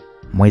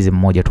 Mwezi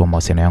mmoja tu wa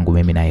mahusiano yangu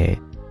mimi na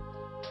yeye.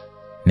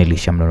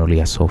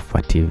 Nilishamnunulia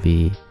sofa,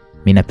 TV,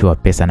 mimi napewa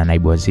pesa na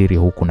naibu waziri,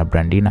 huku na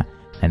Brandina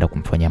naenda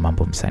kumfanyia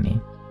mambo msanii.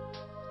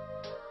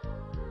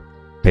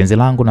 Penzi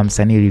langu na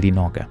msanii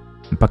lilinoga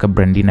mpaka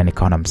Brandina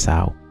nikaona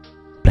msahau.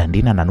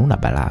 Brandina ananuna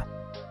balaa.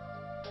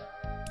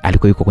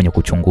 Alikuwa yuko kwenye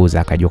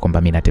kuchunguza, akajua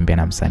kwamba mimi natembea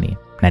na msanii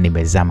na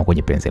nimezama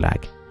kwenye penzi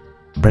lake.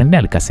 Brandina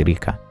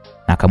alikasirika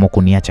na akaamua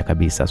kuniacha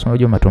kabisa.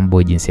 Unajua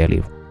matomboy jinsi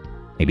alivyo.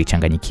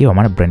 Nilichanganyikiwa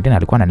maana Brandina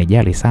alikuwa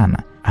ananijali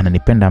sana,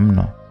 ananipenda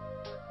mno.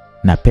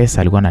 Na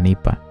pesa alikuwa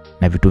ananipa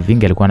na vitu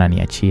vingi alikuwa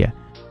ananiachia.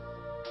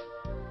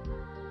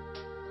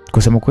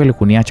 Kusema kweli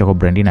kuniacha kwa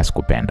Brandina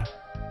sikupenda.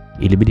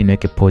 ilibidi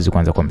niweke pause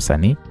kwanza kwa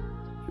msanii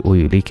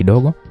huyu ili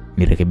kidogo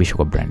nirekebishe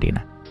kwa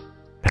Brandina.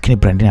 Lakini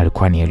Brandina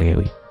alikuwa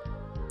nielewi.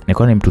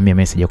 Nikawa nimtumia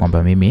message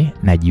kwamba mimi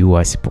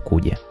najiua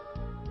asipokuja.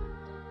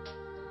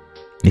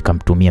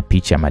 Nikamtumia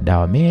picha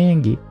madawa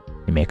mengi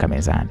nimeweka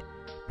mezani.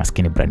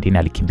 Maskini Brandina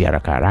alikimbia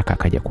haraka haraka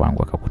akaja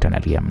kwangu akakuta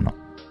nalia mno.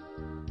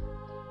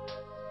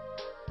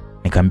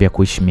 Nikamwambia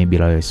kuishi mimi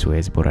bila wewe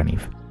siwezi, bora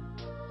nife.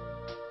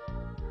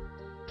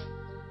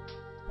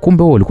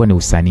 Kumbe huo ulikuwa ni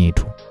usanii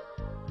tu.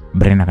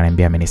 Brandina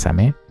akaniambia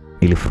amenisamehe.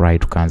 Nilifurahi,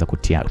 tukaanza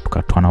kutia,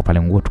 tukatoa nao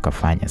pale nguo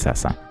tukafanya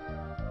sasa.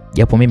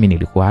 Japo mimi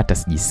nilikuwa hata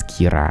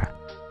sijisikii raha.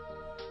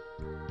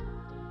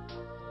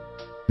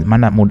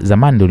 Maana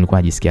zamani ndio nilikuwa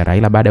najisikia raha,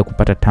 ila baada ya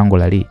kupata tango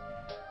la Lee,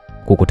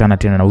 kukutana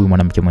tena na huyu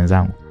mwanamke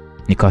mwenzangu,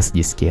 nikawa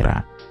sijisikii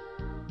raha.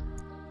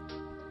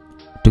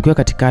 Tukiwa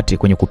katikati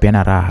kwenye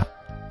kupeana raha,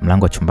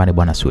 mlango wa chumbani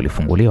bwana si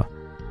ulifunguliwa.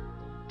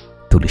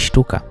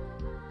 Tulishtuka.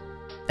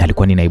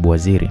 Alikuwa ni naibu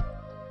waziri.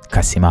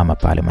 Kasimama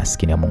pale,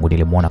 maskini ya Mungu,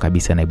 nilimuona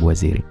kabisa naibu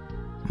waziri.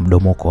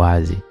 Mdomo uko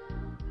wazi.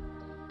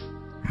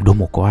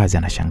 Mdomo uko wazi,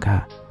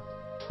 anashangaa.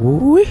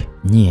 Ui,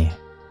 nyie.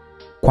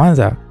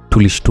 Kwanza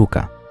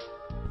tulishtuka.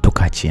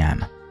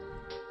 Tukaachiana.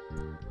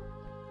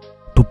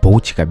 Tupo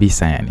uchi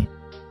kabisa yani.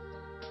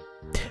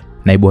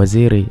 Naibu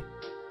waziri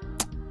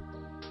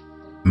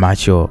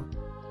macho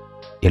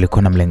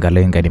yalikuwa na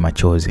mlengalenga, ni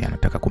machozi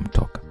yanataka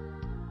kumtoka.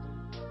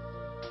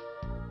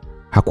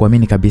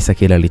 Hakuamini kabisa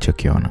kile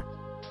alichokiona.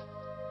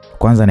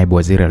 Kwanza naibu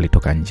waziri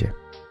alitoka nje.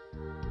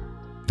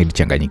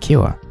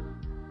 Nilichanganyikiwa.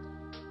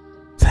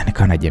 Sasa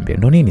nikawa najiambia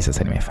ndo nini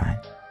sasa nimefanya?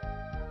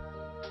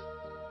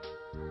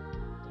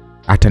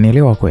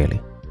 Atanielewa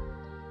kweli?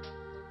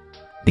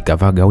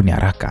 Nikavaa gauni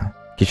haraka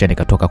kisha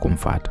nikatoka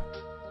kumfuata.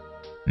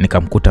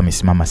 Nikamkuta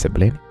amesimama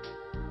sebuleni,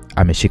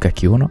 ameshika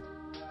kiuno,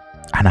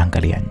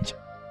 anaangalia nje.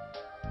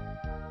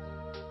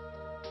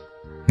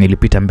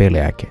 Nilipita mbele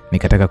yake,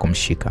 nikataka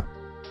kumshika.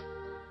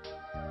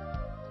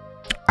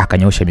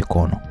 Akanyosha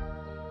mikono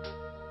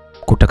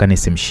kutaka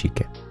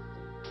nisimshike.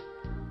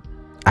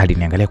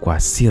 Aliniangalia kwa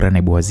hasira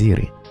naibu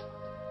waziri.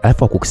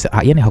 Alafu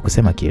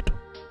hakusema kitu.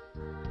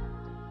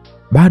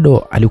 Bado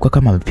alikuwa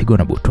kama amepigwa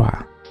na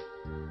butwaa.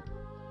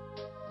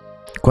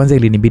 Kwanza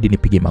ilinibidi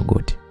nipige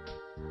magoti.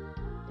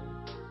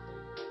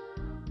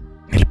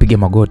 Nilipiga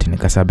magoti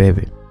nikasema,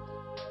 bebe,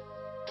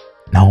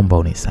 naomba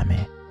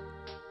unisamehe.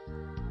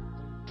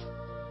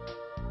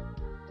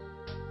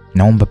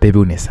 Naomba bebe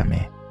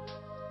unisamehe.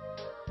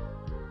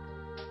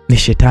 Ni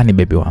shetani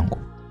bebe wangu.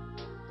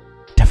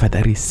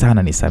 Tafadhali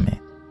sana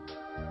nisamehe.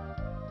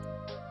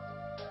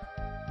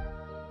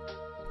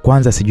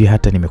 Kwanza sijui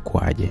hata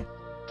nimekuaje.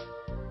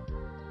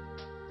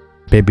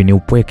 Baby, ni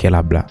upweke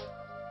labda.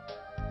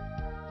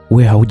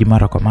 Wewe hauji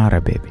mara kwa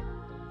mara baby.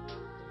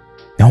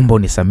 Naomba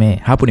unisamehe.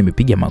 Hapo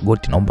nimepiga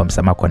magoti, naomba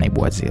msamaha kwa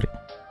naibu waziri.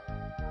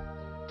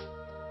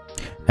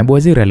 Naibu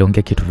waziri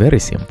aliongea kitu very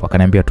simple.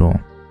 Akaniambia tu,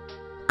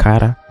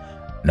 Kara,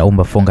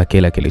 naomba funga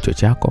kila kilicho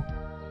chako.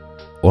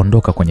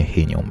 Ondoka kwenye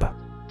hii nyumba.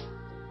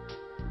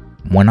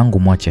 Mwanangu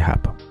mwache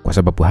hapa kwa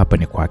sababu hapa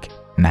ni kwake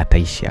na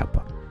ataishi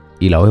hapa.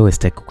 Ila wewe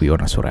sitaki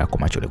kuiona sura yako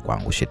machoni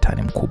kwangu,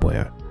 shetani mkubwa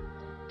wewe.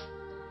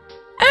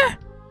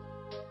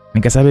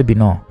 Nikasema baby,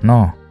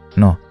 no.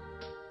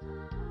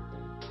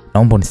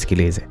 Naomba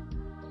unisikilize.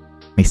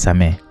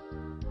 Nisamehe.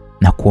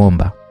 Na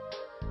kuomba.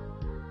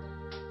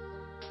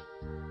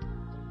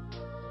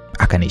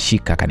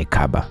 Akanishika,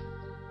 akanikaba.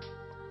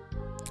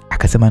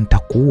 Akasema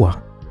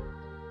nitakuua.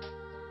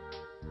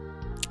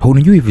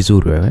 Haunijui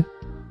vizuri wewe.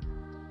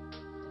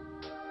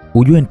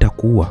 Ujue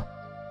nitakuua.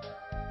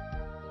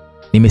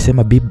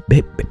 Nimesema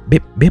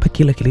beba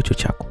kila kilicho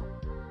chako.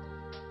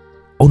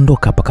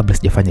 Ondoka hapa kabla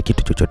sijafanya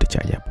kitu chochote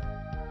cha ajabu.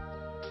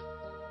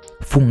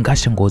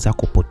 Fungasha nguo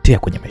zako, potea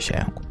kwenye maisha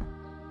yangu.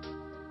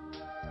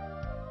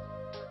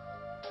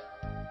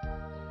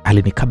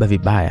 Alinikaba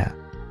vibaya.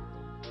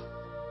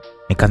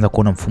 Nikaanza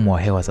kuona mfumo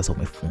wa hewa sasa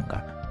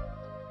umefunga.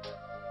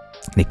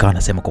 Nikawa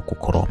nasema kwa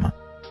kukoroma,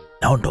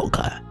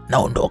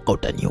 naondoka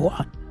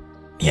utaniua.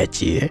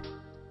 Niachie.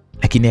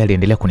 Lakini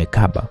aliendelea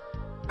kunikaba.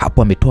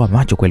 Hapo ametoa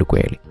macho kweli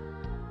kweli.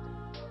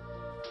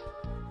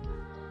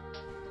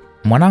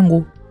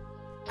 Mwanangu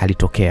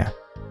alitokea.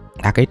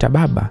 Akaita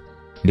baba.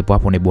 Ndipo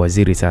hapo naibu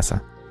waziri sasa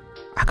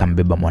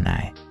akambeba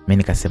mwanae. Mimi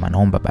nikasema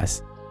naomba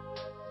basi.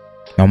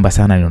 Naomba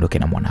sana niondoke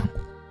na mwanangu.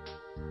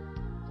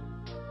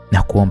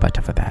 Na kuomba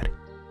tafadhali.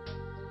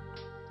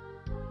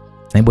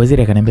 Naibu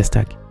waziri akaniambia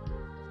sitaki.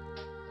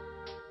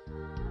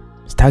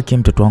 Sitaki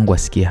mtoto wangu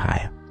asikie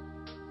haya.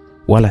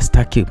 Wala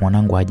sitaki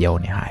mwanangu aje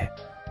aone haya.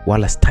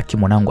 Wala sitaki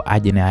mwanangu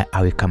aje na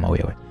awe kama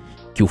wewe.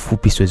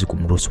 Kiufupi siwezi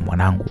kumruhusu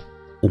mwanangu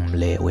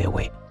umlee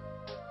wewe.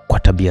 Kwa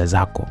tabia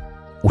zako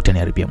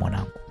utaniharibia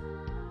mwanangu.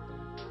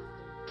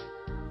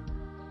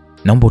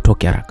 Naomba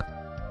utoke haraka.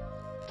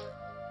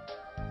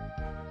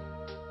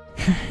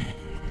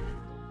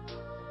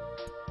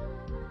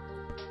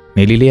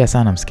 Nililia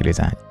sana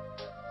msikilizaji.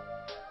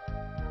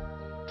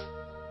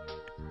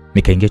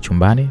 Nikaingia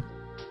chumbani,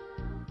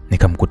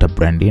 nikamkuta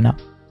Brandina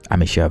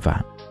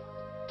ameshavaa.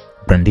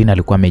 Brandina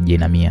alikuwa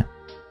amejiinamia.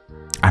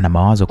 Ana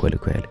mawazo kweli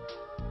kweli.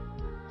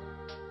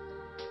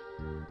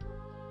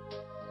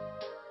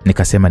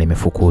 Akasema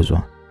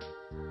nimefukuzwa.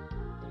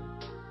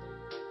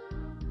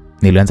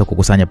 Nilianza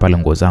kukusanya pale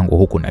nguo zangu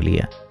huku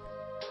nalia.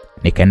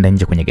 Nikaenda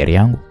nje kwenye gari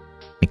yangu,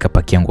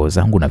 nikapakia nguo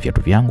zangu na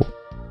viatu vyangu.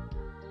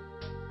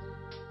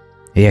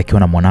 Yeye akiwa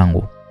na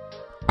mwanangu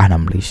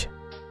anamlisha.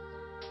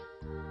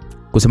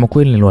 Kusema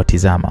kweli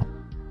niliwatizama.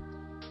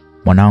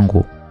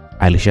 Mwanangu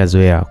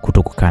alishazoea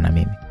kutokukaa na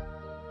mimi.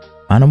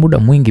 Maana muda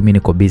mwingi mimi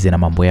niko busy na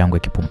mambo yangu ya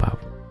kipumbavu.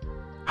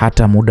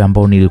 Hata muda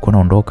ambao nilikuwa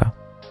naondoka,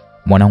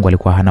 mwanangu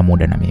alikuwa hana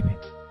muda na mimi.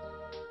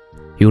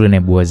 Yule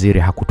naibu waziri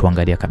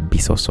hakutuangalia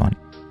kabisa usoni.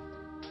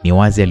 Ni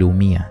wazi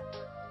aliumia.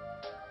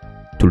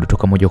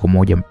 Tulitoka moja kwa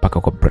moja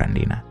mpaka kwa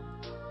Brandina.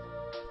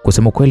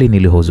 Kusema kweli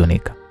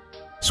nilihuzunika.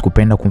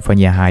 Sikupenda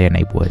kumfanyia haya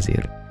naibu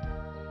waziri.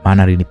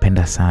 Maana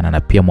alinipenda sana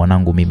na pia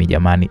mwanangu mimi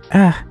jamani.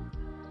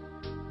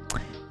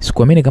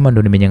 Sikuamini kama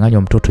ndo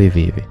nimenyang'anywa mtoto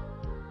hivi hivi.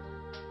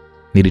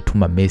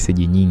 Nilituma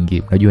message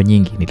nyingi, unajua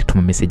nyingi,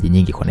 nilituma message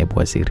nyingi kwa naibu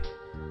waziri.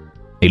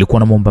 Nilikuwa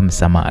namuomba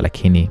msamaha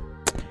lakini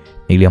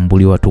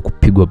niliambuliwa tu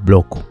kupigwa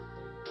block.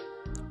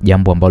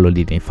 Jambo ambalo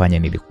lilinifanya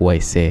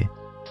nilikuwa sijui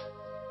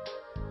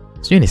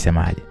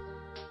nisemaje.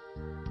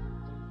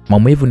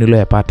 Maumivu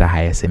niliyoyapata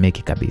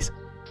hayasemeki kabisa.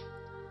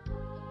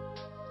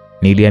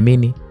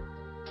 Niliamini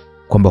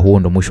kwamba huo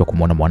ndo mwisho wa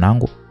kumuona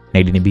mwanangu na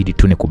ilinibidi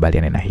tu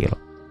nikubaliane na hilo.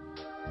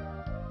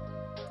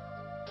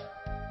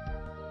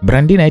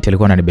 Brandina eti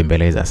alikuwa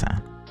ananibembeleza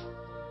sana.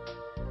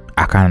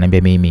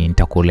 Akananiambia mimi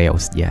nitakulea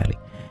usijali.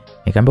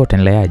 Nikamwambia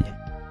utanileaje?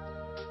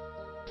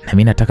 Na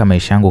mimi nataka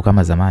maisha yangu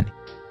kama zamani.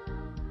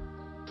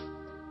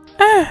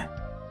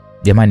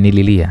 Jamani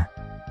nililia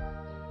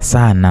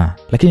sana,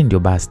 lakini ndio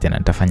basi tena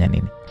nitafanya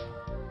nini?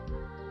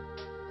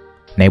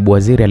 Naibu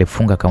waziri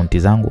alifunga akaunti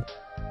zangu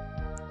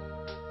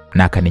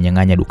na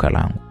akaninyang'anya duka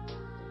langu.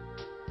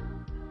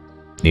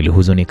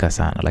 Nilihuzunika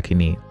sana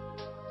lakini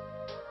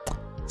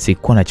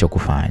sikuwa na cha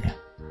kufanya.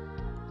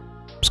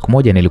 Siku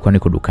moja nilikuwa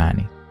niko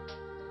dukani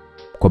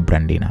kwa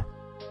Brandina.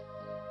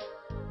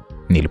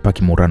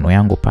 Nilipaki Murano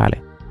yangu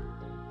pale.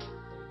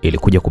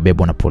 Ilikuja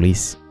kubebwa na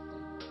polisi.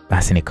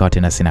 Basi nikawa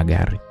tena sina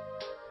gari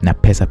na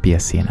pesa pia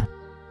sina.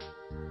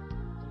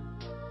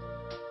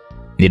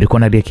 Nilikuwa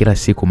nalia kila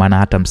siku maana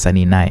hata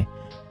msanii naye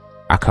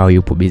akawa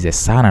yupo busy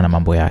sana na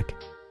mambo yake.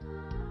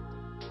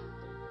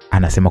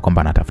 Anasema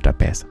kwamba anatafuta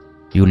pesa.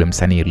 Yule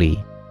msanii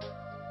Lee.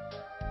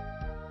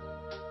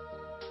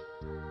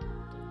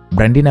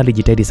 Brandina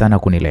alijitahidi sana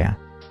kunilea.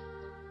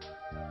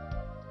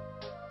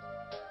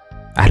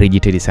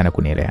 Alijitahidi sana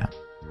kunilea.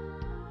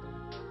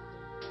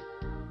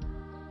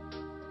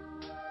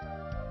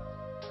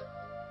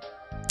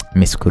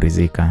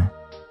 Misikurizika.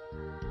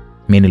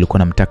 Mimi nilikuwa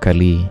namtaka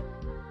Lee.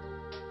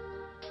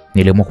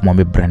 Niliamua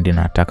kumwambia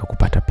Brandina nataka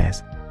kupata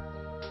pesa.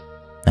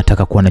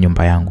 Nataka kuwa na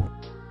nyumba yangu.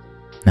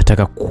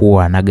 Nataka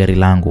kuwa na gari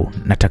langu.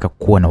 Nataka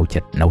kuwa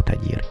na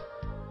utajiri.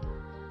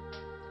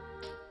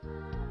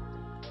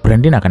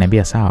 Brandina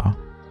akaniambia sawa.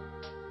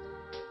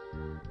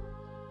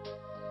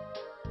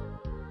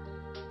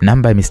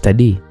 Namba ya Mr.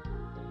 D,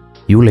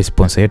 yule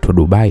sponsor yetu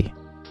Dubai,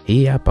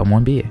 hii hapa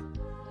mwambie.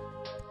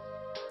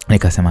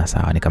 Nikasema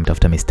sawa,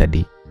 nikamtafuta Mr.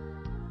 D.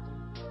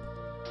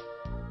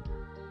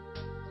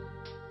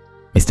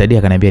 Mr. D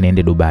akaniambia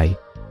niende Dubai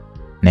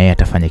na yeye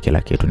atafanya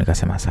kila kitu.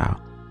 Nikasema sawa.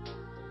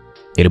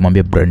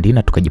 Nilimwambia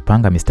Brandina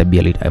tukajipanga.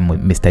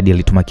 Mr. D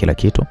alituma kila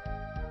kitu.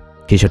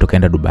 Kisha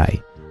tukaenda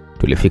Dubai.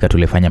 Tulifika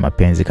tulifanya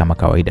mapenzi kama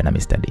kawaida na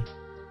Mr. D.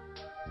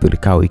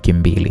 Tulikaa wiki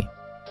 2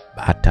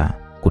 bata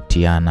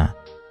kutiana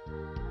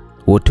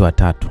wote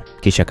watatu.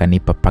 Kisha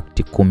kanipa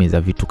pakti 10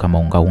 za vitu kama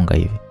unga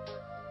hivi.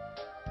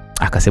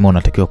 Akasema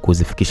unatakiwa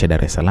kuzifikisha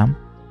Dar es Salaam.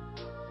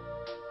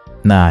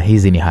 Na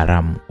hizi ni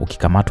haramu,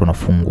 ukikamatwa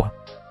unafungwa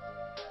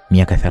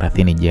miaka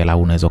 30 jela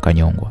au unaweza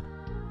kanyongwa.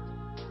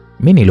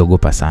 Mimi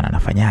niliogopa sana,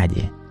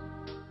 nafanyaje?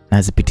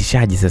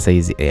 Nazipitishaje sasa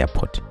hizi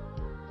airport?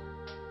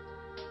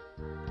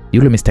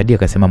 Yule Mr. D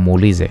akasema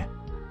muulize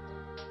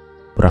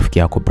rafiki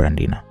yako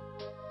Brandina.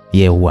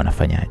 Yeye huwa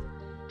anafanyaje?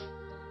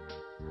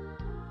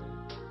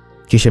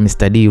 Kisha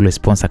Mr. D yule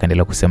sponsor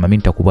akaendelea kusema mimi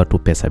nitakupa tu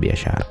pesa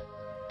biashara.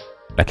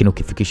 Lakini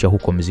ukifikisha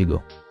huko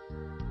mzigo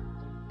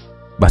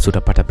basi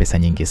utapata pesa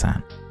nyingi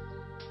sana.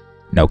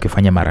 Na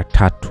ukifanya mara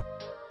 3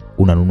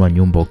 unanunua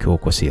nyumba ukiwa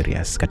uko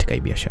serious katika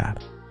hii biashara.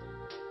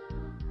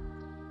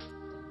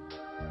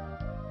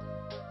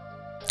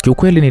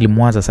 Kiukweli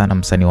nilimwaza sana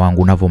msanii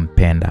wangu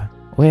unavompenda.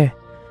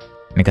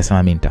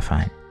 Nikasema mimi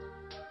nitafanya.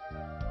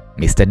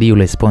 Mr. D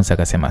yule sponsor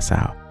akasema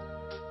sawa.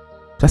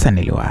 Sasa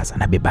niliwaza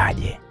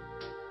nabebaje?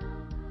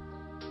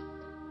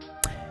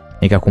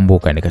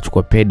 Nikakumbuka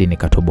nikachukua pedi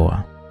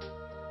nikatoboa.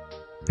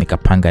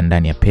 Nikapanga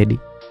ndani ya pedi.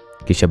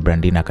 Kisha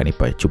Brandina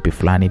akanipa chupi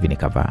fulani hivi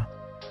nikavaa.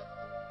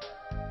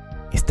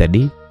 Mr.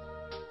 D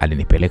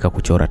alinipeleka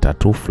kuchora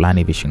tattoo fulani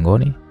hivi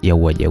shingoni ya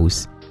ua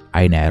jeusi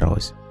aina ya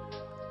rose.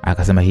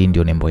 Akasema hii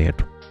ndio nembo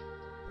yetu.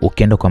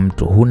 Ukienda kwa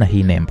mtu huna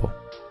hii nembo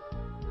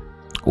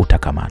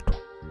utakamatwa.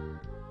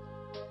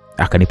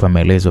 Akanipa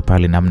maelezo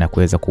pale namna ya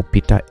kuweza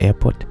kupita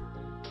airport.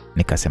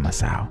 Nikasema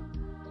sawa.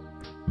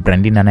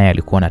 Brandina naye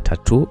alikuwa na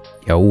tattoo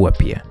ya ua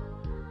pia.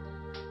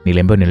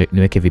 Niliambiwa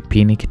niweke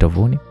vipini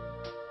kitovuni.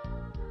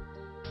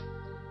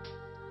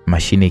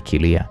 mashine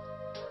ikilia,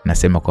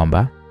 nasema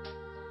kwamba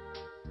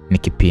ni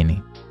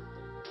kipini,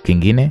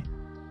 kingine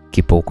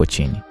kipo huko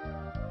chini.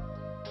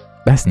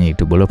 Basi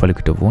nilitobolewa pale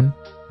kitovuni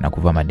na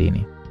kuvaa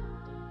madini.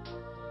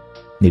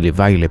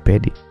 Nilivaa ile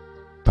pedi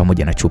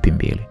pamoja na chupi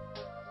mbili.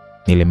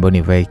 Niliambiwa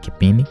nivae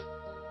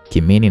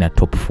kimini na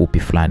top fupi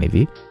fulani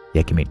hivi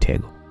ya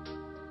kimitego.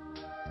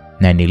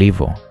 Na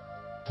nilivyo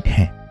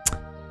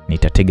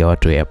nitatega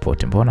watu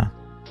airport, mbona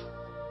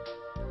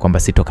kwamba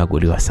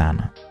sitokaguliwa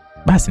sana.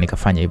 Basi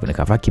nikafanya hivyo,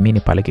 nikavaa kimini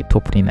pale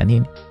kitop na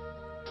nini.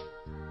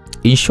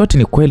 In short,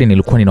 ni kweli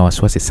nilikuwa nina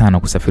wasiwasi sana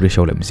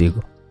kusafirisha ule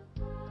mzigo,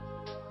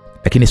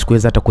 lakini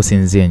sikuweza hata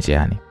kusinzia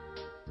njiani.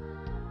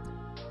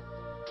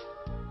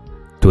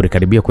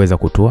 Tulikaribia kuweza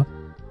kutua,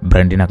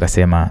 Brandina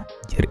akasema,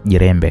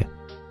 "Jirembe,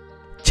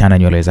 chana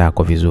nywele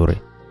zako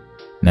vizuri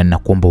na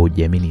ninakuomba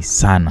ujiamini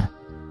sana,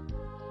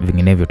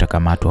 vinginevyo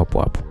utakamatwa hapo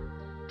hapo."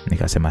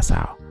 Nikasema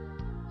sawa.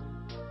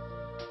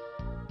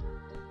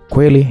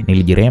 Kweli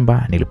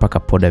nilijiremba, nilipaka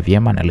poda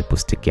vyema na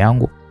lipstick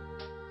yangu.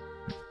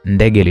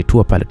 Ndege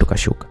ilitua pale,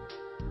 tukashuka.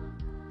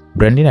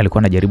 Brandina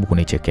alikuwa anajaribu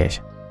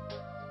kunichekesha,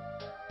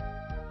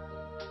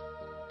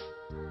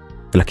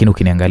 lakini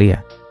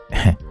ukiniangalia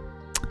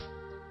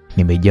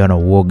nimejaa na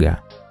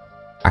uoga.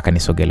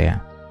 Akanisogelea,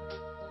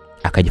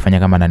 akajifanya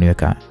kama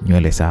ananiweka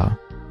nywele sawa,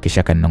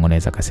 kisha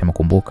akaninong'oneza akasema,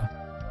 "Kumbuka,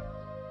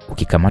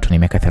 ukikamatwa ni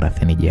miaka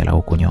 30 jela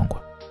au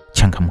kunyongwa.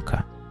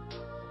 Changamka."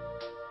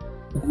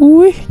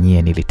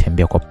 Nyie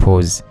nilitembea kwa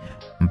pose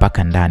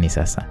mpaka ndani.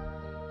 Sasa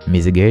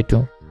mizigo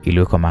yetu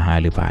iliwekwa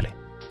mahali pale.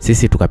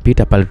 Sisi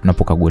tukapita pale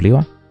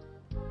tunapokaguliwa.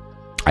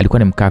 Alikuwa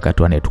ni mkaka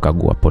tu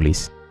anayetukagua,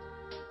 polisi.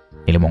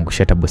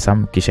 Nilimwangusha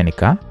tabasamu, kisha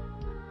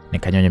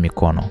nikanyonya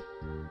mikono.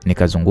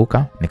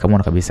 Nikazunguka,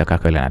 nikamwona kabisa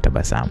kaka yule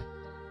anatabasamu.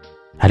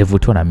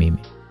 Alivutiwa na mimi.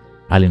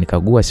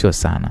 Alinikagua sio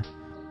sana.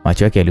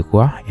 Macho yake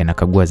yalikuwa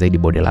yanakagua zaidi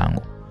bodi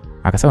langu.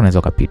 Akasema,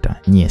 "Unaweza kupita."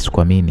 Nyie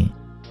sikuamini.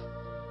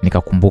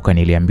 Nikakumbuka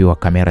niliambiwa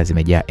kamera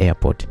zimejaa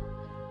airport.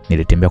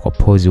 Nilitembea kwa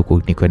pose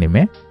huko nikiwa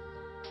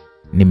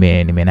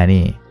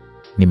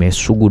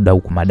nimesuguda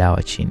huko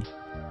madawa chini,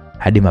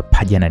 hadi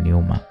mapaja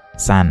yananiuma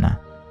sana,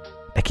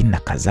 lakini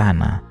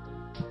nakazana.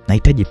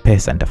 Nahitaji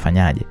pesa,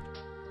 nitafanyaje?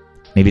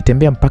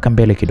 Nilitembea mpaka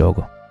mbele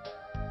kidogo.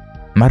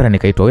 Mara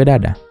nikaitwa, "We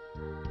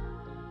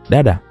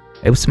dada,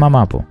 hebu simama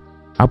hapo.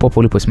 Hapo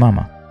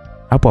uliposimama.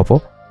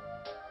 Hapo."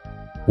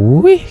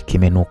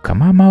 Kimenuka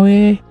mama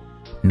we.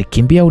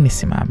 Nikimbia au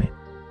nisimame?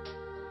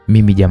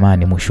 Mimi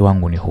jamani, mwisho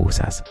wangu ni huu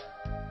sasa.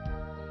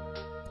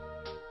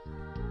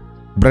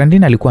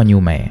 Brandina alikuwa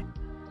nyuma yeye.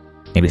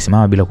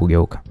 Nilisimama bila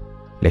kugeuka,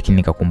 lakini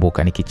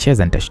nikakumbuka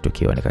nikicheza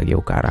nitashtukiwa.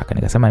 Nikageuka haraka,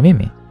 nikasema,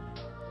 "Mimi?"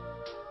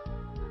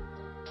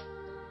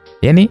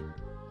 Yaani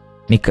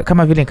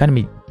kama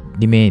vile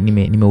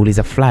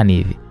nimeuliza fulani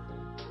hivi.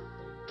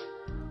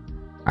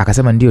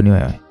 Akasema, "Ndio, ni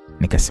wewe."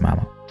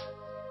 Nikasimama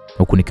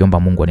huku nikiomba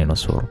Mungu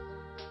aninusuru.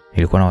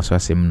 Nilikuwa na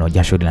wasiwasi mno,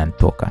 jasho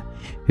linanitoka.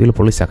 Yule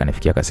polisi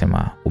akanifikia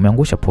akasema,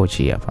 "Umeangusha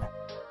pochi hapa."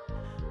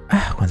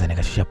 Kwanza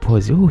nikashusha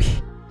pozi.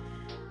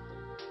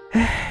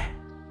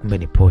 Kumbe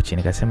ni pochi.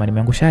 Nikasema,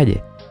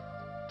 "Nimeangushaje?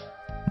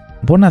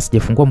 Mbona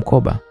sijafungua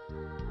mkoba?"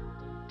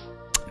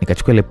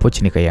 Nikachukua ile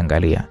pochi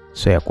nikaiangalia.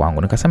 Sio ya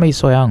kwangu. Nikasema, "Hii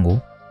sio yangu."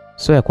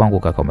 "Sio ya kwangu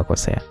kaka,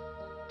 umekosea."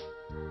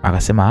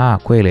 Akasema,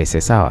 "Kweli,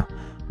 sawa.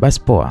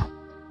 Basi poa.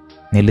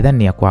 Nilidhani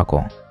ni ya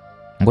kwako.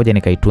 Ngoja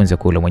nikaitunze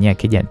kule, mwenyewe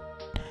akija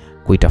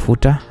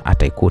kuitafuta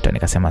ataikuta."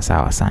 Nikasema,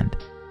 "Sawa, asante."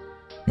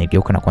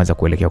 Nigeuka na kuanza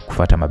kuelekea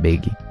kufuata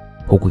mabegi,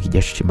 huku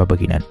kijasho chimbaba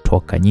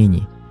kinatoka.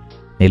 Nyinyi,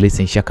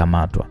 nilisi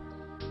nishakamatwa.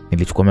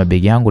 Nilichukua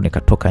mabegi yangu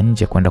nikatoka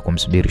nje kwenda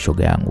kumsubiri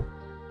shoga yangu.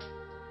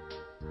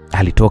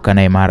 Alitoka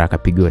naye mara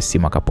akapigiwa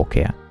simu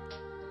akapokea.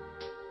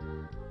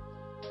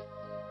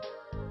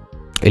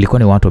 Ilikuwa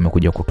ni watu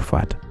wamekuja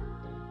kutufuata.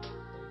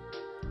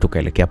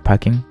 Tukaelekea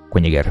parking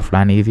kwenye gari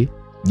fulani hivi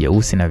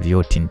jeusi na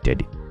vioo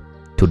tinted.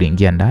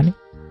 Tuliingia ndani.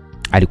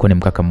 Alikuwa ni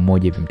mkaka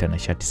mmoja hivi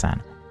mtanashati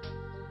sana.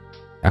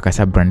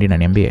 Akasema, "Brandina,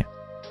 niambie."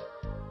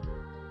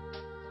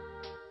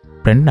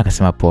 Brandina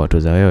akasema, "Poa tu,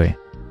 za wewe?"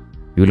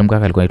 Yule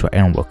mkaka alikuwa anaitwa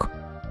Enrock.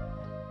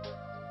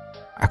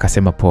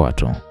 Akasema, "Poa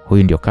tu,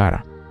 huyu ndio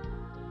Cara."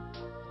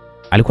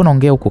 Alikuwa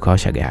anaongea huku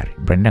kawasha gari.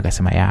 Brandina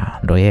akasema, "Ya,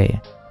 ndo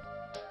yeye."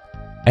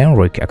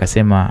 Enrock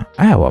akasema,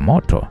 "Wa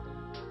moto."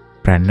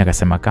 Brandina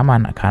akasema, "Kama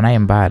kanaye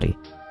mbali,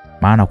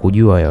 maana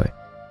kujua wewe."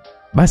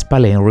 Basi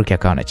pale Enrock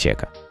akawa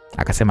anacheka.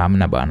 Akasema,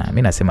 "Hamna bwana,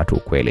 mimi nasema tu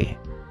ukweli.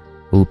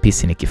 Huu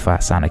pisi ni kifaa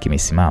sana,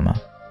 kimesimama."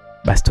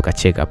 Basi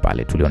tukacheka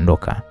pale.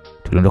 Tuliondoka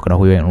na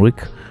huyo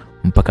Enrique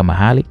mpaka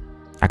mahali.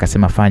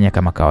 Akasema, "Fanya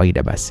kama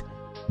kawaida basi."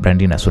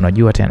 Brandina, "Si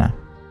unajua tena?"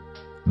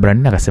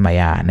 Brandina akasema,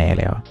 "Ya,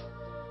 naelewa."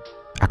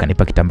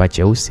 Akanipa kitambaa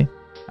cheusi.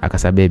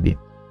 Akasema, "Baby,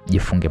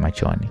 jifunge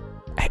machoni."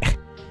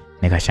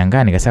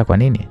 Nikashangaa, nikasema, "Kwa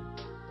nini?"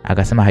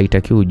 Akasema,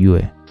 "Haitaki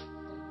ujue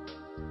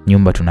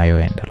nyumba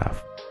tunayoenda,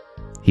 alafu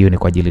hiyo ni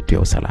kwa ajili tu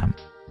ya usalama.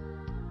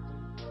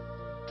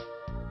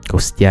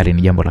 Usijali,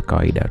 ni jambo la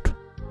kawaida tu."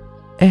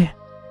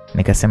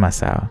 Nikasema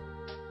sawa.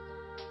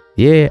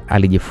 Yeye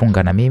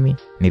alijifunga na mimi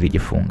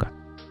nilijifunga.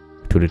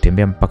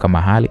 Tulitembea mpaka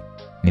mahali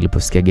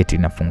niliposikia geti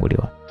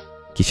linafunguliwa.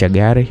 Kisha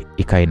gari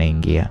ikawa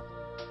inaingia,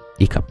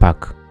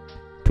 ikapark.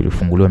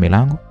 Tulifunguliwa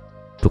milango,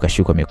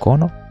 tukashikwa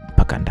mikono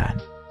mpaka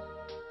ndani.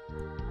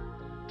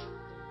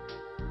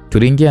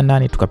 Tuliingia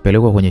ndani,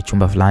 tukapelekwa kwenye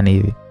chumba fulani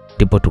hivi,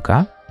 ndipo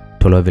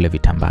tukatolewa vile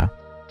vitambaa.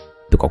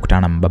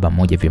 Tukakutana na mbaba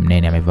mmoja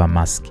vimnene amevaa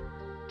mask.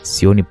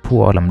 Sioni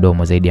pua wala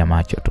mdomo zaidi ya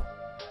macho tu.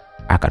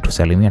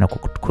 Akatusalimia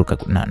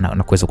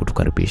na kuweza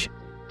kutukaribisha.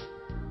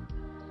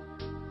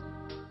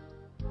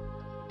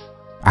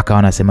 Akawa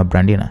anasema,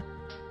 Brandina,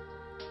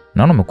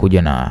 naona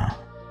umekuja na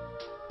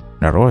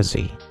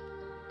Rosie.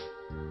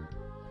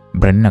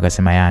 Brandina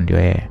akasema, ya ndio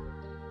yeye.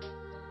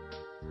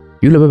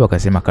 Yule baba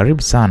akasema,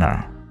 karibu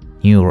sana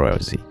new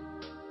Rosie.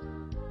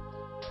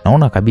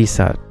 Naona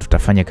kabisa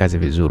tutafanya kazi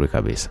vizuri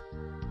kabisa.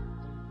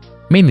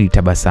 Mimi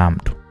nilitabasamu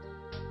tu.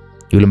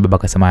 Yule baba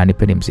akasema,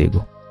 nipeni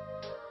mzigo.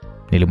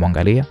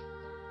 Nilimwangalia.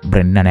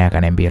 Brandina naye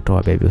akaniambia,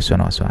 toa baby, usiwe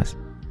na wasiwasi.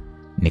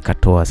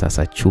 Nikatoa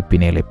sasa chupi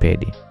na ile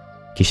pedi,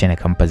 kisha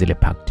nikampa zile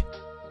packed.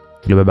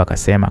 Yule baba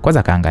akasema, kwanza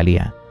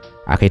akaangalia,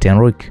 akaita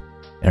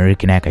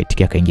Enrique naye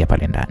akaitikia, akaingia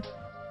pale ndani.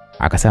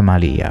 Akasema,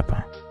 hali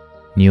hapa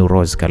new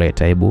Rose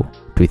kaleta, hebu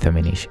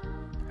tuithaminishe.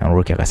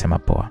 Enrique akasema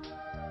poa.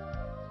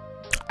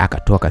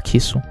 Akatoa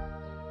kisu,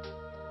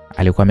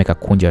 alikuwa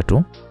amekakunja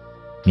tu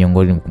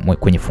miongoni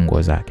kwenye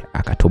funguo zake,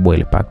 akatoboa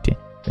ile packed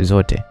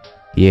zote.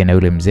 Yeye na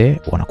yule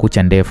mzee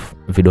wanakucha ndefu,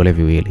 vidole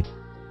viwili,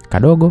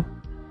 kadogo,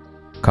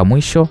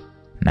 kamwisho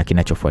na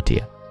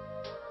kinachofuatia.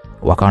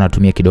 Wakawa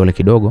wanatumia kidole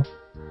kidogo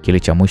kile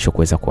cha mwisho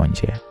kuweza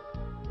kuonjea.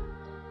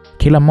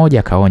 Kila mmoja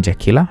akaonja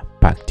kila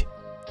packed.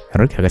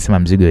 Enrique akasema,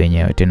 mzigo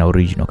wenyewe tena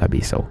original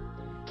kabisa.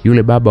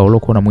 Yule baba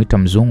uliokuwa unamuita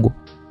mzungu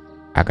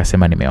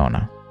akasema,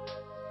 nimeona,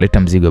 leta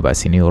mzigo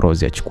basi, ni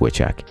Rose achukue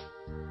chake.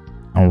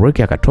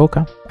 Enrique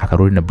akatoka,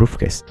 akarudi na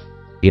briefcase.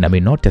 Ina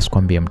notice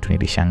kwambia mtu.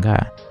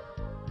 Nilishangaa,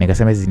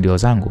 nikasema, hizi ndio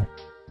zangu?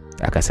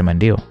 Akasema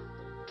ndio.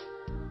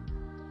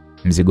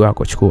 Mzigo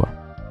wako chukua.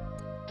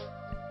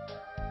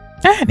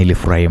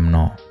 Nilifurahi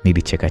mno,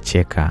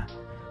 nilicheka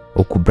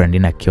huku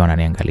Brandina akiwa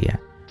ananiangalia.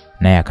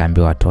 Naye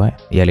akaambiwa atoe,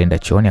 yale enda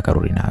chooni,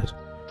 akarudi nazo.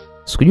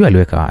 Sikujua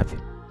aliweka wapi.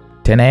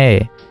 Tena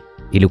yeye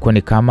ilikuwa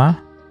ni kama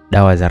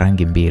dawa za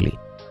rangi mbili,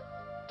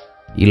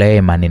 ila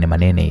yeye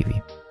manene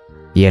hivi.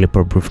 Yeye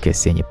alipo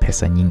briefcase yenye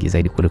pesa nyingi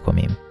zaidi kuliko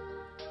mimi.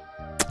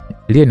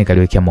 Lile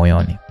nikaliwekea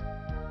moyoni.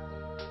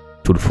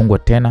 Tulifungwa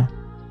tena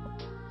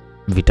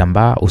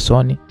vitambaa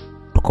usoni,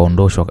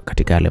 tukaondoshwa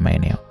katika yale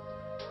maeneo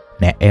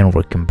na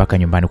Enrique mpaka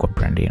nyumbani kwa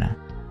Brandina.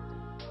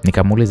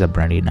 Nikamuuliza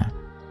Brandina,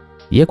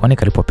 yeye kwa nini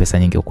kalipwa pesa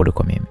nyingi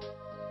kuliko mimi?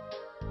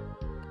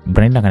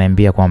 Brandina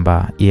akaniambia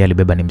kwamba yeye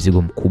alibeba ni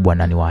mzigo mkubwa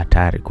na ni wa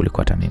hatari kuliko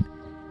hata mimi.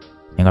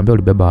 Nikamwambia,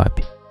 ulibeba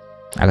wapi?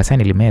 Akasema,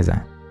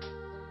 nilimeza.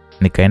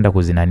 Nikaenda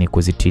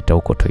kuzitita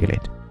huko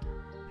toilet.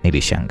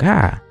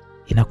 Nilishangaa,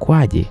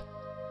 inakuaje?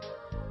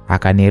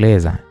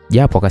 Akanieleza,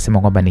 japo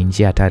akasema kwamba ni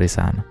njia hatari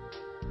sana.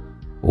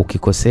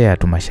 Ukikosea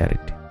tu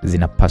masharti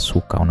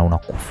zinapasuka,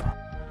 unakufa.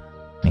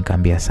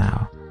 Nikamwambia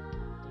sawa.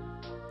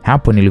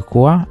 Hapo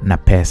nilikuwa na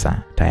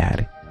pesa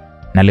tayari,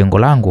 na lengo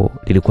langu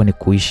lilikuwa ni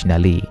kuishi na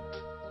Lee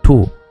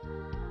tu,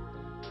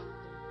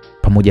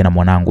 pamoja na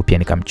mwanangu pia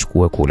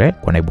nikamchukue kule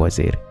kwa naibu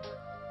waziri.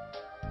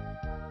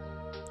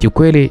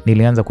 Kiukweli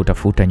nilianza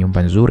kutafuta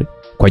nyumba nzuri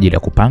kwa ajili ya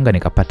kupanga.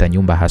 Nikapata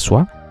nyumba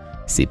haswa.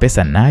 Si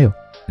pesa ninayo,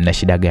 na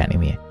shida gani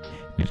mimi?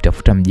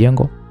 Nilitafuta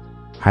mjengo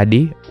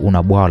hadi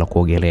una bwawa la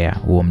kuogelea.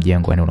 Huo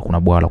mjengo yani kuna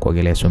bwawa la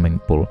kuogelea, swimming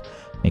pool.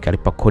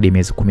 Nikalipa kodi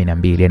miezi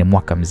 12, yani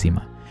mwaka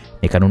mzima.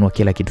 Nikanunua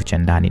kila kitu cha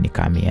ndani,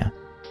 nikahamia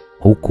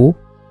huku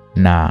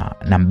na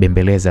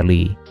mbembeleza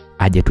Lee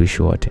aje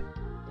tuishi wote.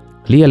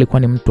 Lee alikuwa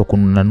ni mtu wa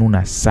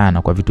kununanuna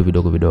sana kwa vitu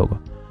vidogo vidogo,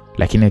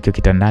 lakini akiwa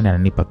kitandani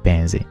ananipa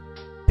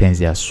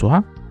penzi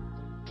aswa.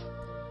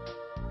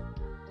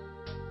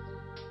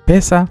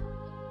 Pesa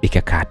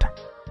ikakata,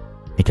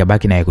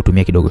 nikabaki naye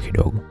kutumia kidogo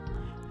kidogo.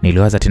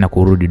 Niliwaza tena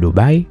kurudi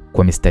Dubai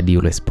kwa Mr. D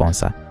yule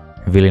sponsor.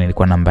 Vile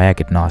nilikuwa namba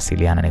yake,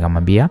 tunawasiliana.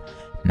 Nikamwambia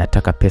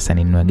nataka pesa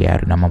ninunue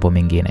gari na mambo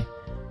mengine.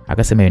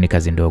 Akasema hiyo ni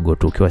kazi ndogo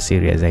tu, ukiwa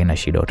serious haina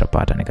shida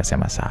utapata.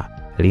 Nikasema sawa.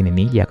 Lini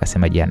nije?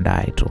 Akasema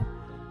jiandae tu,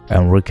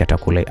 Enrique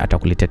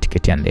atakuletea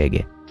tiketi ya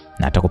ndege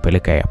na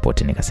atakupeleka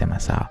airport. Nikasema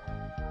sawa.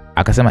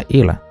 Akasema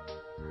ila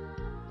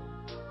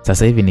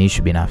sasa hivi ni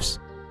issue binafsi,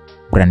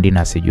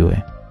 Brandina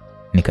asijue.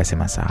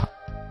 Nikasema sawa.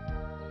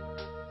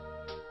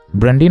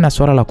 Brandina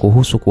swala la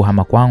kuhusu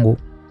kuhama kwangu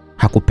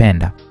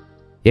hakupenda.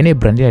 Yaani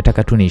Brandina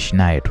alitaka tu niishi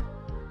naye tu.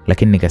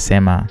 Lakini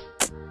nikasema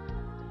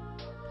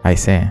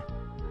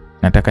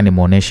nataka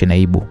nimuoneshe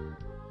naibu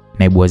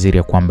waziri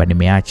ya kwamba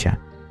nimeacha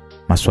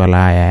masuala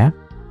haya ya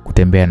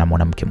kutembea na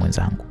mwanamke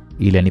mwenzangu,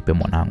 ili anipe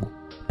mwanangu.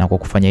 Na kwa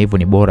kufanya hivyo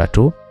ni bora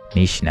tu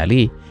niishi na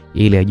Lee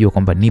ili ajue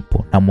kwamba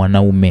nipo na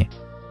mwanaume.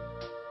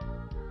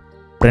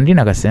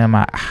 Brandina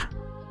akasema,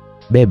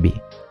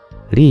 baby,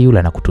 Lee yule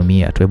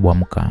anakutumia tu, hebu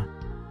amka.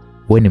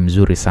 Wewe ni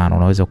mzuri sana,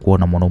 unaweza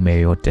kuona mwanaume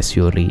yoyote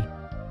sio Lee.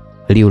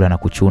 Lee yule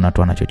anakuchuna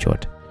tu, ana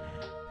chochote.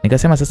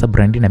 Nikasema sasa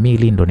Brandina, mimi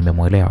Lee ndo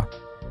nimemuelewa.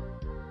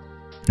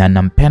 Na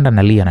nampenda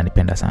na Lee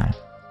ananipenda sana.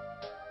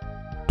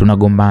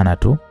 Tunagombana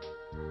tu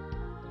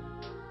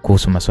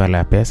kuhusu masuala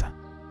ya pesa.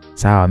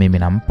 Sawa, mimi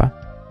nampa,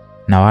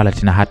 na wala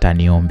tena hata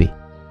aniombi.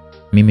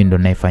 Mimi ndo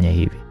ninayefanya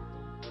hivi.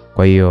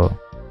 Kwa hiyo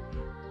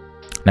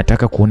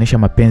nataka kuonesha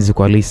mapenzi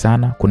kwa Ali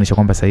sana, kuonesha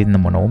kwamba sasa hivi na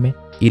mwanaume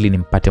ili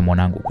nimpate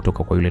mwanangu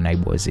kutoka kwa yule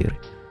naibu waziri.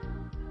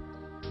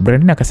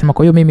 Brandina akasema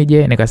kwa hiyo mimi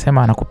je?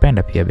 Nikasema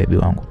anakupenda pia baby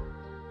wangu.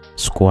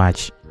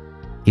 Sikuachi,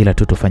 ila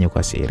tu tufanye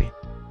kwa siri.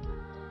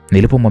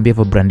 Nilipomwambia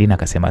hivyo Brandina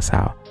akasema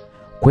sawa.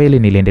 Kweli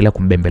niliendelea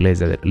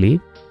kumbembeleza Lee,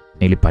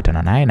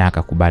 nilipatana naye na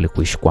akakubali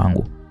kuishi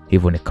kwangu.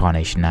 Hivyo nikawa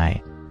naishi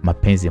naye.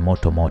 Mapenzi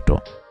moto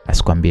moto,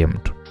 asikwambie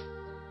mtu.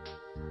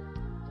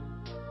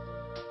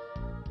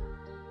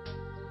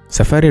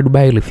 Safari ya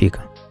Dubai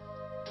ilifika.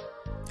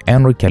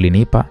 Enrique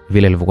alinipa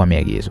vile alivyokuwa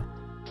ameagizwa.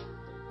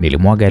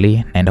 Nilimwaga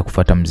Lee naenda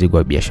kufuata mzigo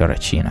wa biashara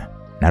China.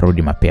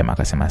 Narudi mapema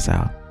akasema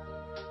sawa.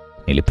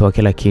 Nilipewa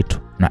kila kitu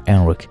na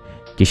Enrique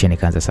kisha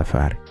nikaanza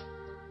safari.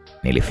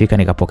 Nilifika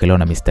nikapokelewa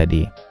na Mr.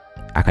 D.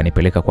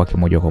 Akanipeleka kwake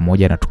moja kwa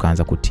moja na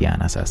tukaanza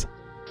kutiana sasa.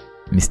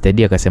 Mr.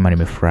 D akasema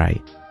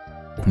nimefurahi.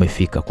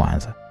 Umefika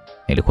kwanza.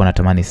 Nilikuwa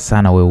natamani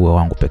sana wewe uwe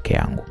wangu peke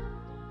yangu.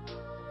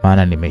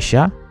 Maana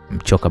nimesha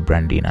mchoka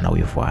Brandina na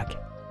wivu wake.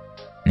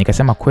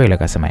 Nikasema kweli?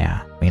 Akasema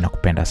ya, mimi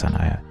nakupenda sana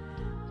wewe.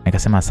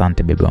 Nikasema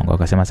asante baby wangu.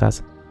 Akasema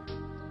sasa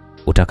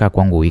utakaa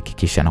kwangu wiki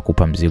kisha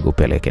nakupa mzigo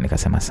upeleke.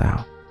 Nikasema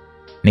sawa.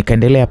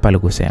 Nikaendelea pale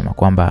kusema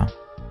kwamba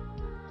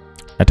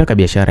nataka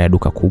biashara ya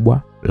duka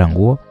kubwa la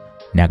nguo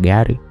na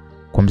gari.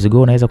 Kwa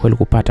mzigo unaweza kweli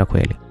kupata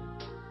kweli?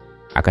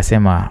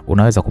 Akasema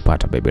unaweza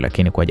kupata baby,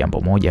 lakini kwa jambo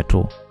moja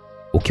tu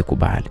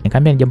ukikubali.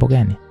 Nikamwambia ni jambo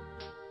gani?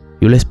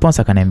 Yule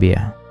sponsor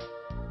akaniambia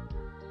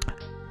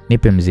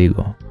nipe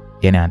mzigo,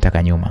 yani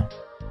anataka nyuma.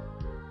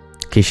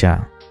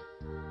 Kisha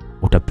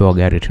utapewa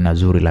gari tena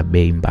zuri la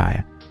bei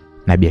mbaya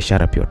na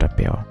biashara pia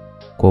utapewa.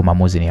 Kwa hiyo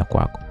maamuzi ni ya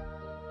kwako.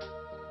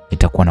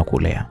 Nitakuwa na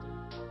kulea.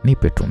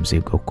 Nipe tu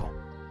mzigo huko.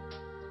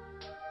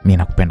 Mimi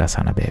nakupenda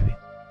sana baby.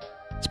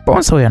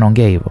 Sponsor huyo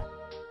anaongea hivyo.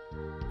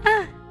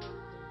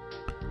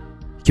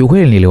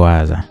 Kiukweli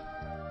niliwaza.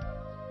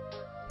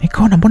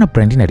 Nikaona mbona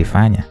Brandina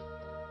alifanya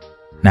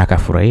na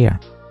akafurahia.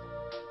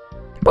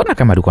 Mbona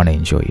kama alikuwa na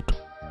enjoy tu.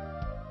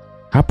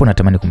 Hapo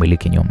natamani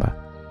kumiliki nyumba,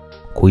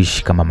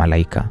 kuishi kama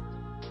malaika,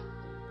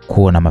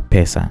 kuwa na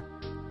mapesa.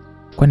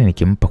 Kwani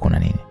nikimpa kuna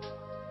nini?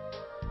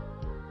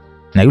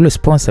 Na yule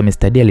sponsor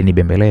Mr. D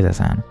alinibembeleza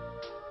sana.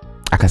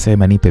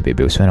 Akasema nipe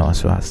bebe, usiwe na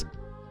wasiwasi.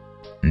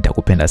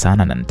 Nitakupenda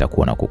sana na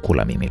nitakuwa na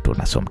kukula mimi tu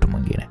na sio mtu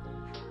mwingine.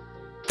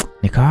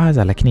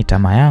 Nikawaza lakini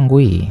tamaa yangu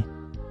hii.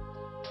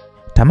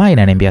 Tamaa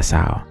inaniambia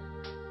sawa.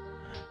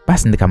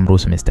 Basi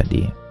nikamruhusu Mr.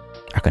 D.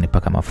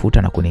 Akanipaka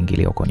mafuta na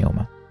kuniingilia huko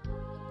nyuma.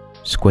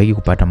 Sikuwahi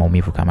kupata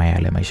maumivu kama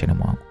yale maishani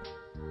mwangu.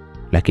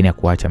 Lakini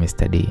hakuacha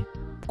Mr. D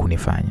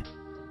kunifanya.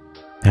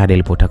 Hadi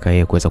alipotaka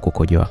yeye kuweza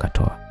kukojoa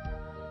akatoa.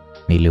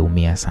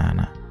 Niliumia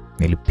sana.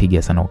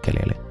 Nilipiga sana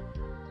ukelele.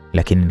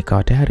 Lakini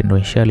nikawa tayari ndo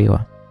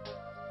nishaliwa.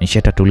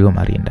 Nishatatuliwa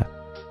marinda.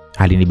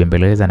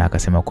 Alinibembeleza na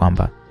akasema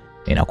kwamba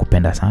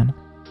ninakupenda sana.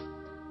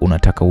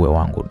 Unataka uwe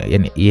wangu.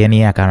 Yaani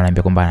yeye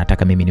akaniambia kwamba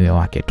anataka mimi niwe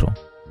wake tu.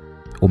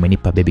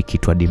 Umenipa baby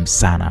kitu adimu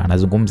sana.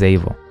 Anazungumza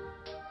hivyo.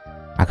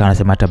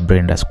 Akanasema hata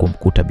Brenda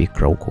sikumkuta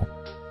bikra huko.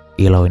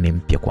 Ila wewe ni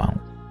mpya kwangu.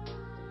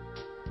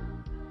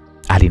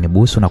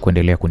 Alinibusu na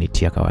kuendelea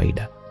kunitia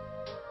kawaida.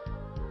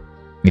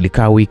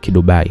 Nilikaa wiki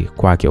Dubai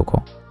kwake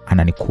huko.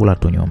 Ananikula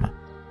tu nyuma.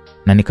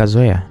 Na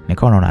nikazoea,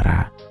 nikawa naona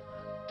raha.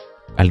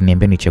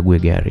 Aliniambia nichague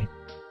gari.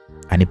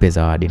 Anipe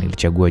zawadi,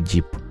 nilichagua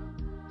Jeep.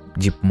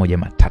 Jeep moja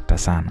matata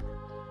sana.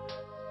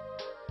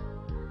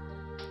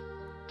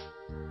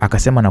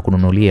 Akasema na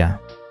kununulia.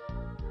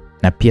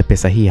 Na pia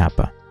pesa hii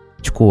hapa.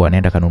 Chukua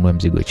nenda kanunue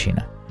mzigo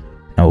China.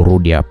 Na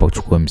urudi hapa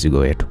uchukue mzigo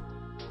wetu.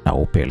 Na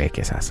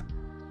upeleke sasa.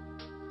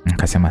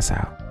 Nikasema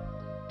sawa.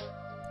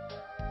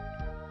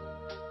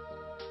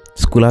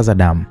 Sikulaza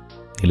damu.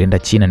 Nilienda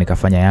China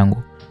nikafanya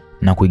yangu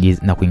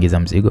na kuingiza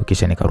mzigo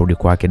kisha nikarudi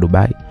kwake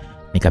Dubai.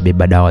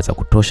 Nikabeba dawa za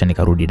kutosha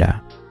nikarudi Dar.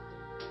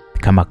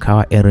 Kama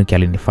kawa Enrique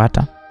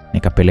alinifuata,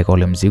 nikapeleka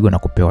ule mzigo na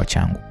kupewa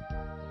changu.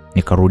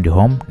 Nikarudi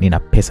home nina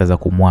pesa za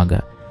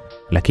kumwaga,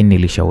 lakini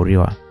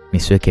nilishauriwa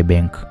nisiweke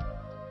bank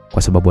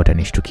kwa sababu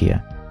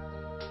atanishtukia.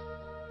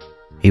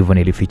 Hivyo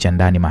nilificha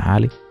ndani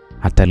mahali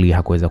hata Lee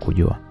hakuweza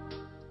kujua.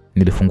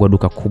 Nilifungua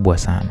duka kubwa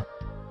sana.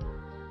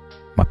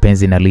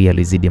 Mapenzi na Lee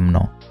yalizidi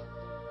mno.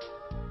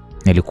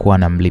 Nilikuwa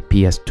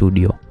namlipia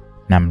studio,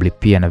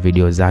 namlipia na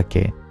video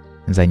zake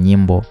za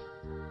nyimbo,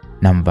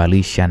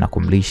 namvalisha na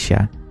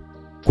kumlisha.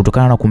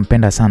 Kutokana na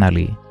kumpenda sana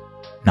Lee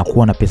na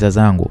kuwa na pesa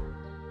zangu,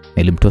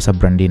 nilimtosa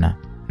Brandina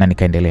na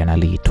nikaendelea na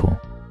Lee tu.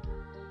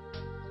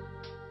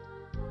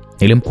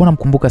 Nilimkuwa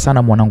namkumbuka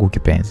sana mwanangu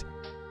kipenzi.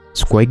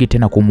 Sikuwahi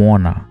tena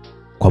kumuona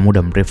kwa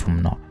muda mrefu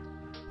mno.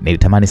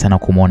 Nilitamani sana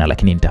kumuona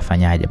lakini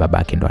nitafanyaje,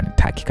 babake ndo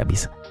anitaki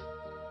kabisa.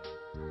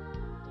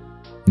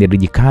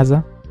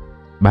 Nilijikaza.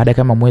 Baada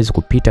kama mwezi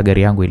kupita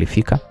gari yangu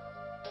ilifika.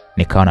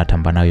 Nikawa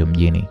natamba nayo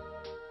mjini.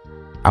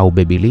 Au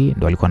baby Lee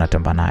ndo alikuwa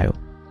anatamba nayo.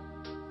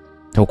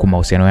 Huku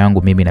mahusiano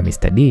yangu mimi na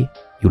Mr. D,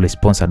 yule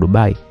sponsor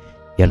Dubai,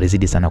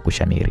 yalizidi sana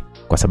kushamiri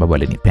kwa sababu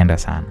alinipenda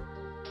sana.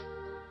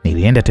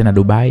 Nilienda tena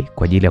Dubai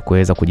kwa ajili ya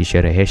kuweza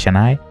kujisherehesha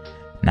naye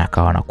na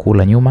akawa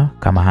anakula nyuma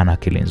kama hana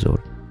akili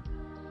nzuri.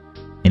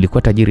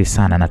 Nilikuwa tajiri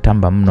sana,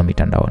 natamba mno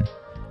mitandaoni.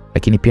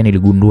 Lakini pia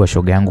niligundua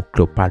shoga yangu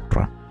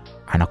Cleopatra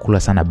anakula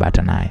sana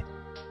bata naye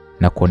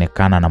na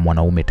kuonekana na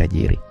mwanaume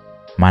tajiri.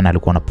 Maana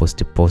alikuwa na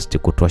posti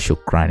kutoa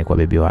shukrani kwa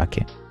bebi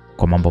wake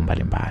kwa mambo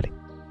mbalimbali.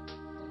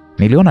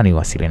 Niliona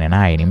niwasiliane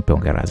naye nimpe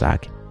hongera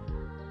zake.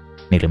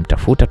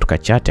 Nilimtafuta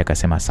tukachati,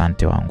 akasema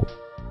asante wangu.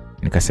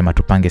 Nikasema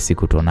tupange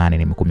siku tuonane,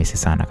 nimekumisi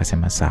sana.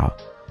 Akasema sawa.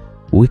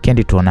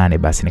 Weekend tuonane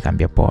basi,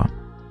 nikamwambia poa.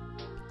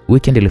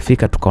 Weekend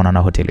ilifika, tukaona na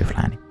hoteli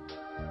fulani.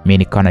 Mimi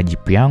nikawa na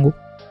jeep yangu,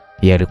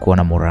 yeye alikuwa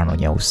na Murano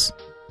nyeusi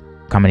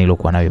kama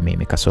nilokuwa nayo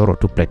mimi, kasoro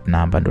tu plate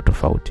number ndo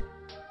tofauti.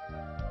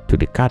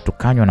 Tulikaa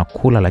tukanywa na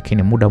kula,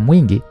 lakini muda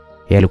mwingi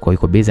yeye alikuwa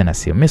yuko busy na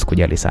simu. Mimi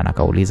sikujali sana.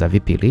 Akauliza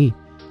vipi Lee,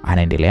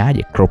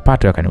 anaendeleaje?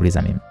 Cleopatra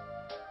akaniuliza mimi.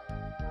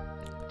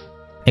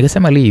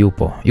 Nikasema Lee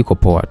yuko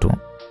poa tu.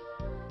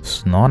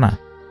 Unaona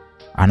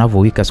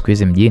anavyoika siku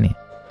hizi mjini?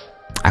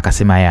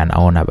 Akasema yeye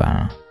anaona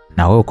bana.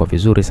 Na wewe uko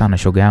vizuri sana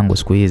shoga yangu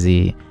siku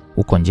hizi,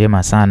 uko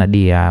njema sana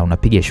dia,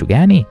 unapiga shughuli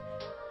gani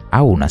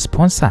au una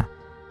sponsor?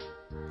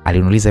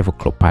 Aliniuliza hivyo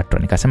Cleopatra.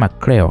 Nikasema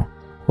Cleo,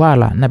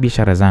 wala na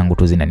biashara zangu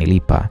tu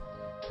zinanilipa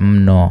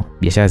mno,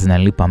 biashara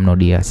zinanilipa mno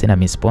dia, sina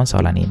mi sponsor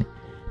wala nini,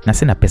 na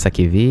sina pesa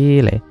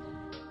kivile.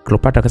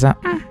 Cleopatra akasema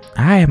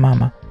haya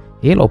mama,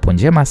 hilo upo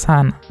njema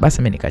sana.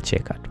 Basi mimi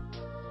nikacheka tu.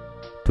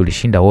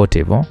 Tulishinda wote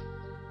hivyo.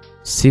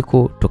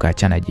 Siku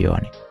tukaachana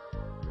jioni.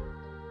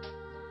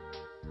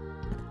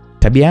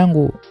 Tabia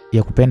yangu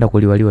ya kupenda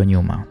kuliwaliwa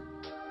nyuma,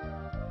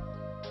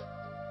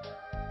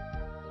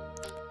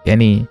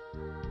 yani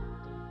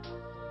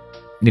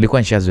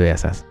nilikuwa nishazoea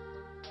sasa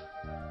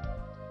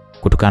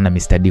kutokana na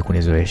Mr. D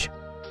kunizoesha.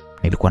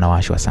 Nilikuwa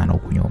nawashwa sana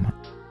huku nyuma.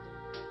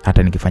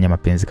 Hata nikifanya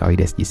mapenzi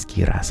kawaida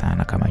sijisikii raha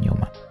sana kama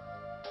nyuma.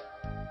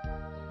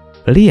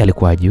 Lee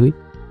alikuwa ajui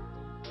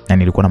na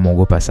nilikuwa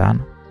namuogopa sana,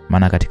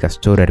 maana katika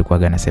story alikuwa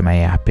anasema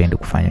yeye hapendi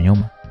kufanya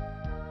nyuma.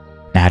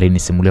 Na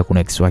alinisimulia kuna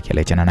ex wake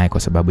aliachana naye kwa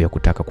sababu ya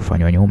kutaka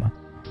kufanywa nyuma.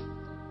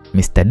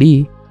 Mr.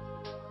 D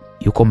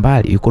yuko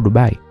mbali, yuko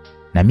Dubai,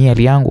 na mimi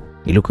hali yangu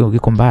ilikuwa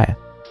iko mbaya.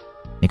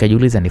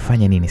 Nikajiuliza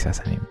nifanye nini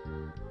sasa mimi?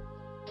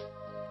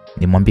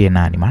 Nimwambie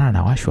nani? Maana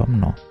nawashwa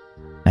mno.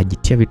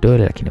 Najitia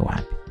vidole lakini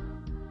wapi.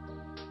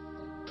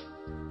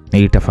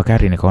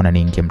 Nilitafakari, nikaona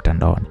niingie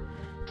mtandaoni.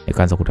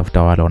 Nikaanza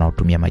kutafuta wale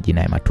wanaotumia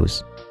majina ya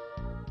matusi.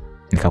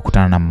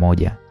 Nikakutana na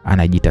mmoja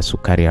anajiita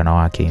Sukari ya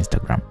Wanawake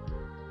Instagram.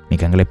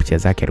 Nikaangalia picha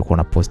zake, alikuwa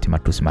na posti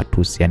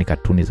matusi, yani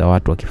katuni za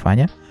watu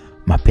wakifanya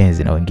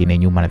mapenzi na wengine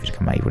nyuma na vitu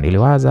kama hivyo.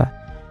 Niliwaza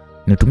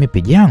nitumie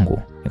page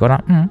yangu.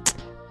 Nikaona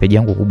page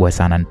yangu kubwa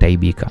sana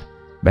nitaibika.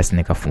 Basi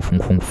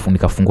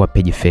nikafungua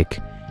page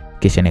fake.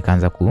 Kisha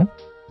nikaanza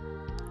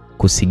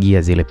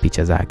kusigia zile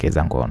picha zake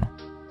za ngono.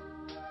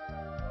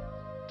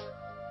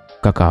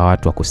 Kaka wa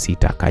watu wa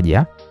kusita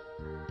akaja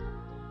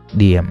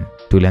DM.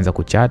 Tulianza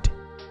kuchat,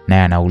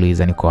 naye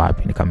anauliza niko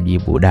wapi,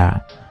 nikamjibu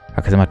da.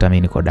 Akasema hata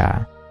mimi niko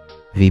da.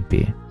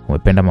 Vipi,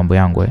 umependa mambo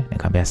yangu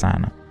Nikamwambia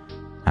sana.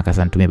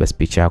 Akasema nitumie basi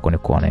picha yako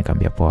nikuone.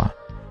 Nikamwambia poa.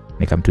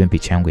 Nikamtumia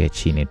picha yangu ya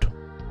chini tu,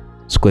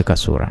 sikuweka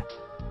sura.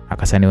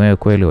 Akasema ni wewe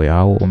kweli wewe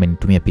au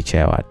umenitumia picha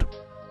ya watu?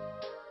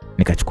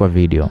 Nikachukua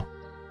video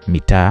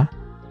mitaa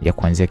ya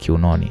kuanzia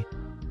kiunoni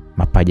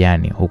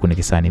mapajani, huku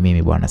nikisani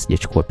mimi bwana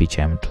sijachukua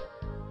picha ya mtu.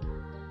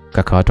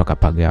 Kaka watu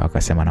akapaga,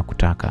 akasema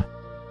nakutaka.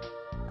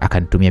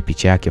 Akanitumia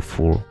picha yake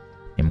full,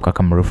 ni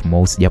mkaka mrefu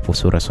mweusi japo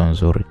sura sio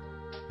nzuri.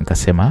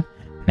 Nikasema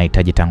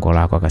nahitaji tango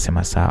lako.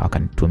 Akasema sawa.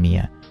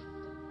 Akanitumia.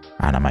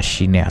 Ana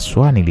mashine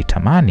aswa,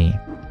 nilitamani.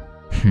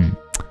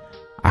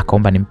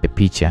 Akaomba nimpe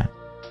picha,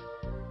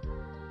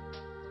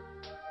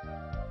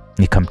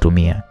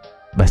 nikamtumia.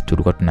 Basi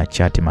tulikuwa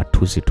tunachati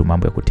matusi tu,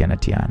 mambo ya kutiana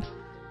tiana,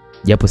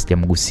 japo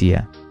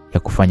sijamgusia ya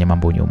kufanya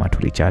mambo nyuma.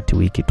 Tulichati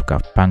wiki,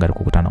 tukapanga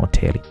kukutana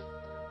hoteli.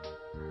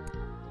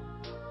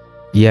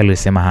 Yeye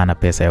alisema hana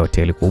pesa ya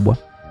hoteli kubwa.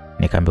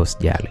 Nikamwambia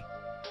usijali,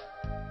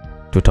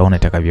 tutaona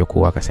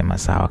itakavyokuwa. Akasema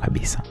sawa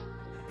kabisa.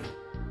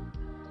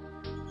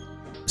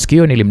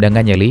 Sikio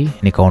nilimdanganya Lee,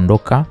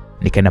 nikaondoka,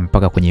 nikaenda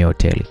mpaka kwenye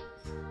hoteli.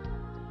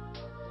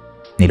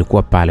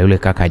 Nilikuwa pale, yule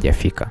kaka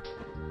hajafika.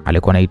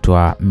 Alikuwa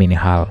anaitwa Mini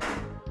Hall.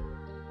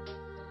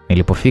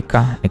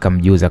 Nilipofika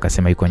nikamjuza,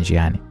 akasema yuko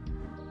njiani.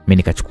 Mimi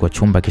nikachukua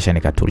chumba kisha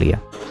nikatulia.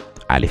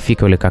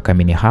 Alifika yule kaka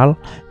Mini Hall,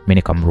 mimi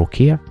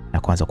nikamrukia na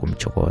kuanza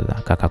kumchokoza.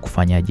 Kaka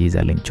kufanya jiza,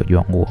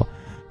 alinichojua nguo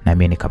na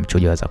mimi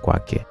nikamchojoa za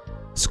kwake.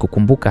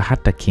 Sikukumbuka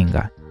hata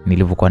kinga,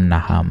 nilivyokuwa nina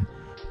hamu.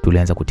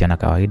 Tulianza kutiana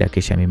kawaida,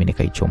 kisha mimi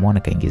nikaichomoa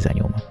nikaingiza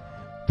nyuma.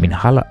 Mini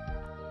Hall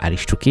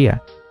alishtukia,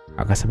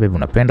 akasema hivi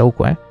unapenda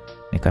huko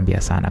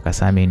Nikamwambia sana.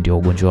 Akasema mimi ndio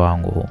ugonjwa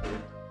wangu,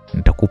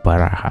 nitakupa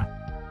raha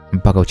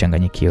mpaka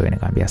uchanganyikiwe.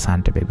 Nikamwambia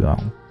asante baby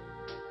wangu.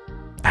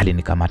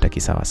 Alinikamata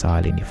kisawa sawa,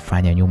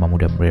 alinifanya nyuma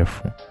muda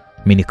mrefu.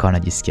 Mimi nikawa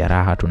najisikia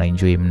raha,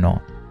 tunaenjoy mno.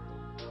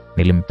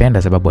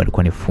 Nilimpenda sababu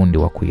alikuwa ni fundi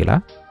wa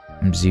kuila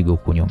mzigo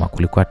huko nyuma.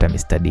 Kulikuwa hata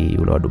Mr. D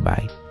yule wa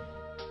Dubai.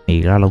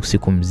 Nililala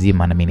usiku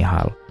mzima na Mini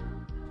Hall.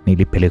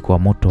 Nilipelekwa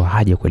moto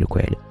haja kweli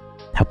kweli.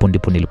 Hapo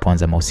ndipo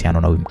nilipoanza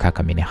mahusiano na huyu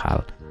mkaka Mini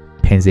Hall.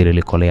 Penzi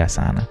lilikolea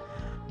sana.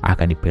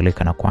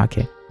 Akanipeleka na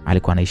kwake,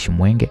 alikuwa anaishi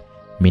Mwenge.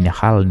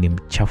 Minihal ni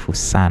mchafu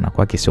sana,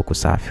 kwake sio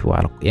kusafi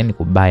wala, yani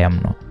kubaya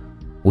mno.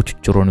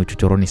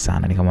 Uchochoroni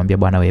sana. Nikamwambia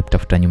bwana wewe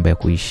tafuta nyumba ya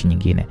kuishi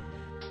nyingine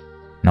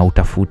na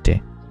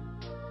utafute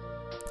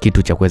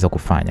kitu cha kuweza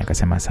kufanya.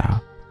 Akasema sawa.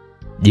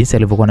 Jinsi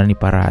alivyokuwa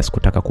ananipa raha,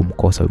 sikutaka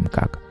kumkosa huyu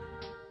mkaka.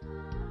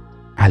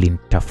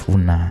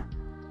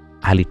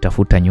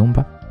 Alitafuta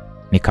nyumba,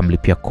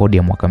 nikamlipia kodi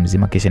ya mwaka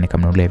mzima, kisha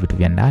nikamnunulia vitu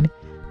vya ndani,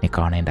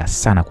 nikawa naenda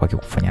sana kwake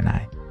kufanya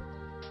naye.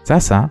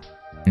 Sasa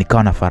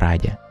nikawa na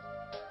faraja.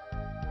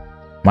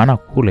 Maana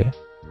kule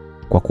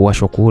kwa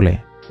kuwashwa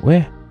kule,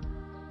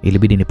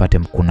 ilibidi nipate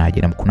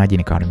mkunaji, na mkunaji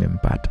nikawa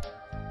nimempata.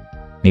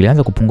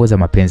 Nilianza kupunguza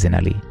mapenzi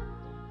na Lee.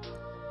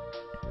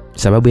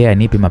 Sababu yeye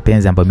anipi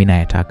mapenzi ambayo mimi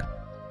nayataka.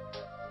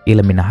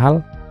 Ila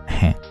Minihal,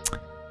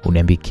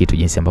 uniambii kitu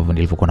jinsi ambavyo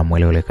nilivyokuwa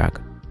namuelewa yule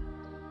kaka.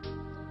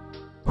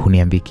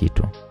 Uniambii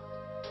kitu.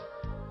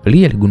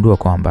 Lee aligundua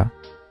kwamba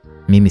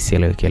mimi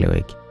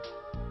sieleweki.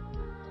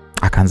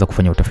 Akaanza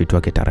kufanya utafiti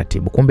wake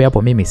taratibu. Kumbe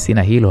hapo mimi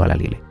sina hilo wala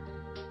lile.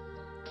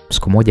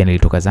 Siku moja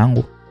nilitoka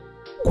zangu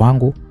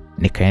kwangu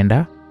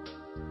nikaenda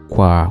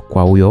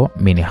kwa huyo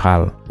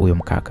Minihal, huyo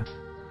mkaka.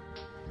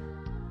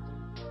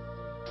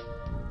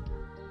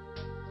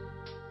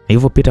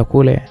 Nilipopita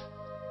kule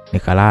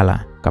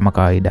nikalala kama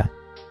kawaida.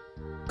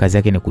 Kazi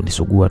yake ni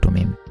kunisugua tu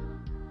mimi.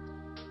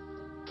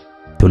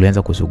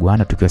 Tulianza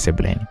kusuguana tukiwa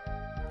sebuleni.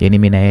 Yaani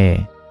mimi na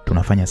yeye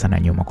tunafanya sana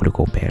nyuma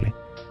kuliko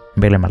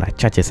mbele mara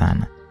chache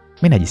sana.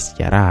 Mimi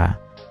najisikia raha,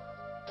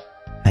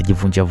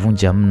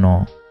 najivunja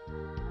mno.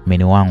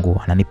 Mimi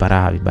wangu ananipa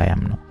raha vibaya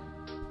mno.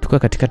 Tukiwa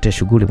katikati ya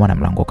shughuli, bwana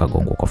mlango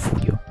ukagongwa kwa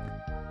fujo.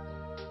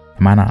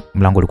 Maana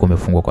mlango ulikuwa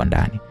umefungwa kwa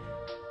ndani.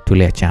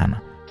 Tuliachana.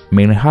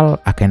 Minihal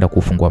akaenda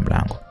kufungua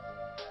mlango.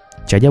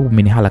 Cha ajabu,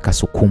 Minihal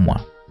akasukumwa,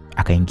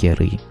 akaingia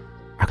Lee.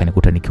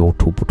 Akanikuta nikiwa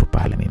utupu tu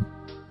pale mimi.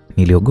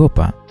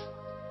 Niliogopa.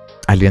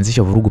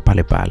 Alianzisha vurugu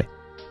pale.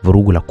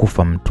 Vurugu la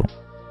kufa mtu.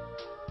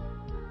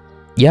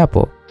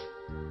 Japo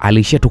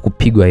alishia tu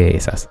kupigwa yeye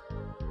sasa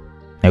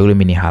na yule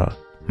Minihal.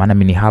 Maana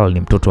Minihal ni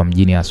mtoto wa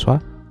mjini aswa.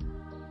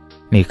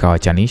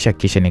 Nikawachanisha,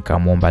 kisha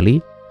nikamuomba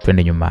Lee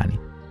twende nyumbani.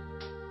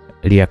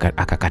 Lee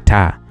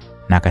akakataa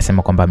na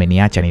akasema kwamba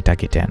ameniacha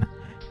nitaki tena.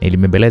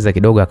 Nilimebeleza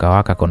kidogo,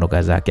 akawaka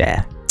kondoka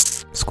zake.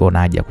 Sikuona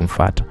haja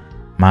kumfuata,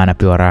 maana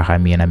pia raha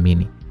mimi na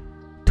mimi.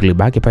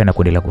 Tulibaki pale na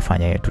kuendelea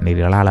kufanya yetu.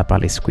 Nililala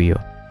pale siku hiyo.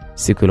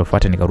 Siku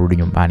iliyofuata nikarudi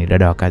nyumbani.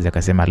 Dada wa kazi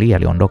akasema Lee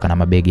aliondoka na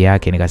mabegi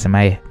yake.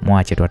 Nikasema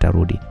muache tu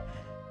atarudi.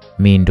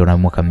 Mimi ndo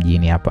namuka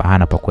mjini hapa,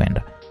 hana pa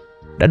kwenda.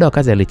 Dada wa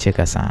kazi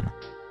alicheka sana.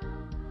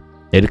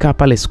 Nilikaa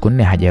pale siku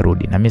 4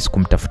 hajarudi na mimi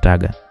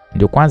sikumtafutaga.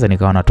 Ndio kwanza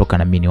nikawa natoka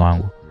na mimi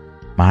wangu.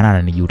 Maana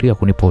ananijulia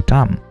kunipa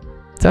utamu.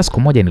 Sasa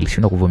siku moja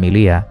nilishindwa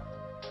kuvumilia.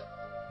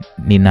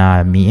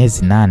 Nina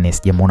miezi 8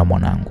 sijamuona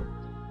mwanangu.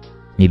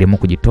 Niliamua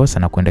kujitosa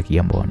na kwenda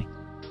Kigamboni.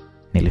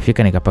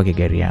 Nilifika nikapaki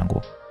gari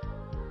yangu.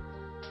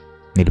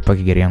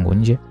 Nilipaki gari yangu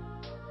nje.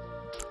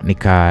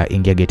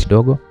 Nikaingia geti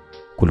dogo.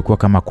 Kulikuwa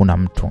kama kuna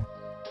mtu.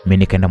 Mimi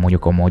nikaenda moja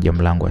kwa moja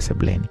mlango wa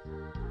sebuleni.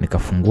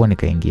 Nikafungua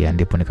nikaingia,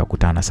 ndipo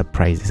nikakutana na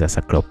surprise.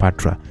 Sasa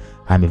Cleopatra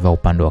amevaa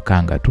upande wa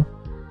kanga tu.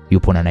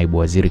 Yupo na naibu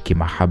waziri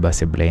kimahaba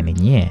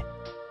sebuleni.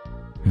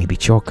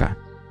 Nilichoka.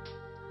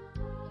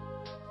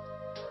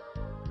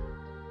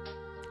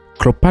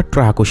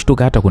 Cleopatra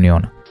hakushtuka hata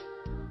kuniona.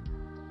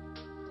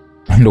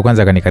 Ndio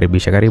kwanza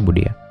akanikaribisha, karibu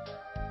dia.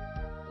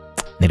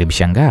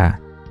 Nilimshangaa.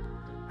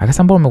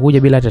 Akasema mbona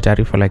umekuja bila hata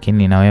taarifa,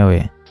 lakini na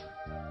wewe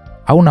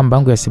au namba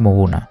yangu ya simu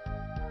huna?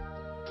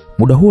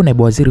 Muda huu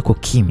naibu waziri kwa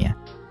kimya.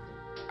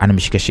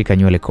 Anamshikashika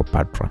nywele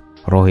Cleopatra.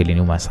 Roho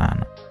iliniuma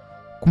sana.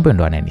 Kumbe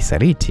ndo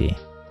ananisaliti.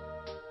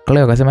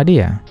 Cleo akasema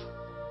dia,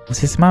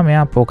 usisimame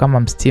hapo kama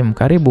mstimu,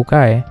 karibu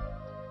kae.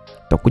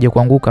 Utakuja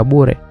kuanguka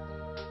bure.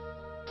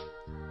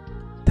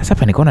 Sasa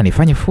hapa nikaona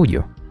nifanye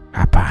fujo.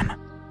 Hapana.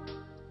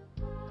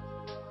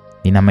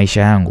 Nina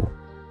maisha yangu.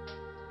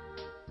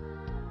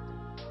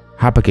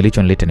 Hapa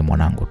kilichonileta ni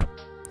mwanangu tu.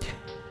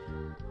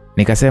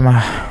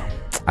 Nikasema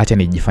acha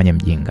nijifanye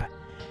mjinga.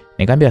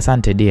 Nikamwambia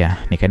asante dia,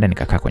 nikaenda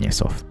nikakaa kwenye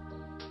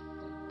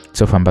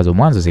sofa ambazo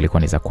mwanzo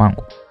zilikuwa ni za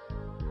kwangu.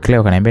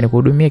 Cleo kaniambia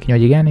nikuhudumie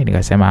kinywaji gani?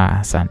 Nikasema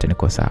asante,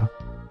 niko sawa.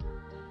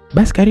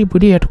 Basi karibu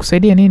dia,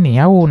 tukusaidie nini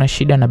au una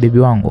shida na bibi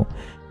wangu?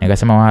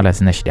 Nikasema wala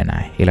sina shida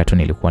naye, ila tu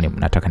nilikuwa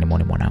nataka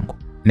nimuone mwanangu.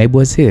 Naibu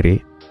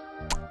waziri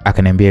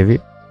akaniambia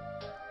hivi,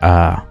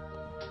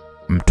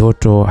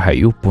 mtoto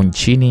hayupo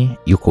nchini,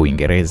 yuko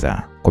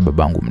Uingereza kwa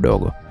babangu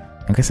mdogo.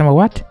 Nikasema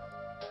what?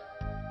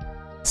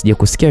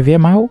 Sijakusikia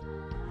vyema au?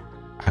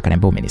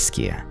 Akaniambia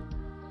umenisikia.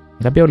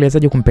 Nikamwambia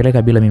uliwezaje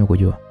kumpeleka bila mimi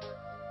kujua?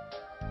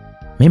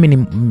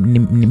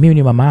 Mimi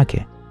ni mama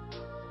yake.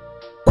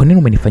 Kwa nini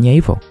umenifanyia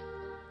hivyo?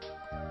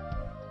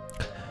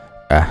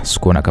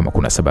 Sikuona kama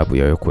kuna sababu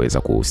ya wewe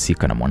kuweza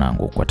kuhusika na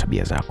mwanangu kwa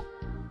tabia zako.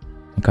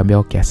 Nikamwambia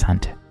okay,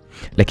 asante.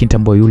 Lakini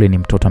tambua yule ni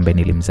mtoto ambaye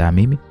nilimzaa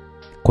mimi.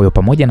 Kwa hiyo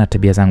pamoja na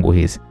tabia zangu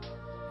hizi,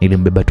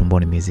 nilimbeba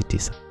tumboni miezi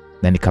 9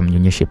 na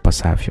nikamnyonyesha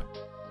ipasavyo.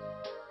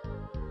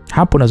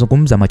 Hapo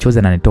nazungumza machozi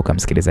yananitoka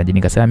msikilizaji.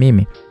 Nikasema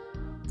mimi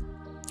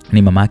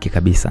ni mama yake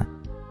kabisa.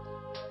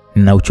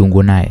 Nina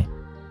uchungu naye.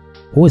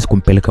 Huwezi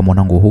kumpeleka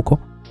mwanangu huko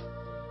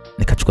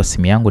Nikachukua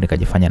simu yangu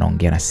nikajifanya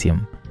naongea na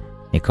simu.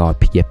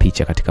 Nikawapiga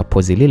picha katika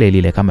pozi lile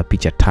lile kama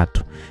picha 3.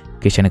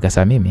 Kisha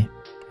nikasema mimi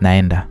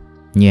naenda,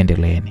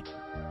 niendeleeni.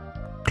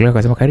 Cleo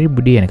akasema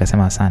karibu dia,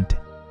 nikasema asante.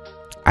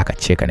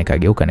 Akacheka,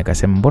 nikageuka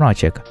nikasema mbona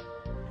wacheka?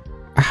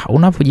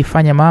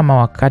 Unavojifanya mama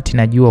wakati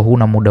najua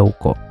huna muda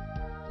huko.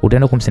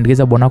 Utaenda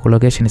kumsindikiza bwanako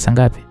location saa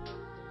ngapi?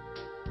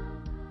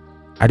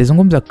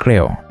 Alizungumza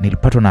Cleo,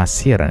 nilipatwa na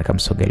hasira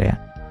nikamsogelea.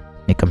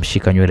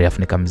 Nikamshika nywele afu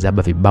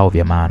nikamzaba vibao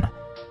vya maana.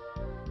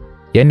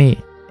 Yaani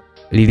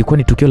lilikuwa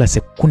ni tukio la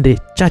sekunde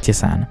chache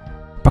sana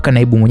mpaka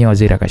naibu mwenyewe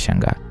waziri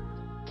akashangaa.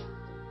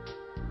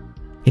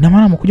 Ina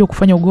maana mkuja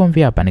kufanya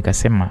ugomvi hapa?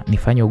 Nikasema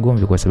nifanye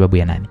ugomvi kwa sababu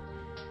ya nani?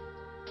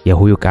 Ya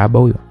huyo kaaba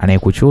huyo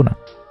anayekuchuna?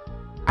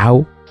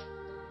 Au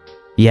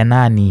ya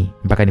nani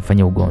mpaka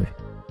nifanye ugomvi?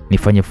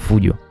 Nifanye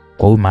fujo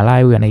kwa huyu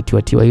malaya huyu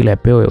anaitiwa ile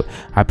apewe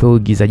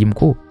uigizaji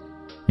mkuu?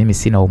 Mimi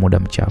sina huo muda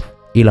mchafu,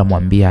 ila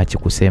mwambie aache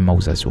kusema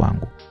uzazi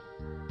wangu.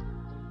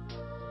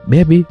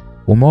 Baby,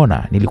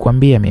 umeona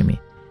nilikwambia mimi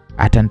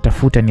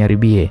atanitafuta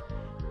niharibie.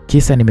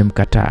 Kisa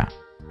nimemkataa.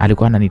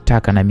 Alikuwa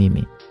ananitaka na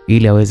mimi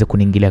ili aweze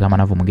kuniingilia kama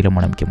anavyomwingilia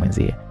mwanamke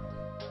mwenzie.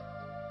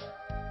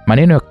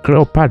 Maneno ya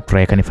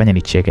Cleopatra yakanifanya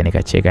nicheke,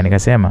 nikacheka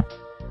nikasema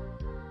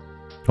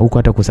huko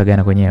hata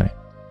kusagana kwenyewe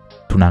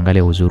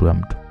tunaangalia uzuri wa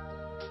mtu.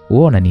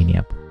 Uona nini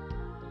hapo?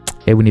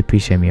 Hebu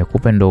nipishe mimi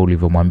kupe ndo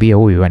ulivyomwambia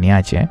huyu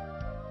aniache.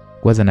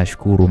 Kwanza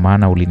nashukuru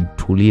maana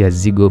ulinitulia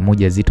zigo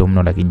moja zito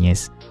mno la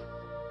kinyesi.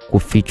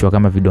 Kufichwa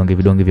kama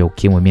vidonge vya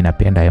ukimwi, mimi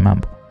napenda haya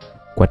mambo.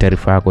 Kwa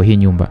taarifa yako hii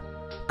nyumba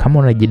kama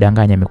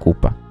unajidanganya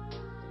amekupa.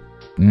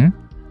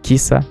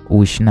 Kisa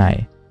uishi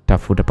naye,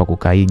 tafuta pa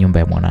kukaa hii nyumba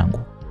ya mwanangu.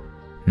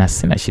 Na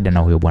sina shida na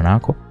huyo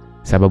bwanako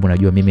sababu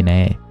najua mimi na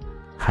yeye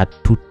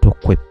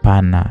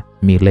hatutokwepana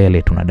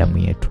milele, tuna damu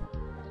yetu.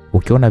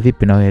 Ukiona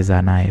vipi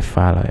naweza naye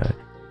fala wewe.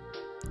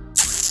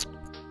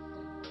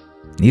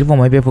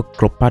 Nilipomwambia hivyo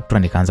Cleopatra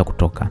nikaanza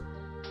kutoka.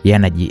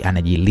 Yeye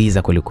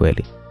anajiliza kweli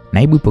kweli.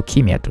 Naibu ipo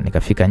kimya tu.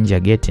 Nikafika nje ya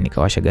geti,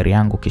 nikawasha gari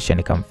yangu, kisha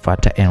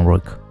nikamfuata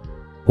Enrique.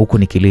 Huku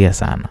nikilia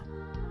sana.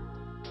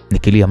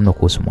 Nikilia mno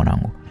kuhusu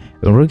mwanangu.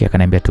 Enrique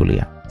akaniambia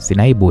tulia. Si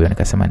naibu huyo?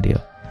 Nikasema ndio.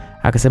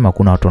 Akasema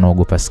kuna watu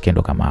wanaogopa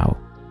skendo kama hao.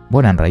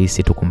 Mbona ni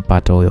rahisi tu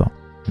kumpata huyo.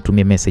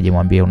 Mtumie message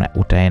mwambie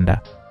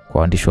utaenda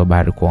kwa waandishi wa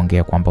habari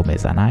kuongea kwamba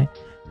umezaa naye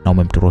na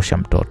umemtorosha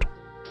mtoto.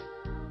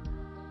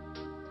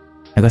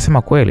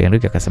 Nikasema kweli?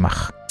 Enrique akasema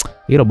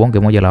hilo bonge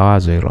moja la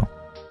wazo hilo.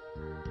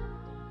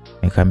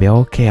 Nikamwambia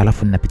okay,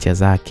 alafu nina picha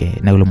zake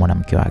na yule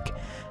mwanamke wake.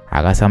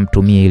 Akasema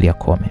mtumie ili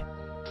akome.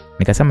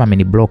 Nikasema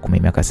ameniblock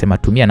mimi. Akasema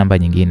tumia namba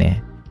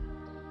nyingine.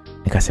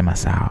 Nikasema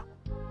sawa.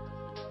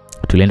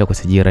 Tulienda kwa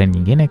CGR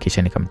nyingine,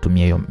 kisha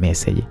nikamtumia hiyo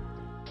message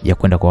ya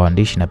kwenda kwa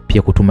waandishi na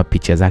pia kutuma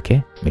picha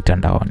zake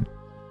mitandaoni.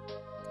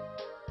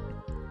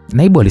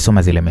 Naibu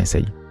alisoma zile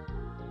message.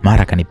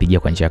 Mara akanipigia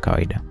kwa njia ya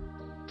kawaida.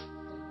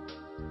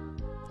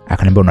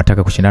 Akaniambia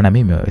unataka kushindana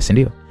mimi wewe, si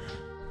ndio?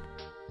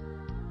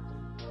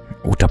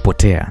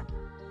 Utapotea.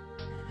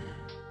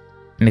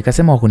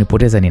 Nikasema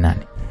wakunipoteza ni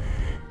nani?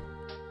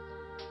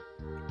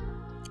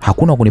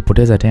 Hakuna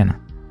kunipoteza tena.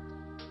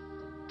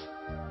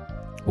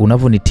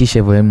 Unavonitisha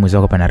hivyo wewe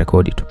mwenzako hapa na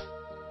rekodi tu.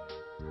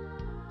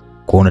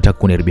 Kwa unataka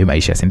kuniribia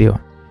maisha, si ndio?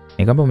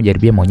 Nikamwambia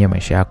mjaribie mwenyewe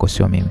maisha yako,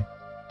 sio mimi.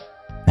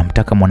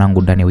 Namtaka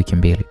mwanangu ndani ya wiki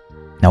 2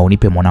 na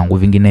unipe mwanangu,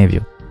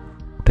 vinginevyo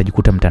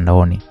utajikuta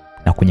mtandaoni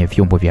na kwenye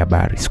vyombo vya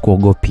habari.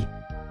 Sikuogopi.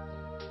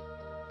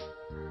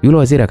 Yule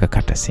waziri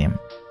akakata simu.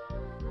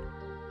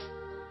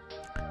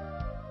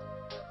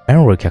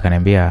 Enrique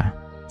akaniambia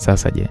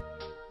sasa je,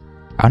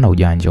 ana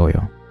ujanja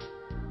huyo.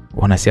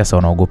 Wanasiasa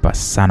wanaogopa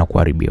sana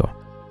kuharibiwa.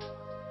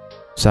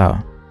 Sawa.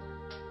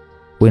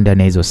 Wewe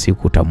ndani hizo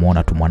siku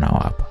utamuona tu mwanao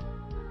hapa.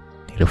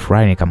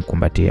 Nilifurahi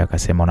nikamkumbatia,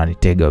 akasema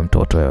unanitega wewe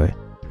mtoto wewe.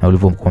 Na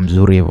ulivyokuwa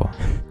mzuri hivyo.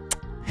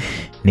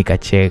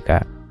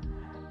 Nikacheka.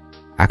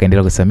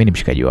 Akaendelea kusema mimi ni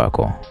mshikaji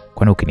wako.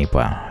 Kwani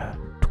ukinipa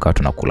tukawa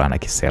tunakulana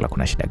kisela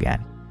kuna shida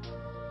gani?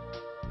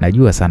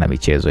 Najua sana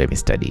michezo ya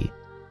Mr. D.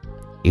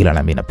 Ila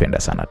na mimi napenda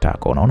sana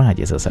tako.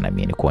 Unaonaje sasa na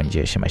mimi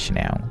nikuonjeshe mashine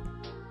yangu?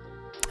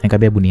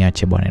 Nikamwambia hebu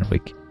niache bwana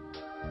Enrique.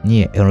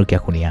 Enrique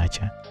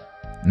hakuniacha.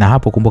 Na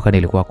hapo kumbuka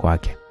nilikuwa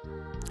kwake.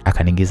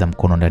 Akaniingiza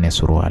mkono ndani ya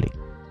suruali.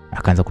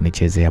 Akaanza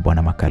kunichezea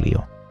bwana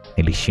makalio.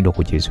 Nilishindwa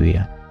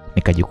kujizuia.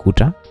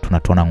 Nikajikuta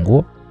tunatona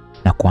nguo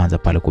na kuanza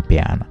pale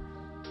kupeana.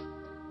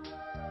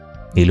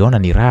 Niliona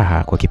ni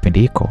raha kwa kipindi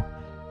hiko.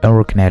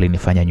 Enrique naye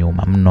alinifanya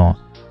nyuma mno.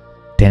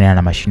 Tena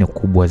na mashine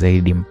kubwa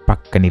zaidi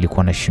mpaka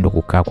nilikuwa nashindwa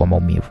kukaa kwa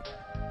maumivu.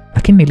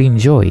 Lakini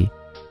nilienjoy.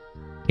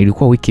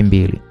 Nilikuwa wiki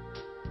 2.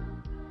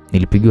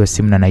 Nilipigiwa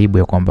simu na naibu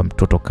ya kwamba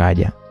mtoto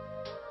kaja.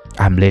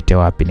 Amlete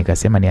wapi?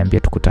 Nikasema niambie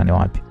tukutane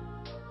wapi.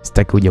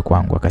 Sitaki uje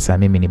kwangu. Akasema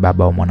mimi ni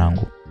baba wa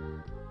mwanangu.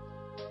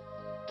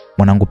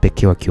 Mwanangu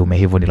pekee wa kiume,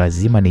 hivyo ni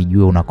lazima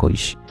nijue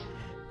unakoishi.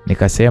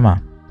 Nikasema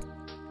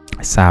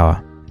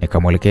sawa.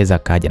 Nikamwelekeza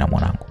kaja na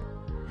mwanangu.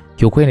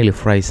 Kiukweli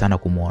nilifurahi sana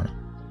kumuona.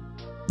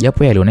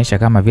 Japo yeye alionyesha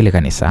kama vile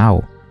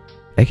kanisahau,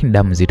 lakini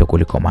damu nzito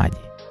kuliko maji.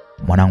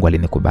 Mwanangu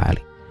alinikubali.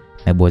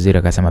 Naibu waziri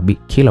akasema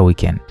kila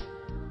weekend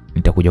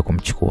nitakuja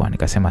kumchukua.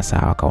 Nikasema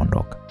sawa,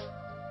 akaondoka.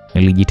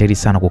 Nilijitahidi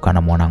sana kukaa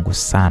na mwanangu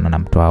sana, na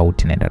mtoa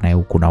out, naenda naye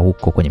huku na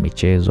huko kwenye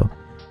michezo,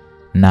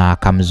 na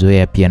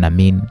akamzoea pia na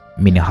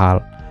mini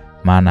hall,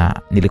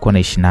 maana nilikuwa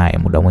naishi naye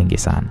muda mwingi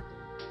sana.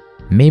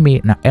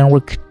 Mimi na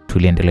Enric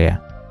tuliendelea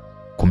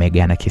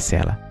kumegana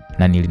kisela,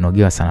 na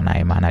nilinogewa sana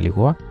naye, maana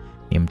alikuwa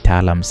ni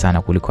mtaalamu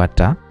sana kuliko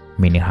hata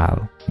mini hall.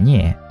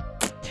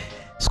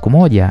 Siku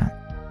moja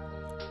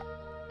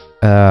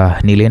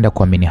nilienda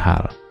kwa mini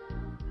hall.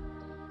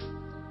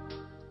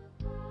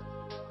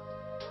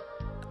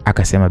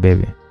 Akasema,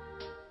 baby,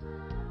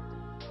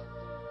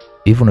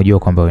 hivi unajua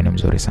kwamba wewe ni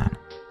mzuri sana?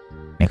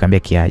 Nikamwambia,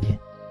 kiaje?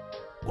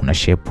 Una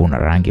shape, una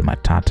rangi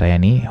matata,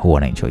 yani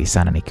huwa na enjoy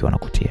sana nikiwa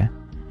nakutia.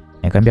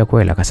 Nikamwambia,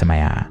 kweli? Akasema,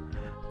 ya,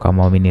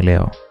 kama mimi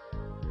leo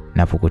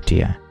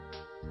nafukutia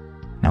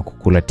na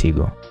kukula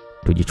tigo,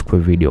 tujichukue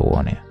video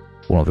uone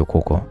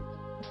unavyokuwa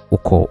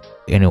uko,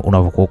 yani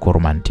unavyokuwa uko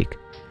romantic.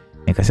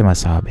 Nikasema,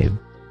 sawa baby.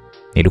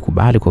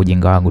 Nilikubali kwa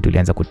ujinga wangu,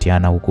 tulianza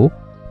kutiana huku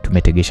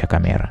tumetegesha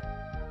kamera.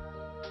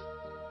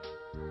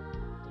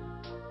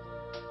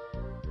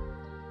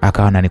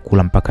 Akawa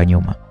ananikula mpaka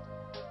nyuma.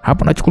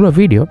 Hapo nachukuliwa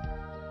video,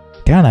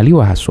 tena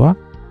naliwa haswa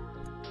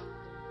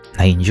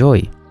na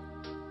enjoy.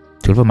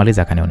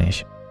 Tulipomaliza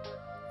akanionyesha.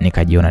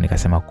 Nikajiona,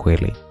 nikasema,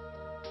 kweli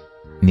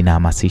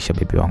ninahamasisha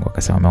bibi wangu.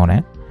 Akasema,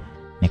 umeona?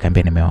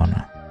 Nikamwambia,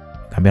 nimeona.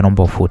 Nikamwambia,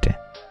 naomba ufute.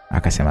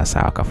 Akasema,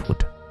 sawa,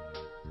 akafuta.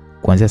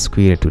 Kuanzia siku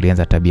ile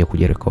tulianza tabia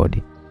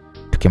kujirekodi.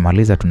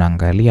 Tukimaliza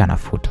tunaangalia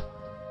anafuta,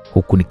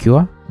 huku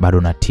nikiwa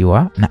bado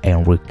natiwa na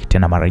Enric,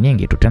 tena mara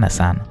nyingi tu, tena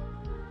sana.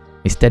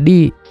 Mr.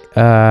 D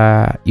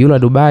yule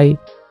Dubai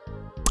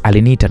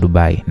aliniita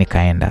Dubai,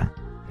 nikaenda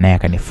naye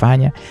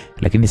akanifanya,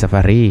 lakini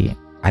safari hii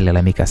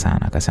alilalamika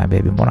sana. Akasema,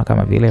 baby, mbona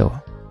kama vile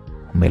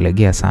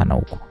umelegea sana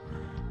huko?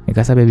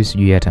 Nikasema, baby,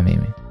 sijui hata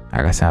mimi.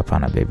 Akasema,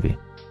 hapana baby,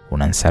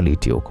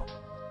 unanisaliti huko,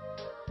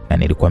 na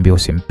nilikwambia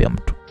usimpe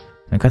mtu.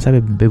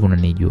 Nikasema, baby,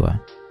 unanijua,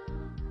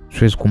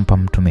 siwezi kumpa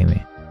mtu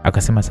mimi.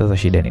 Akasema, sasa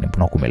shida nini,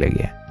 mbona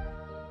kumelegea?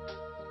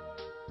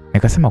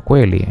 Nikasema,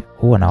 kweli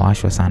huwa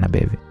nawashwa sana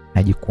baby,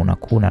 najikuna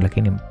kuna,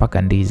 lakini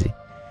mpaka ndizi,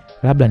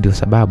 labda ndio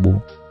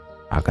sababu.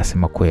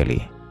 Akasema,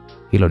 kweli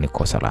hilo ni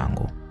kosa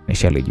langu,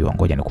 nishalijua,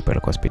 ngoja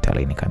nikupeleke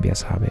hospitalini. Nikamwambia,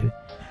 sawa baby.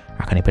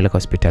 Akanipeleka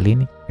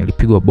hospitalini,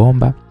 nilipigwa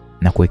bomba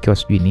na kuwekewa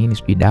sijui nini,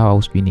 sijui dawa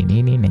au sijui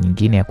nini na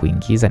nyingine ya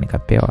kuingiza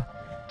nikapewa.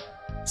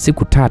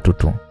 Siku 3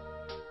 tu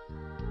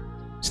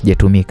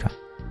sijatumika,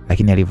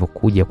 lakini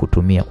alivyokuja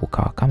kutumia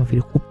kukawa kama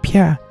vile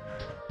kupya.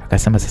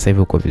 Akasema, sasa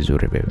hivi uko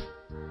vizuri baby,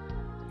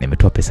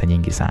 nimetoa pesa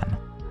nyingi sana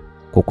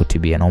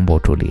kukutibia, naomba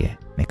utulie.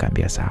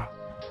 Nikamwambia, sawa.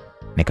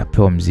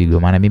 Nikapewa mzigo,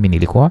 maana mimi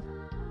nilikuwa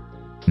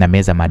na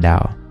meza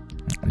madawa.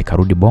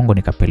 Nikarudi Bongo,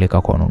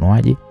 nikapeleka kwa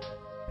wanunuaji,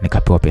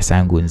 nikapewa pesa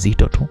yangu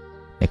nzito tu.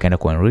 Nikaenda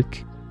kwa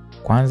Enric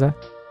kwanza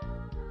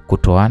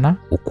kutoana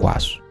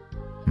ukwasu.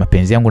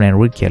 Mapenzi yangu na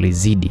Enric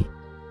yalizidi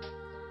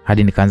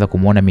hadi nikaanza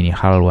kumuona mini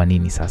hall wa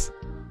nini sasa.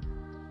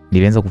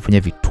 Nilianza kufanya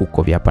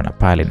vituko vya hapa na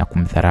pale na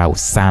kumdharau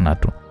sana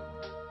tu.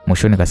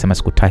 Mwisho nikasema,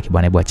 sikutaki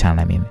bwana, hebu achana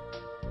na mimi.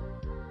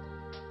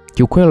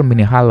 Kiukweli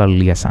mini hall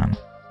alilia sana.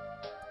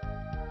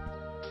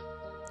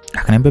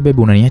 Akaniambia,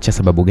 baby, unaniacha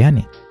sababu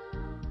gani?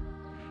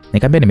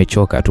 Nikamwambia,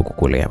 nimechoka tu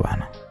kukulea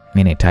bwana,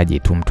 mimi nahitaji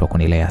tu mtu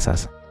akunilea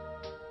sasa.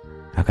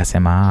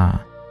 Akasema,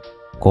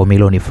 kwa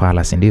milioni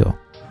fala, si ndio?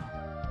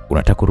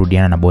 Unataka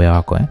kurudiana na boya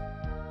wako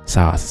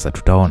Sawa, sasa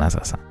tutaona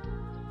sasa.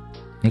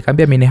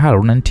 Nikamwambia, mimi halo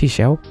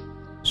unanitisha au?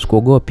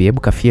 Sikuogopi,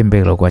 hebu kafie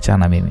mbele kuachana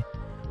na mimi.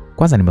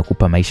 Kwanza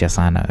nimekupa maisha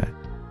sana wewe.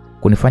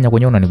 Kunifanya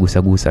kwenye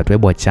unanigusa tu,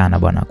 hebu achana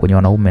bwana. Kwenye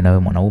wanaume na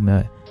wewe mwanaume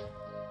wewe.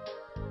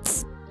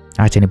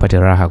 Acha nipate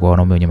raha kwa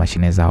wanaume wenye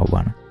mashine zao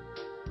bwana.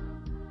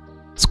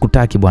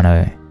 Sikutaki bwana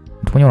wewe.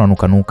 Mtu mwenye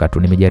unanuka tu,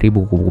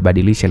 nimejaribu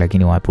kukubadilisha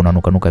lakini wapi,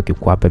 unanuka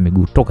kikwapa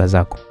miguu, toka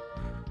zako.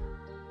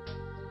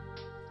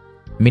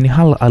 Mini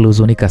hal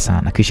alihuzunika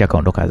sana, kisha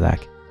akaondoka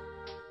zake.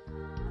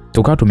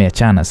 Tukawa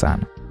tumeachana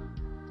sana.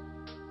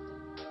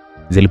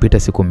 Zilipita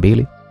siku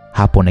 2,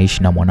 hapo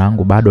naishi na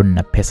mwanangu, bado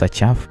nina pesa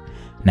chafu,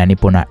 na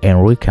nipo na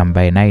Enric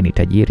ambaye naye ni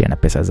tajiri, ana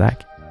pesa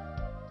zake.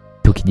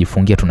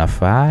 Tukijifungia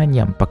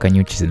tunafanya mpaka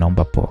nyuchi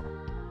zinaomba po.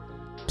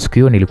 Siku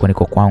hiyo nilikuwa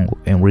niko kwangu,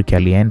 Enric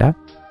alienda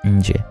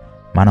nje.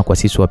 Maana kwa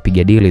sisi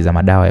wapiga dili za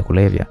madawa ya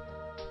kulevya,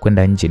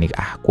 kwenda nje ni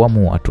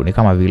kuamua tu, ni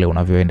kama vile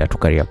unavyoenda tu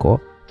Kariakoo,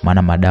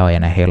 maana madawa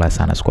yana hela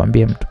sana,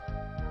 sikwambie mtu.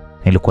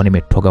 Nilikuwa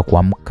nimetoka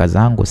kuamka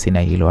zangu, sina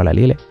hilo wala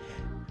lile.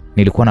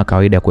 Nilikuwa na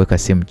kawaida kuweka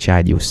simu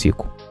charge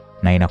usiku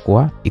na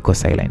inakuwa iko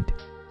silent.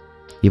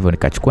 Hivyo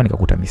nikachukua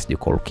nikakuta message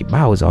call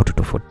kibao za watu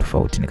tofauti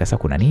tofauti. Nikasema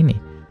kuna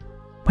nini?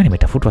 Mbona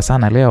nimetafutwa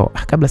sana leo?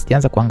 Kabla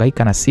sijaanza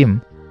kuhangaika na simu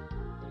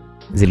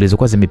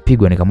zilizokuwa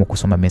zimepigwa, nikaamua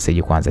kusoma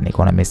message kwanza.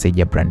 Nikaona message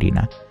ya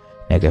Brandina.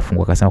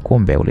 Nikafungua, akasema,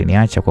 kumbe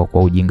uliniacha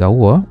kwa ujinga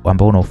huo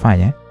ambao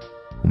unaofanya.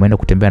 Umeenda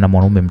kutembea na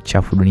mwanaume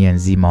mchafu dunia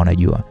nzima,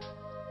 unajua.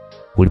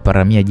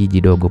 Uliparamia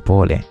jiji dogo,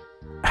 pole.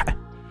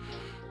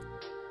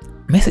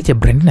 Message ya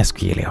Brandina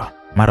sikuelewa.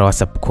 Mara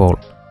WhatsApp call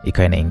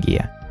ikawa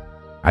inaingia.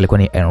 Alikuwa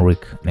ni Enric.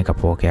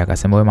 Nikapokea,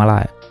 akasema, wewe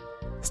malaya,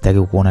 sitaki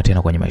kukuona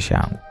tena kwenye maisha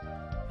yangu.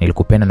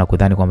 Nilikupenda na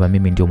kudhani kwamba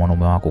mimi ndio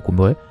mwanaume wako,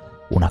 kumbe wewe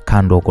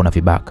unakando huko na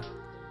vibaka.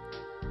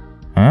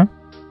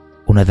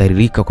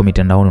 Unadhalilika kwa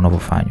mitandaoni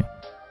unavyofanywa.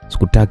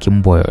 Sikutaki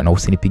mbwa na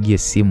usinipigie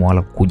simu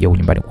wala kuja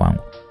nyumbani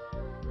kwangu.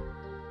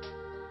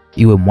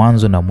 Iwe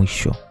mwanzo na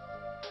mwisho.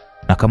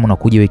 Na kama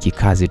unakuja wiki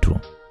kazi tu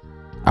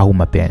au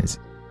mapenzi.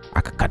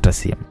 Akakata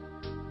simu.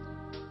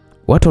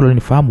 Watu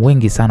walionifahamu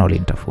wengi sana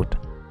walinitafuta.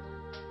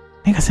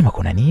 Nikasema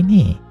kuna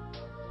nini?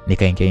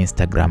 Nikaingia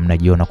Instagram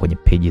najiona kwenye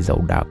peji za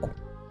udaku.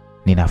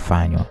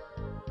 Ninafanywa.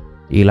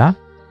 Ila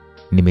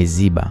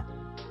nimeziba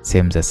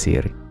sehemu za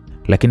siri.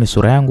 Lakini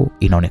sura yangu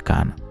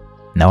inaonekana.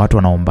 Na watu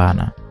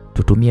wanaombana,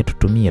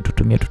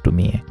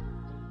 tutumie.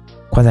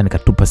 Kwanza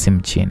nikatupa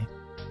simu chini.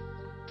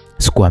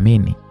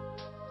 Sikuamini.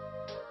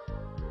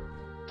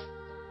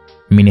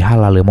 Mimi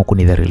hala aliamua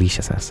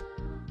kunidhalilisha sasa.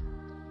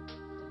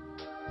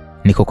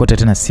 Nikokota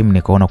tena simu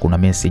nikaona kuna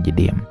message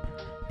DM.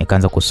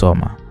 Nikaanza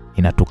kusoma.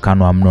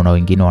 Inatukanwa mno na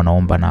wengine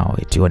wanaomba nao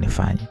eti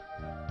wanifanye.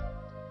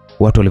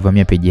 Watu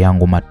walivamia peji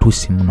yangu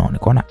matusi mno.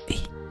 Nikaona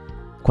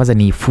kwanza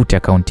niifute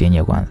account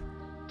yenyewe kwanza.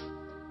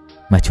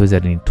 Machozi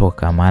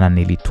yalinitoka maana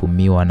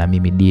nilitumiwa na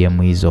mimi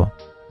DM hizo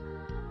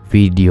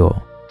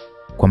video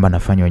kwamba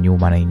nafanywa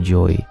nyuma na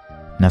enjoy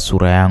na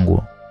sura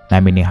yangu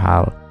na mimi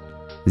hal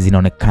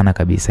zinaonekana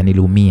kabisa.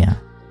 Niliumia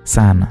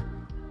sana.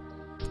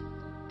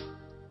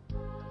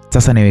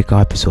 Sasa niweka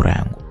wapi sura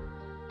yangu?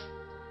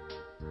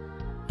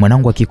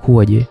 Mwanangu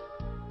akikua je?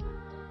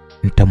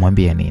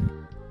 Nitamwambia nini?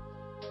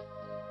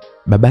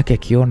 Babake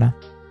akiona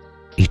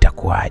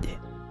itakuwaje?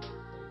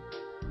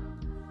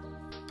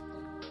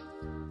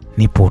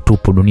 Nipo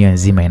tupo, dunia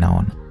nzima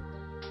inaona.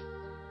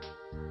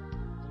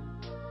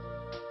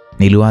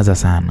 Niliwaza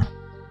sana.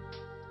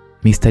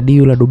 Mr. D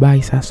yule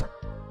Dubai sasa.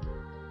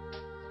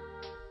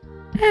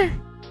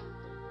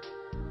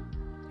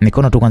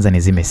 Nikaona tu kwanza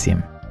nizime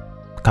simu.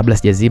 Kabla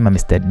sijazima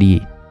Mr.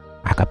 D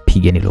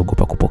akapiga,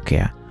 niliogopa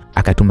kupokea.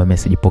 Akatuma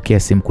message, pokea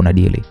simu kuna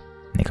deal.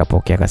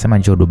 Nikapokea, akasema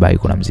njoo Dubai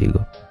kuna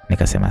mzigo.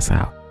 Nikasema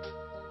sawa.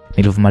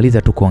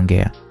 Nilivumaliza tu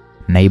kuongea,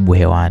 naibu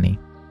hewani.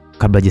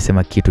 Kabla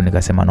hajasema kitu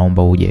nikasema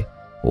naomba uje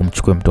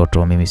umchukue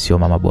mtoto, mimi sio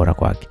mama bora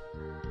kwake.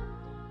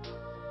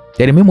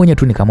 Yaani mimi mwenyewe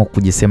tu nikaamua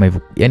kujisema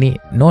hivyo. Yaani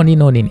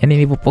noni. Yaani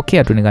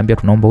nilipopokea tu nikamwambia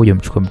tunaomba uje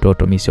umchukue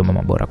mtoto, mimi sio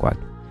mama bora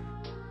kwake.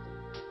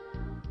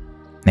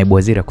 Naibu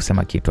waziri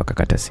akusema kitu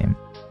akakata simu.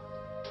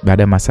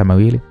 Baada ya masaa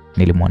mawili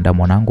nilimwandaa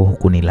mwanangu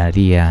huku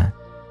nilalia.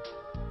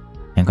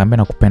 Nikamwambia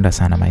nakupenda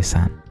sana my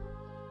son.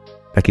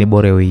 Lakini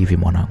bora iwe hivi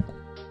mwanangu.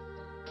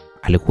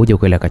 Alikuja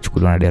kweli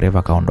akachukuliwa na dereva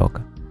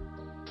akaondoka.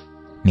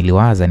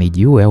 Niliwaza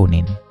nijiue au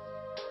nini?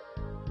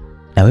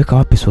 Naweka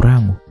wapi sura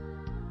yangu?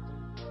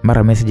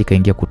 Mara message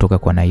kaingia kutoka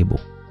kwa naibu.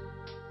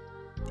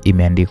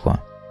 Imeandikwa,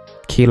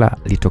 kila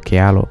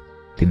litokealo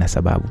lina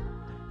sababu,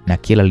 na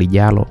kila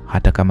lijalo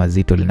hata kama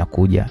zito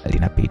linakuja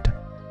linapita.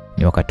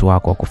 Ni wakati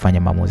wako wa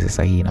kufanya maamuzi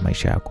sahihi na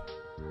maisha yako.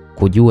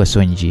 Kujua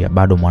sio njia,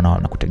 bado mwanao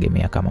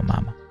anakutegemea kama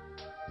mama.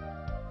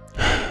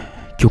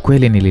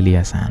 Kiukweli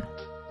nililia sana.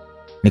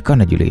 Nikawa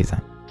najiuliza,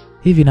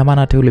 hivi na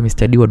maana hata yule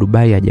Mr. D wa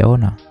Dubai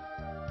hajaona?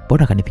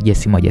 Mbona kanipigia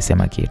simu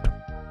hajasema kitu?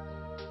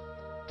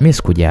 Mimi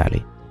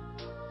sikujali.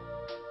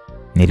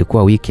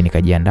 Nilikuwa wiki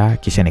nikajiandaa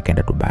kisha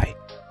nikaenda Dubai.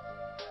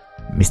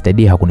 Mr.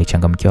 D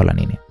hakunichangamkia wala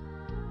nini.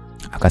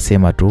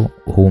 Akasema tu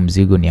huu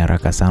mzigo ni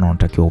haraka sana,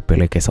 unatakiwa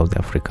upeleke South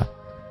Africa.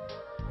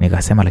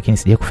 Nikasema lakini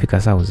sija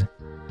kufika South.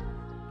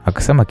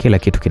 Akasema kila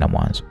kitu kina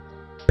mwanzo.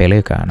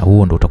 Peleka na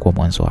huo ndo utakuwa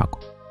mwanzo wako.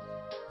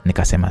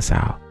 Nikasema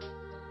sawa.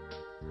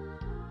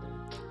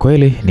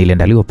 Kweli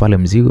niliandaliwa pale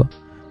mzigo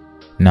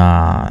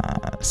na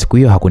siku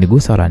hiyo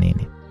hakunigusa wala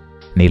nini.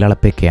 Nilala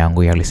peke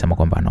yangu, yeye alisema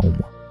kwamba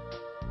anaumwa.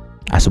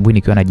 Asubuhi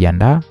nikiwa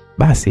najiandaa,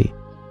 basi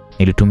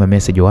nilituma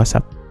message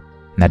WhatsApp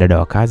na dada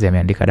wa kazi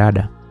ameandika,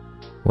 dada,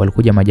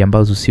 walikuja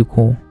majambazi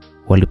usiku,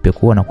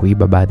 walipekua na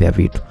kuiba baadhi ya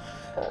vitu.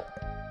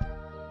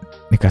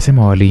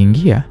 Nikasema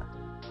waliingia?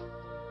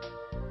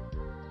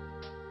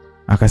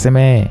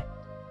 Akasema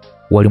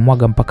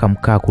walimwaga mpaka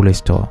mkaa kule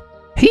store.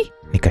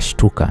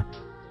 Nikashtuka.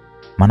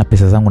 Maana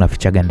pesa zangu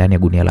nafichaga ndani ya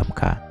gunia la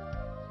mkaa.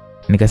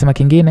 Nikasema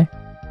kingine?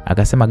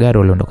 Akasema gari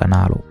waliondoka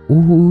nalo.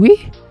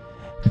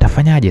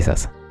 Nitafanyaje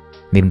sasa?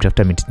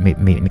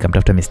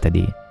 Nikamtafuta Mr.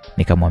 D,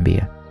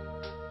 nikamwambia.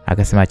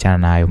 Akasema achana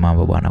na hayo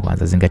mambo bwana,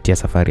 kwanza zingatia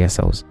safari ya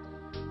South.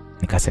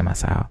 Nikasema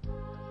sawa.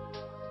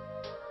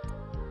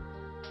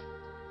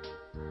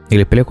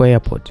 Nilipelekwa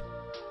airport.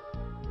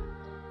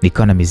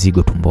 Nikawa na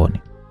mizigo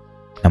tumboni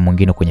na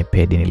mwingine kwenye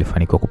pedi.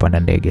 Nilifanikiwa kupanda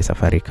ndege,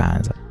 safari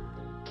ikaanza.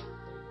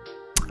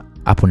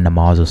 Hapo nina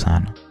mawazo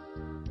sana.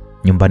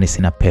 Nyumbani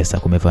sina pesa,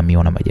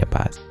 kumevamiwa na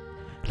majambazi.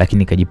 Lakini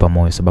nikajipa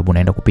moyo sababu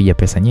naenda kupiga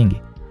pesa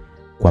nyingi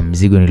kwa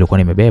mzigo niliokuwa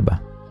nimebeba.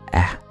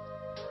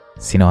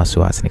 Sina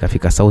wasiwasi.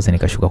 Nikafika South,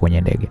 nikashuka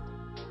kwenye ndege.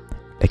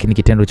 Lakini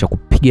kitendo cha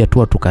kupiga tu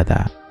watu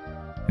kadhaa,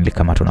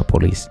 nilikamatwa na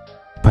polisi.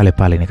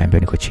 Pale nikaambiwa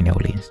niko chini ya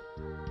ulinzi.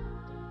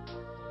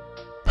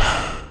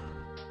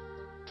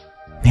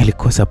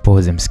 Nilikosa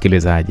pause,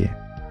 msikilizaji.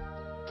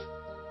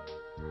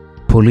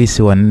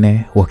 Polisi 4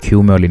 wa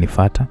kiume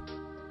walinifuata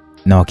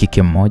na wa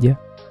kike mmoja.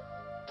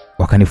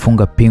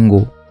 Wakanifunga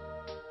pingu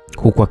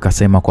huku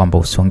akasema kwamba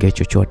usiongee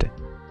chochote,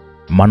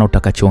 maana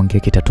utakachoongea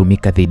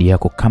kitatumika dhidi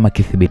yako kama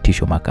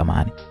kithibitisho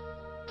mahakamani.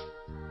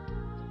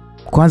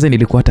 Kwanza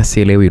nilikuwa hata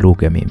sielewi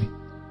lugha mimi.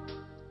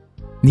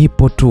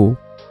 Nipo tu.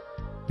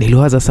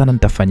 Niliwaza sana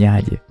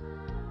nitafanyaje.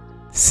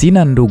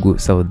 Sina ndugu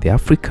South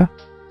Africa.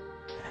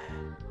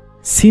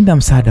 Sina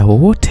msaada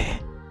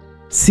wowote.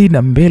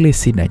 Sina mbele,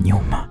 sina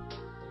nyuma.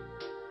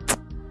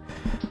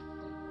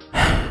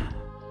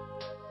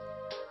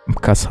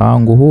 Mkasa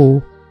wangu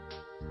huu.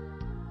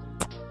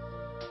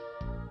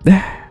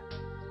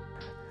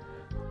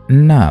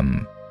 Naam,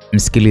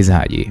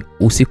 msikilizaji,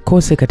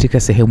 usikose katika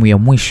sehemu ya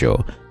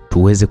mwisho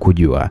tuweze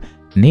kujua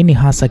nini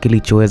hasa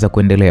kilichoweza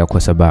kuendelea,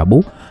 kwa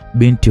sababu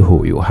binti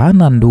huyu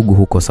hana ndugu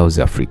huko South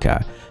Africa,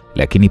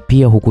 lakini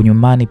pia huku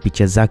nyumbani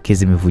picha zake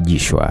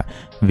zimevujishwa.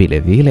 Vile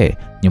vile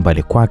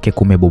nyumbani kwake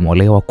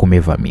kumebomolewa,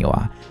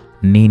 kumevamiwa.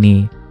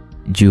 Nini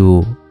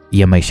juu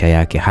ya maisha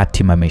yake,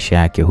 hatima maisha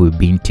yake huyu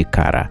binti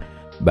Cara?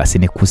 Basi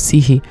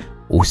nikusihi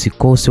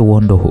usikose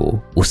uondo huu,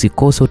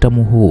 usikose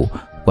utamu huu,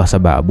 kwa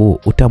sababu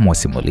utamu wa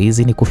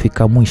simulizi ni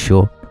kufika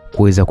mwisho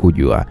kuweza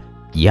kujua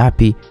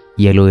yapi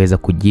yaliyoweza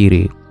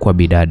kujiri kwa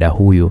bidada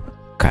huyu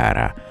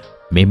Cara.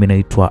 Mimi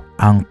naitwa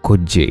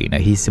Ankojay na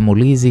hii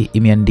simulizi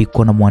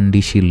imeandikwa na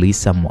mwandishi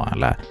Lisa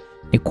Mwala.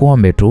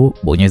 Nikuombe tu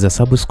bonyeza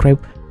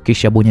subscribe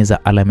kisha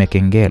bonyeza alama ya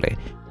kengele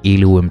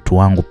ili uwe mtu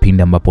wangu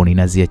pindi ambapo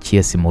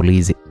ninaziachia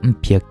simulizi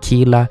mpya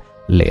kila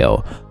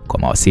leo. Kwa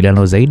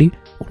mawasiliano zaidi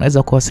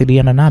unaweza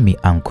kuwasiliana nami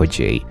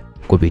Ankojay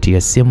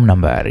kupitia simu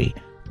nambari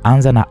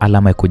anza na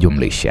alama ya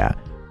kujumlisha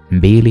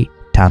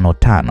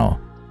 255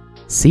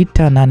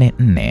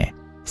 684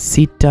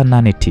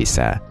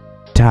 689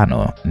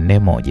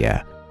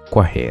 541.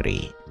 Kwa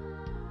heri.